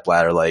down a step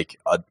ladder, like,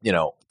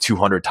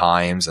 200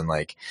 times. And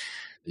like,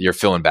 you're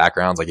filling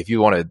backgrounds. Like, if you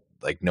want to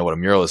like know what a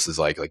muralist is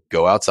like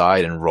go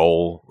outside and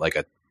roll like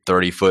a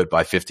 30-foot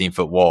by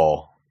 15-foot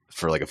wall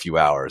for like a few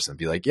hours and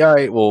be like, yeah, all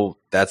right, well,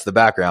 that's the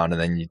background.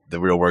 And then the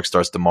real work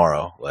starts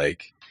tomorrow.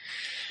 Like,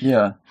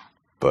 yeah.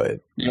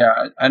 But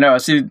yeah, I know. I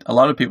see a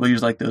lot of people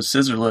use like those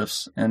scissor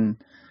lifts, and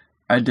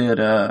I did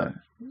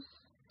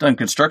done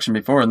construction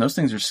before, and those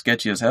things are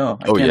sketchy as hell.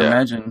 I can't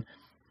imagine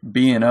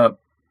being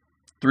up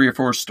 3 or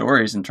 4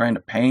 stories and trying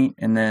to paint.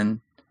 And then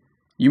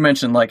you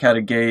mentioned like how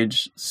to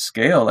gauge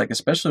scale, like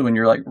especially when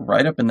you're like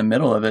right up in the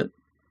middle of it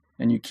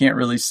and you can't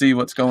really see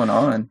what's going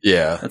on.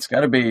 Yeah, that's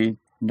got to be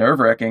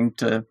nerve-wracking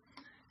to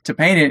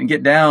paint it and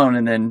get down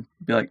and then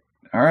be like,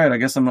 all right, I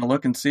guess I'm gonna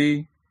look and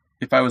see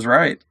if I was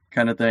right,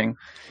 kind of thing.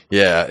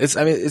 Yeah, it's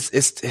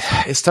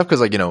tough because,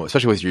 like, you know,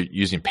 especially with you're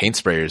using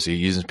paint sprayers. You're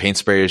using paint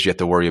sprayers, you have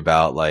to worry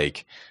about,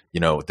 like, you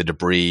know, the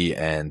debris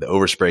and the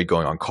overspray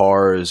going on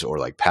cars or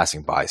like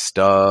passing by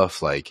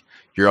stuff. Like,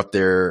 you're up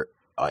there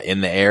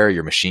in the air,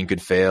 your machine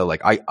could fail.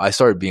 Like, I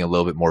started being a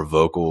little bit more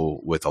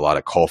vocal with a lot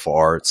of colorful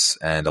arts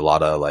and a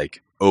lot of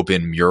like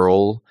open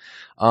mural,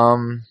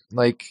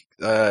 like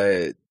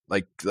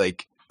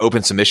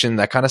open submission,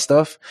 that kind of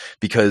stuff.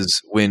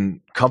 Because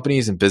when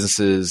companies and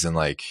businesses and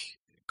like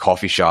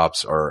coffee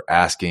shops are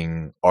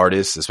asking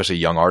artists, especially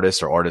young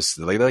artists or artists,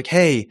 they're like,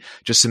 hey,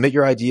 just submit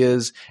your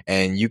ideas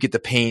and you get to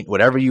paint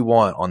whatever you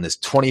want on this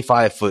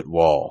 25-foot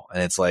wall.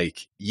 And it's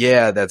like,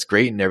 yeah, that's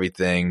great and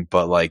everything,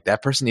 but like,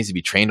 that person needs to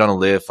be trained on a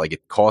lift. Like,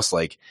 it costs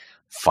like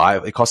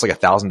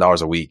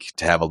 $1,000 a week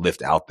to have a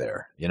lift out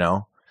there, you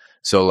know?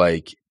 So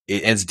like,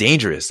 and it's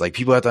dangerous. Like,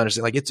 people have to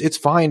understand, like, it's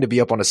fine to be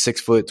up on a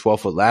 6-foot,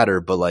 12-foot ladder,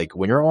 but like,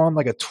 when you're on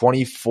like a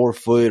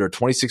 24-foot or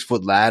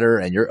 26-foot ladder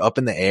and you're up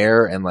in the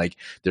air and like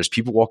there's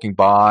people walking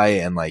by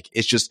and like,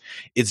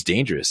 it's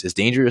dangerous. It's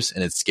dangerous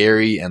and it's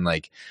scary. And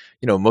like,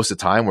 you know, most of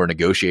the time we're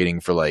negotiating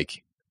for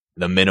like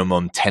the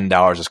minimum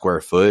 $10 a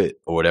square foot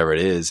or whatever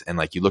it is. And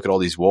like, you look at all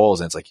these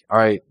walls and it's like, all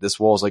right, this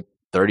wall is like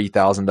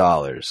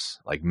 $30,000,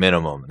 like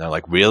minimum. And they're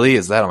like, really?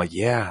 Is that? I'm like,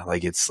 yeah,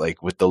 like, it's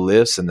like with the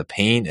lifts and the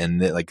paint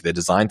and like the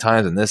design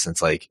times and this, and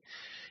it's like,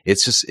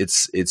 it's just,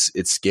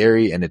 it's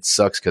scary and it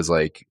sucks. Cause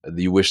like,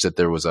 you wish that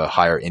there was a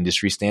higher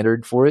industry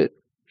standard for it.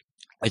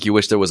 Like you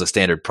wish there was a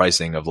standard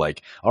pricing of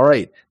like, all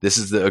right, this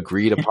is the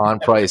agreed upon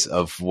price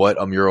of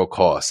what a mural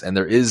costs. And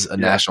there is a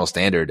national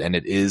standard, and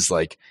it is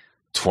like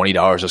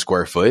 $20 a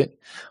square foot.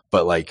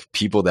 But like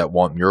people that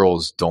want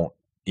murals don't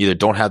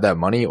have that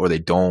money, or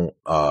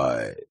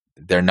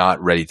they're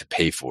not ready to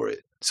pay for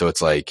it. So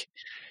it's like,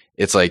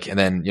 and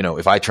then, you know,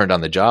 if I turn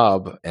down the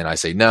job and I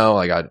say, no,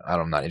 like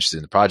I'm not interested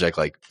in the project,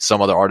 like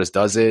some other artist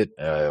does it,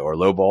 or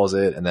lowballs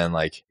it. And then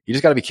like, you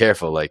just gotta be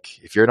careful.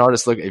 Like if you're an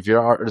artist,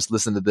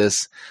 listen to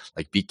this,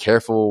 like be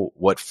careful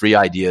what free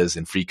ideas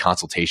and free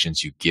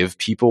consultations you give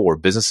people or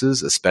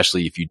businesses,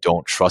 especially if you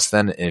don't trust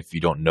them and if you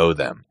don't know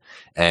them.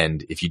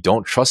 And if you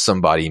don't trust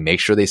somebody, make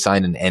sure they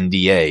sign an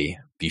NDA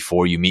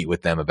before you meet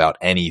with them about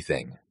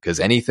anything. Because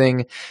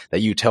anything that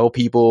you tell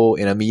people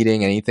in a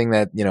meeting, anything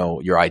that, you know,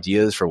 your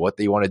ideas for what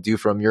they want to do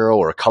for a mural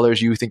or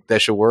colors you think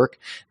that should work,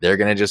 they're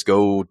going to just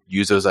go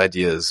use those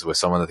ideas with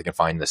someone that they can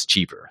find that's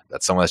cheaper.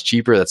 That's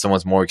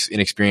someone's more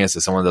inexperienced,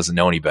 that someone doesn't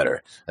know any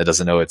better, that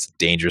doesn't know it's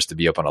dangerous to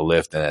be up on a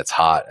lift and it's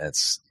hot and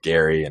it's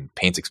scary and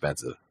paint's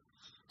expensive.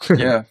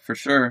 Yeah, for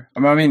sure.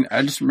 I mean,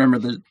 I just remember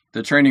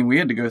the training we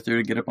had to go through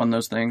to get up on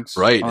those things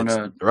on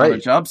a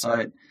job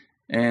site.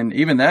 And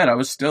even that, I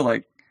was still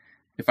like,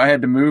 if I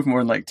had to move more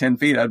than like 10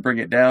 feet, I'd bring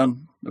it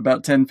down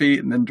about 10 feet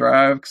and then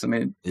drive. Cause I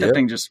mean, that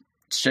thing just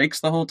shakes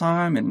the whole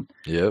time. And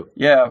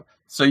yeah.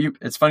 So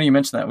it's funny you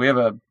mentioned that. We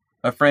have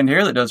a friend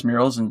here that does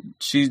murals, and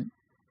she's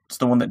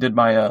the one that did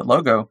my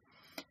logo.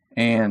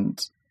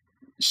 And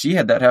she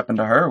had that happen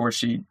to her where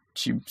she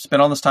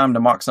spent all this time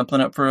to mock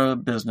something up for a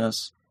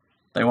business.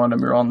 They wanted a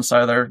mural on the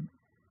side of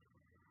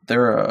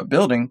their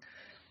building.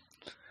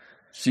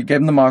 She gave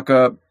them the mock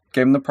up,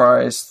 gave them the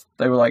price.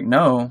 They were like,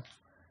 no.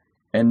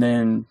 And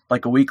then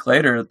like a week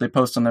later, they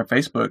post on their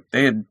Facebook,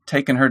 they had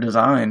taken her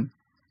design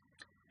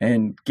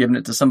and given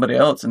it to somebody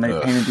else, and they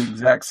painted the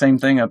exact same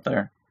thing up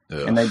there.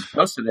 And they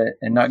posted it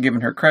and not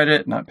given her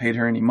credit, not paid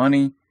her any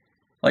money.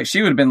 Like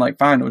she would have been like,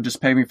 fine, it would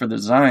just pay me for the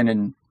design.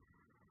 And,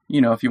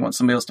 you know, if you want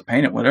somebody else to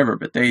paint it, whatever.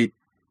 But they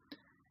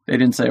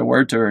didn't say a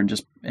word to her and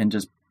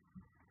just,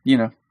 you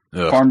know,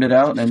 farmed it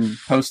out and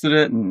posted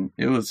it. And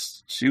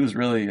she was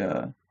really,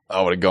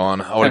 I would have gone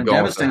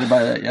devastated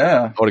by that.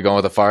 Yeah. I would have gone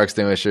with a fire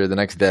extinguisher the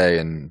next day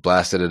and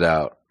blasted it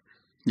out.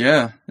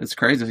 Yeah. It's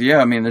crazy. Yeah.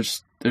 I mean,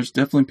 there's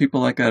definitely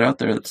people like that out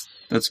there.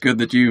 That's good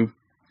that you,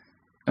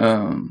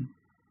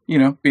 you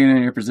know, being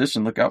in your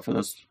position, look out for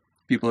those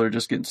people that are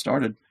just getting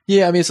started.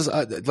 Yeah. I mean, it's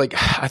just, like,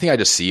 I think I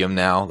just see them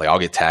now. Like I'll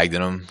get tagged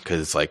in them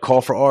because it's like call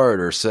for art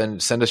or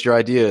send us your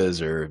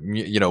ideas, or,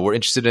 you know, we're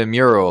interested in a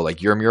mural,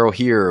 like your mural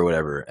here or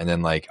whatever. And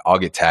then like, I'll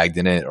get tagged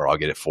in it or I'll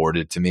get it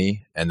forwarded to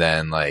me. And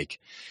then like,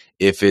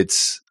 if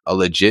it's a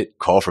legit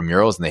call for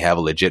murals and they have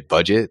a legit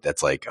budget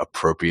that's like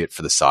appropriate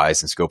for the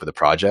size and scope of the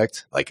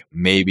project, like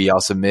maybe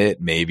I'll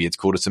submit, maybe it's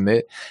cool to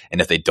submit. And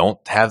if they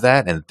don't have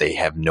that and they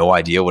have no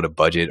idea what a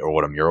budget or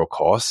what a mural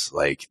costs,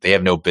 like they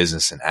have no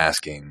business in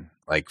asking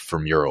like for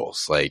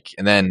murals. Like,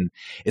 and then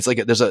it's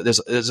like, there's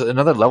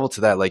another level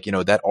to that. Like, you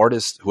know, that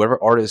artist,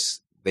 whoever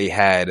artist they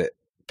had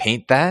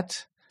paint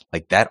that,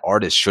 like that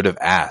artist should have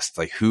asked,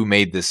 like, who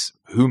made this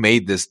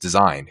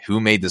design? Who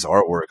made this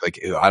artwork? Like,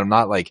 I'm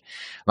not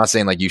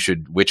saying like you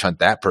should witch hunt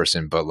that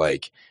person, but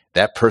like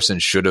that person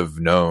should have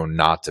known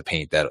not to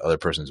paint that other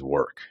person's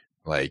work.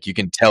 Like you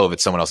can tell if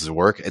it's someone else's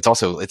work. It's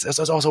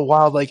also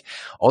wild. Like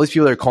all these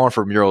people that are calling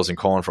for murals and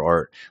calling for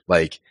art,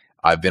 like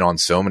I've been on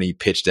so many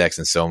pitch decks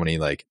and so many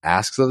like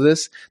asks of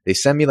this. They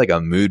send me like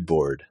a mood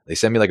board.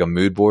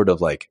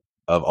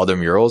 Of other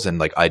murals and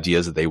like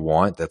ideas that they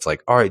want. That's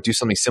like, all right, do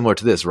something similar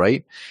to this,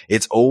 right?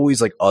 It's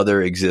always like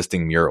other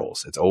existing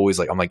murals. It's always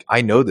like, I'm like,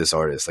 I know this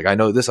artist. Like I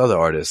know this other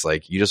artist.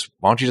 Like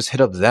why don't you just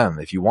hit up them?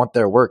 If you want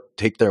their work,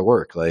 take their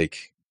work.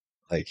 Like,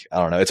 I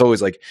don't know. It's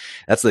always like,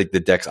 that's like the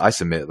decks I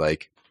submit,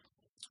 like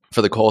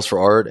for the calls for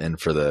art and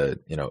for the,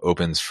 you know,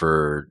 opens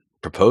for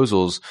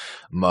proposals.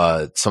 Some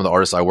of the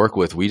artists I work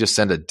with, we just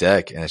send a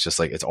deck and it's just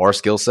like, it's our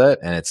skill set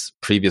and it's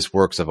previous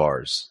works of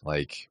ours.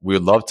 Like we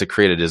would love to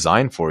create a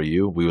design for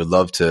you. We would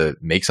love to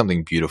make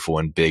something beautiful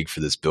and big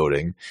for this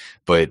building,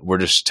 but we're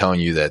just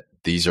telling you that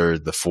these are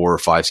the 4 or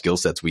 5 skill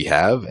sets we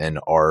have and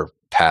our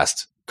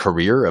past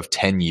career of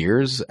 10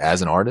 years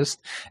as an artist,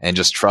 and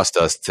just trust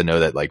us to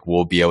know that like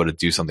we'll be able to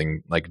do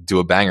something, like do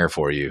a banger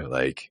for you.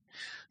 Like,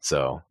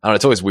 so I don't know,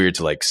 it's always weird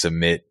to like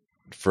submit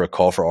for a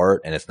call for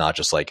art and it's not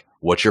just like,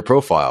 what's your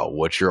profile,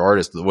 what's your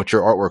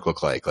artwork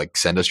look like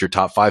send us your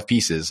top 5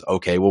 pieces,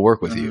 okay, we'll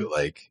work with you.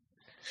 Like,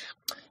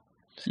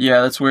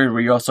 yeah, that's weird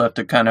where you also have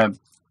to kind of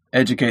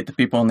educate the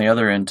people on the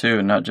other end too,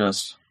 and not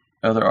just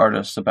other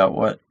artists about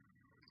what,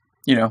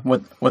 you know,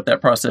 what that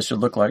process should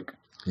look like.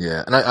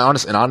 Yeah. And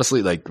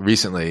honestly, like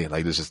recently,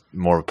 like this is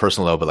more of a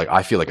personal level, but like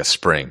I feel like a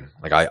spring.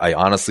 Like I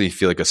honestly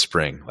feel like a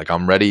spring. Like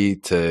I'm ready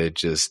to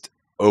just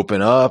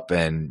open up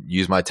and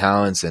use my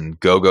talents and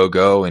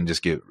go and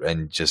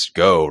just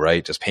go,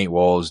 right? Just paint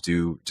walls,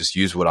 do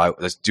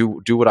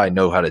what I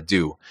know how to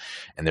do.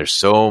 And there's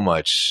so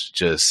much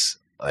just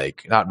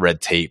like not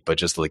red tape, but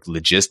just like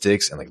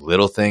logistics and like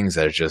little things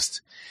that are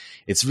just,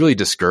 it's really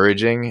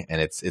discouraging,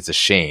 and it's a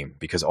shame,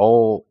 because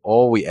all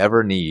we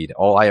ever need,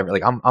 all I ever,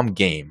 like, I'm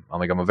game.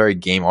 I'm a very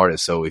game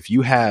artist. So if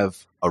you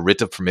have a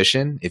writ of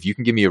permission, if you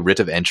can give me a writ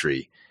of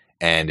entry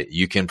and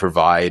you can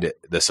provide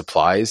the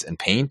supplies and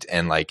paint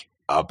and like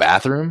a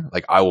bathroom,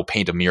 like I will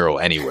paint a mural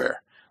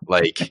anywhere.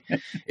 Like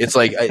it's just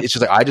like,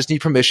 I just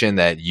need permission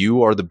that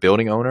you are the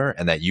building owner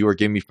and that you are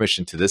giving me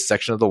permission to this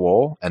section of the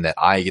wall, and that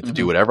I get to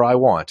do whatever I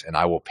want, and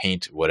I will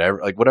paint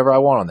whatever I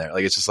want on there.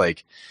 Like, it's just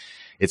like,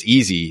 it's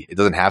easy. It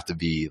doesn't have to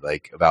be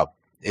like about,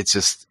 it's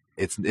just,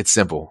 it's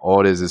simple.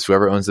 All it is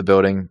whoever owns the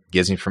building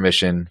gives me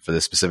permission for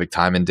this specific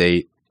time and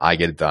date, I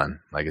get it done.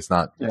 Like, it's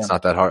not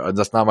that hard.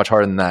 That's not much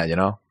harder than that, you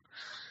know?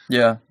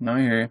 Yeah, no,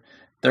 I hear you.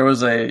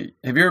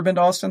 Have you ever been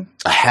to Austin?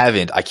 I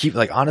haven't. I keep,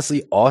 like,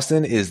 honestly,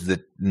 Austin is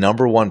the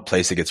number one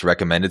place that gets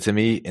recommended to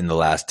me in the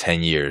last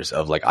 10 years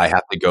of like, I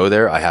have to go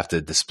there, I have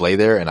to display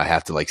there, and I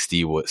have to like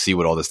see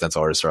what all the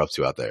stencil artists are up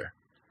to out there.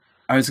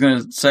 I was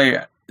going to say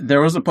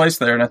there was a place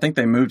there, and I think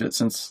they moved it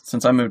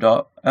since I moved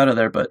out of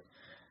there, but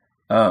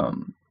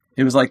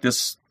it was like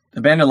this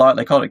abandoned lot.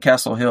 They called it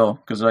Castle Hill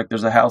because like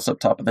there's a house up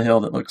top of the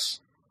hill that looks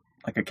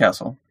like a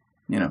castle,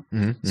 you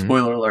know,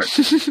 spoiler alert.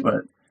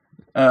 But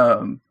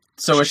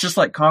so it's just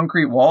like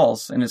concrete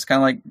walls, and it's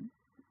kind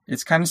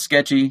of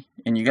sketchy,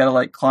 and you got to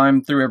like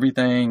climb through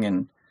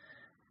everything.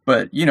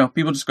 But you know,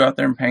 people just go out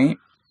there and paint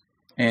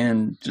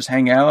and just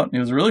hang out. It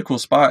was a really cool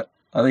spot.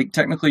 I think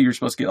technically you're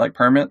supposed to get like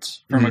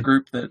permits from a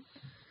group that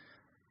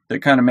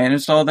kind of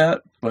managed all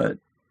that, but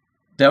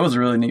that was a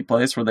really neat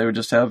place where they would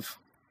just have,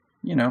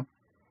 you know,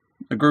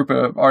 a group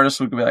of artists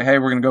would be like, hey,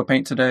 we're going to go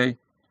paint today.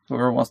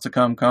 Whoever wants to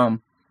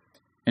come.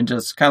 And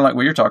just kind of like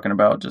what you're talking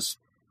about, just,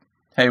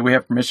 hey, we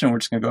have permission. We're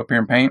just going to go up here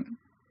and paint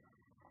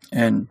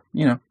and,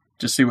 you know,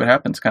 just see what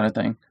happens kind of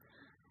thing.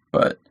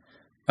 But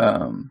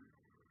I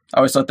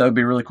always thought that would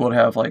be really cool to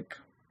have, like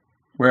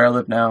where I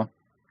live now,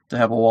 to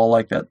have a wall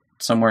like that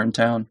somewhere in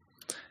town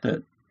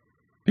that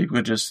people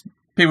could just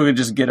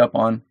get up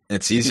on.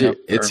 It's easier. You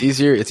know, it's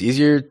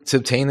easier to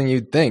obtain than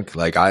you'd think.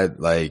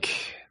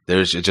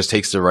 It just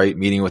takes the right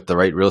meeting with the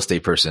right real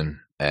estate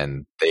person,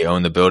 and they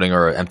own the building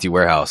or an empty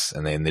warehouse,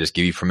 and they just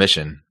give you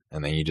permission,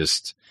 and then you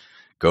just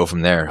go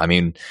from there. I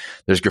mean,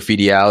 there's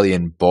Graffiti Alley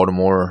in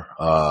Baltimore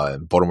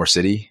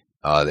City.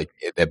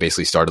 That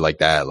basically started like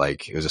that.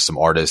 Like, it was just some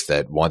artists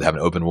that wanted to have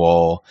an open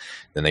wall.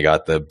 Then they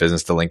got the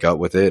business to link up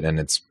with it, and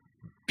it's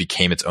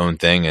became its own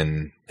thing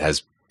and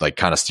has like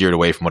kind of steered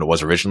away from what it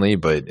was originally,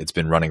 but it's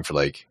been running for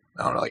like,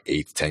 I don't know, like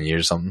 8 to 10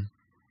 years or something.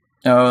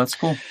 Oh, that's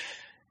cool.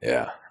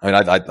 Yeah. I mean,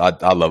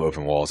 I love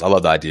open walls. I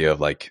love the idea of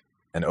like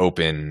an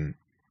open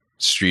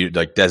street,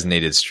 like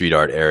designated street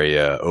art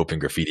area, open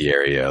graffiti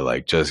area,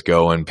 like just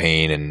go and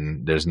paint,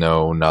 and there's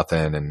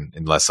nothing, and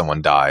unless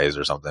someone dies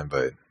or something,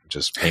 but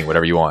just paint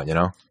whatever you want, you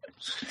know?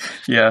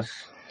 Yeah.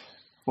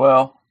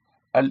 Well,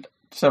 I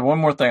just have one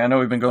more thing. I know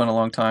we've been going a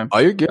long time. Oh,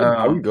 you're good.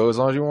 You go as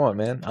long as you want,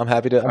 man. I'm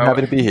happy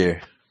to be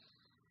here.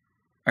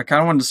 I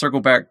kind of wanted to circle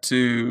back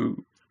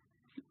to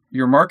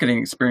your marketing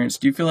experience.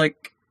 Do you feel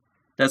like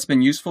that's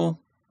been useful?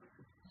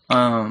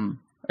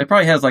 It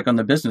probably has, like on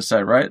the business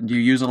side, right? Do you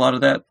use a lot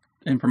of that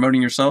in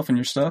promoting yourself and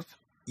your stuff?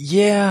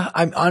 Yeah,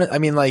 I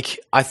mean, like,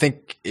 I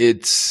think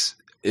it's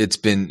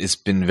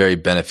been very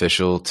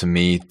beneficial to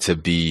me to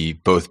be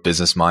both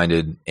business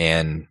minded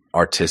and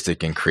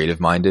artistic and creative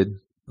minded.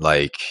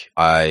 Like,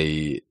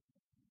 I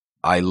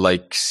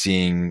like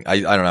seeing.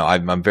 I don't know.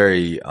 I'm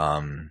very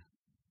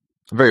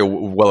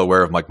well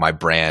aware of like my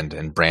brand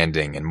and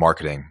branding and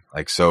marketing.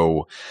 Like,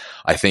 so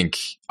I think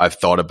I've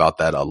thought about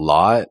that a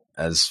lot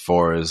as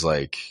far as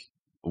like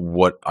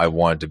what I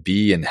wanted to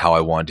be and how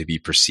I wanted to be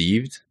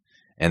perceived.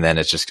 And then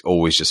it's just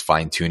always just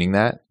fine tuning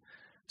that.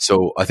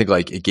 So I think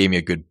like it gave me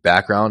a good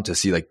background to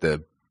see like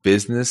the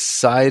business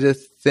side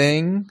of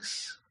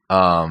things.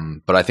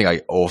 But I think I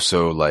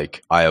also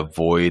like, I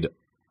avoid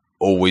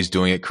always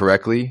doing it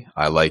correctly.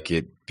 I like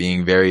it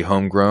being very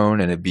homegrown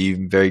and it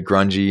being very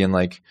grungy, and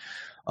like,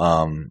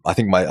 I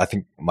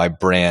think my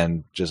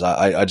brand just,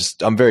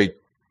 I'm very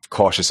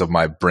cautious of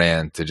my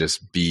brand to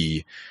just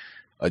be,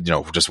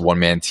 just one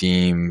man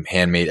team,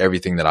 handmade,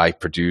 everything that I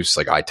produce,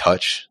 like I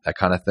touch, that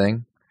kind of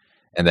thing.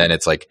 And then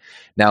it's like,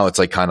 now it's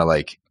like kind of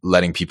like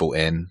letting people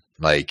in.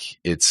 Like,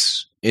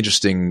 it's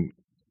interesting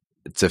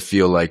to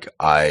feel like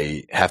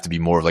I have to be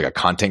more of like a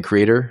content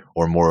creator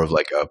or more of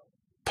like a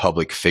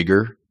public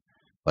figure,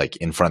 like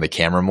in front of the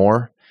camera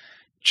more,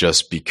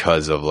 just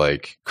because of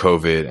like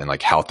COVID and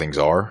like how things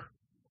are.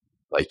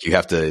 Like,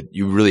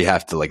 you really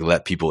have to like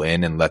let people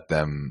in and let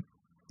them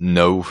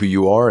know who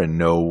you are and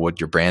know what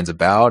your brand's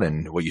about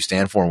and what you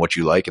stand for and what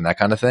you like and that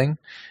kind of thing.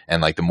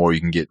 And like, the more you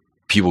can get,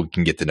 people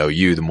can get to know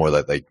you, the more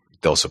that like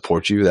they'll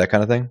support you, that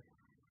kind of thing.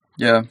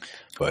 Yeah.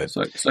 But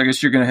so I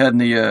guess you're going to head in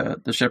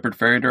the Shepherd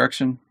Ferry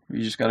direction.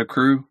 You just got a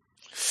crew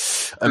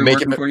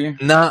working for you?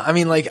 Nah, I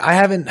mean, like,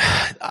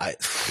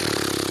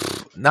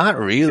 not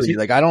really.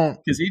 Like, I don't,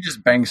 because he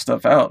just bangs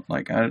stuff out.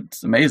 Like,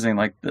 it's amazing.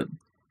 Like the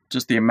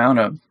amount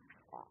of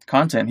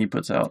content he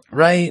puts out.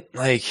 Right.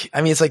 Like,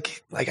 I mean, it's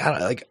like, I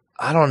don't like,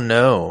 I don't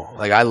know.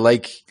 Like I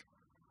like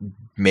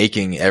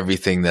making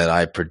everything that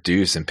I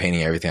produce and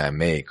painting everything I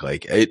make.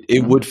 Like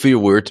it would feel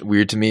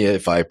weird to me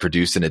if I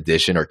produced an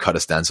edition or cut a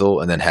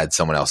stencil and then had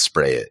someone else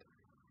spray it.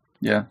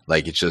 Yeah.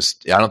 Like it's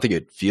just, I don't think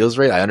it feels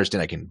right. I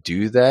understand I can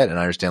do that. And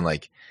I understand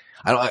like,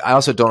 I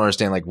also don't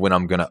understand like when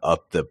I'm going to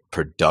up the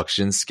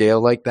production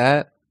scale like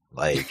that.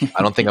 Like,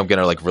 I don't think I'm going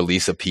to like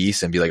release a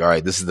piece and be like, all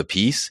right, this is the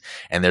piece.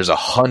 And there's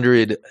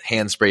 100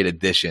 hand sprayed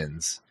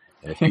editions.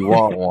 And if you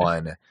want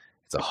one,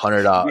 it's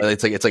 $100.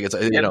 It's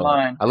you know,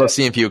 I love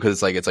seeing people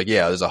because it's like,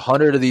 yeah, there's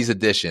 100 of these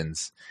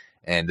editions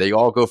and they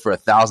all go for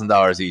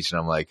 $1,000 each. And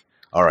I'm like,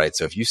 all right,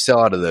 so if you sell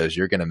out of those,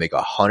 you're going to make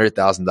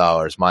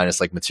 $100,000 minus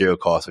like material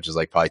costs, which is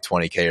like probably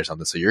 $20K or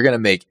something. So you're going to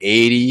make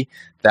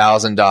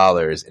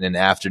 $80,000 in an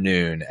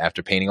afternoon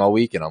after painting all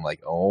week. And I'm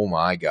like, oh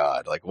my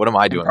God, like what am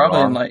I doing probably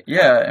wrong?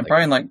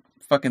 Probably in like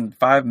fucking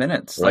 5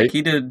 minutes. Right?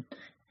 Like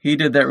he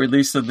did that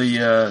release of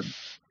the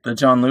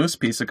John Lewis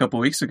piece a couple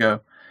weeks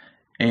ago,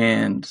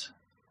 and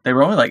they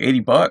were only like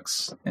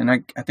 $80, and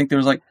I think there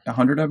was like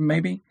 100 of them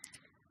maybe.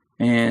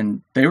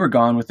 And they were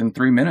gone within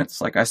 3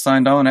 minutes. Like I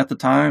signed on at the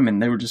time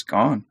and they were just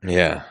gone.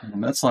 Yeah.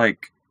 And that's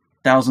like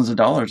thousands of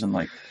dollars in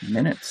like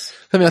minutes.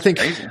 I mean, I think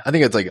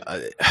it's like,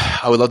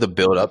 I would love to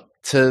build up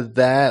to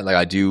that. Like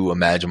I do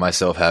imagine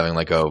myself having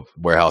like a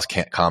warehouse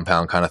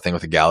compound kind of thing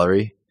with a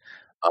gallery.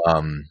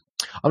 I'm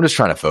just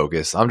trying to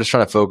focus.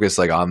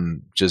 Like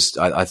I'm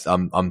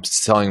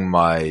selling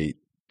my,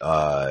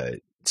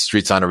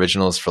 street sign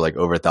originals for like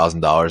over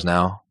 $1,000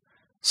 now.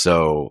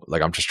 So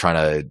like, I'm just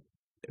trying to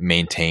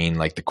maintain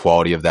like the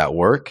quality of that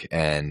work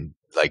and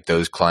like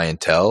those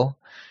clientele,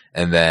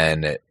 and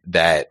then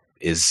that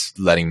is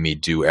letting me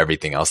do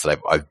everything else that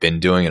I've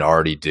been doing and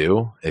already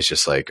do. It's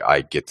just like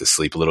I get to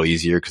sleep a little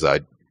easier because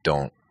I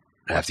don't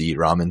have to eat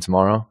ramen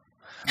tomorrow.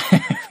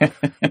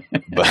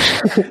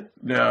 But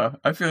yeah,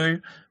 I feel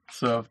you.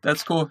 So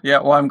that's cool. Yeah,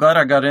 well, I'm glad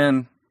I got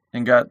in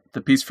and got the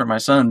piece for my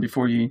son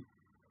before you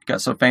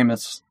got so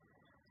famous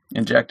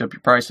and jacked up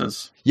your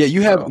prices. Yeah,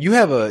 you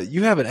have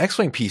an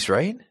X-Wing piece,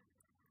 right?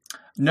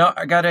 No,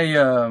 I got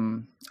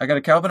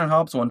a Calvin and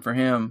Hobbes one for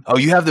him. Oh,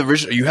 you have the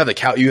original. You have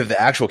the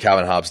actual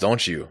Calvin Hobbes,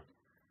 don't you?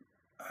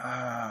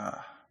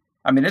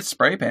 I mean, it's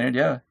spray painted,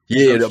 yeah.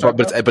 Yeah,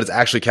 but it's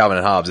actually Calvin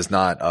and Hobbes. It's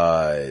not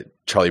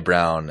Charlie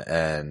Brown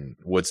and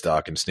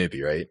Woodstock and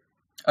Snoopy, right?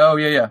 Oh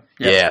yeah.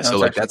 Yeah, so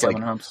like that's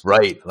Calvin like Hobbes.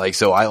 Right. Like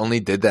so, I only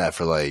did that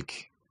for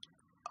like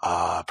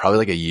probably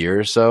like a year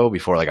or so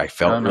before like I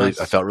felt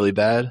really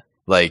bad,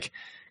 like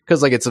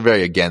because like it's a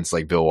very against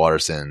like Bill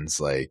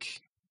Watterson's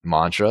like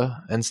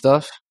mantra and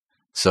stuff.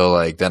 So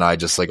like then I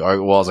just like, all right,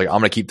 well, I was like, I'm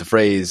gonna keep the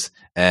phrase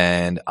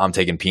and I'm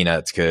taking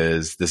peanuts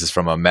because this is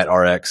from a Met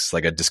RX,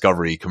 like a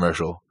Discovery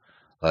commercial.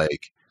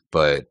 Like,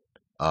 but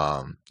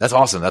that's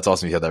awesome. That's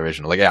awesome you have that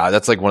original. Like, yeah,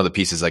 that's like one of the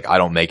pieces like I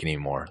don't make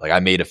anymore. Like I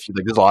made a few,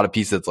 like there's a lot of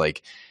pieces that's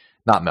like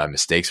not my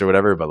mistakes or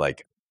whatever, but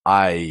like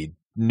I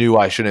knew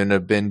I shouldn't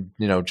have been,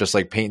 you know, just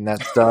like painting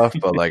that stuff,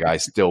 but like I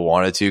still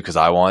wanted to because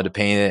I wanted to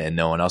paint it and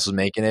no one else was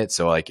making it.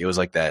 So like it was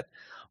like that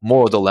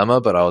moral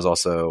dilemma, but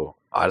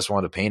I just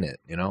wanted to paint it,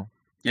 you know?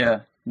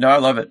 Yeah. No, I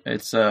love it.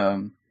 It's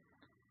I'm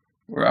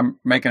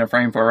making a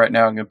frame for it right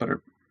now. I'm gonna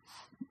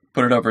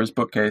put it over his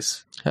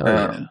bookcase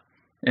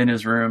in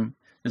his room.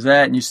 Is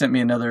that, and you sent me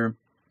another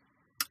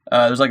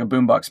there's like a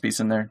boombox piece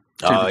in there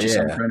too that you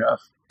sent me print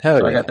off.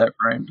 So I got that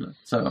framed.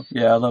 So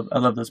yeah, I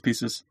love those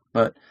pieces.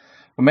 But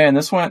man,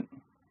 this went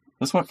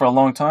for a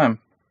long time.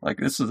 Like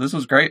this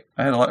was great.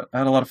 I had a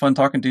lot of fun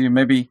talking to you.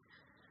 Maybe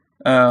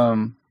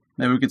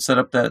we could set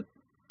up that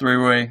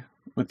 3-way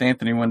with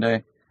Anthony one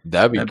day.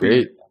 That'd be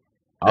great.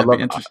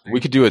 We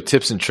could do a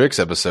tips and tricks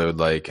episode.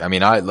 Like, I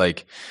mean, I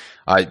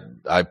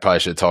probably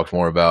should have talked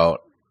more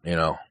about, you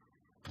know,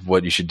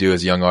 what you should do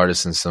as a young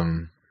artist and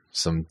some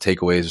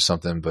takeaways or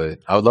something. But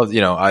I would love, you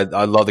know,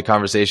 I love the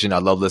conversation. I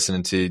love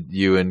listening to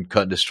you and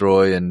Cut and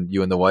Destroy and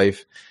you and the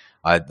wife.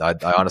 I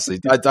honestly,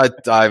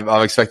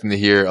 I'm expecting to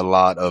hear a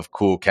lot of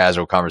cool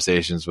casual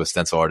conversations with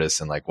stencil artists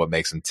and like what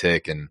makes them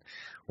tick and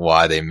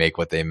why they make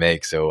what they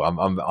make. So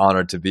I'm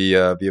honored to be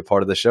a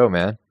part of the show,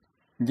 man.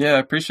 Yeah, I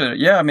appreciate it.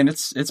 Yeah, I mean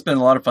it's been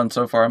a lot of fun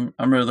so far.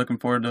 I'm really looking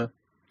forward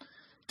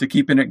to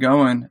keeping it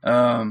going.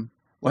 Well,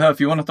 hell, if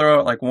you want to throw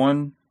out like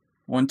one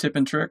tip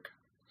and trick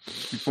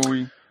before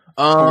we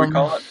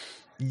call it.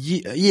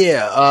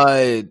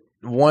 Yeah.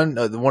 One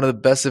of the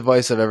best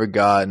advice I've ever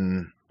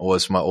gotten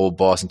was from my old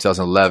boss in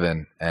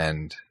 2011,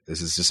 and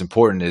this is just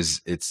important.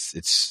 Is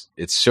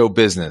it's show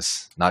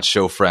business, not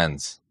show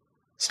friends.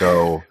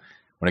 So.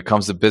 When it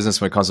comes to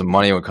business, when it comes to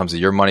money, when it comes to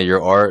your money,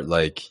 your art,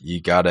 like you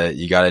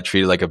gotta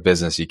treat it like a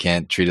business. You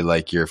can't treat it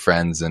like your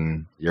friends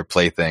and your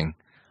plaything.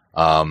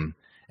 And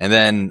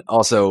then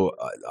also,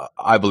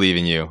 I believe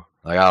in you.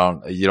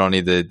 Like you don't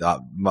need to.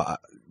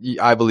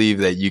 I believe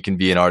that you can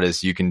be an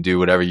artist. You can do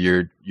whatever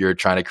you're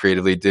trying to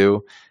creatively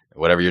do,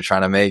 whatever you're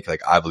trying to make.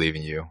 Like I believe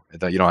in you.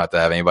 You don't have to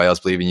have anybody else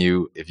believe in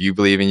you. If you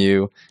believe in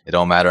you, it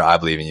don't matter. I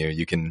believe in you.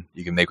 You can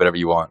make whatever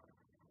you want.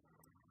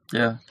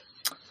 Yeah.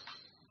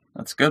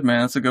 That's good,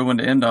 man. That's a good one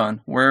to end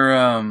on. Where,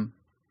 I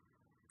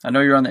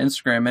know you're on the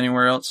Instagram.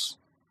 Anywhere else?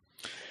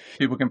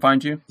 people can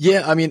find you?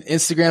 Yeah, I mean,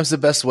 Instagram's the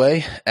best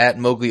way, at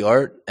Mowgli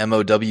Art,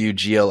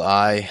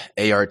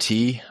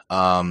 MOWGLIART.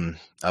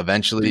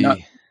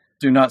 Eventually,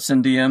 do not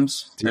send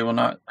DMs. They will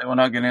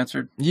not get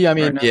answered. Yeah, I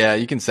mean, right yeah,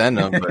 you can send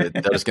them, but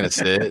they're just gonna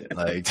sit.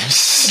 Like,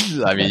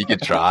 I mean, you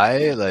could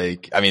try.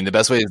 Like, I mean, the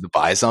best way is to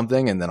buy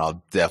something, and then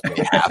I'll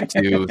definitely have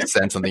to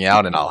send something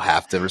out, and I'll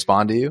have to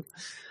respond to you.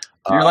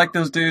 You're like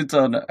those dudes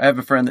on. I have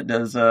a friend that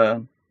does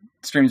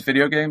streams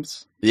video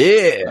games.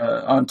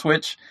 Yeah, on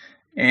Twitch,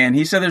 and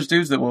he said there's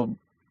dudes that will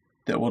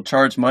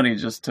charge money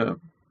just to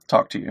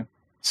talk to you.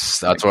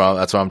 That's where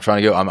I'm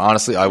trying to go.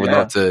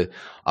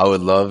 I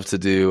would love to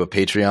do a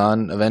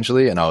Patreon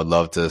eventually, and I would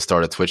love to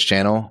start a Twitch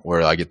channel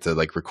where I get to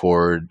like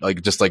record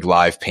like just like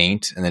live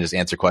paint and then just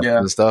answer questions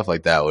and stuff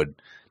like that. Would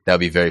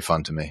be very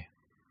fun to me.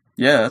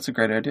 Yeah, that's a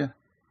great idea.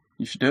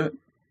 You should do it.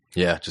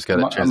 Yeah, just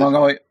got to among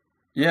all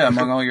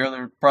your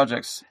other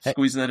projects,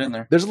 squeeze that in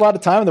there. There's a lot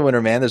of time in the winter,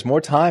 man. There's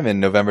more time in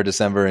November,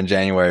 December, and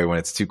January when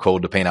it's too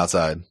cold to paint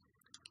outside.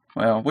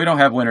 Well, we don't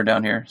have winter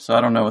down here, so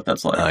I don't know what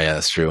that's like. Oh, yeah,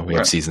 that's true. We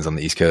have seasons on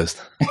the East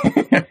Coast.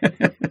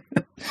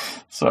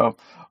 So,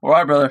 all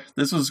right, brother.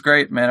 This was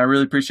great, man. I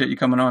really appreciate you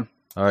coming on.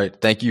 All right.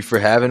 Thank you for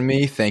having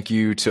me. Thank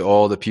you to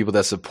all the people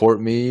that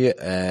support me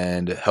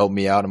and help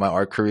me out in my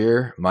art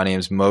career. My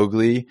name's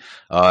Mowgli.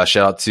 Shout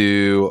out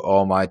to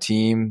all my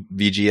team,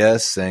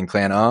 VGS and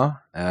Clan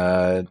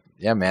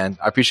yeah, man.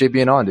 I appreciate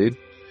being on, dude.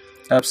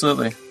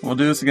 Absolutely. We'll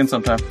do this again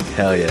sometime.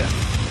 Hell yeah.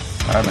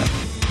 All right, man.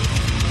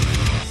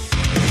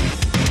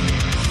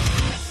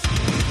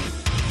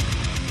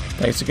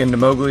 Thanks again to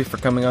Mowgli for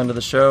coming onto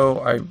the show.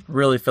 I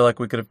really feel like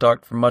we could have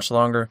talked for much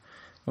longer.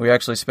 We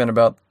actually spent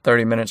about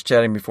 30 minutes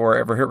chatting before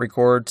I ever hit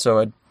record, so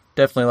I'd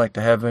definitely like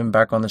to have him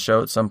back on the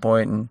show at some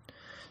point and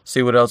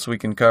see what else we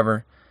can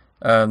cover.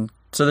 So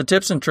the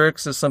tips and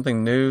tricks is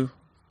something new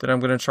that I'm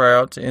going to try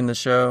out to end the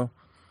show.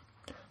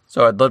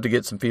 So I'd love to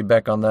get some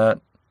feedback on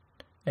that.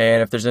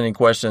 And if there's any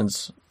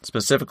questions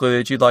specifically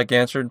that you'd like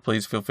answered,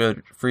 please feel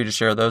free to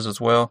share those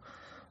as well.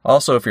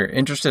 Also, if you're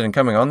interested in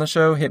coming on the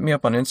show, hit me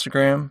up on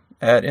Instagram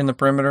at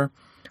InThePerimeter,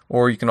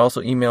 or you can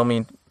also email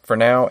me for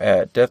now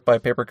at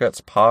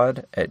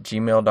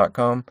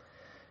deathbypapercutspod@gmail.com.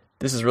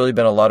 This has really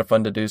been a lot of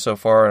fun to do so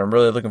far, and I'm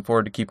really looking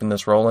forward to keeping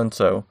this rolling,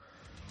 so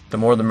the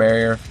more the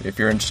merrier. If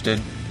you're interested,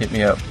 hit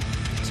me up.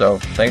 So,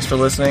 thanks for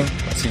listening.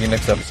 I'll see you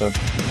next episode.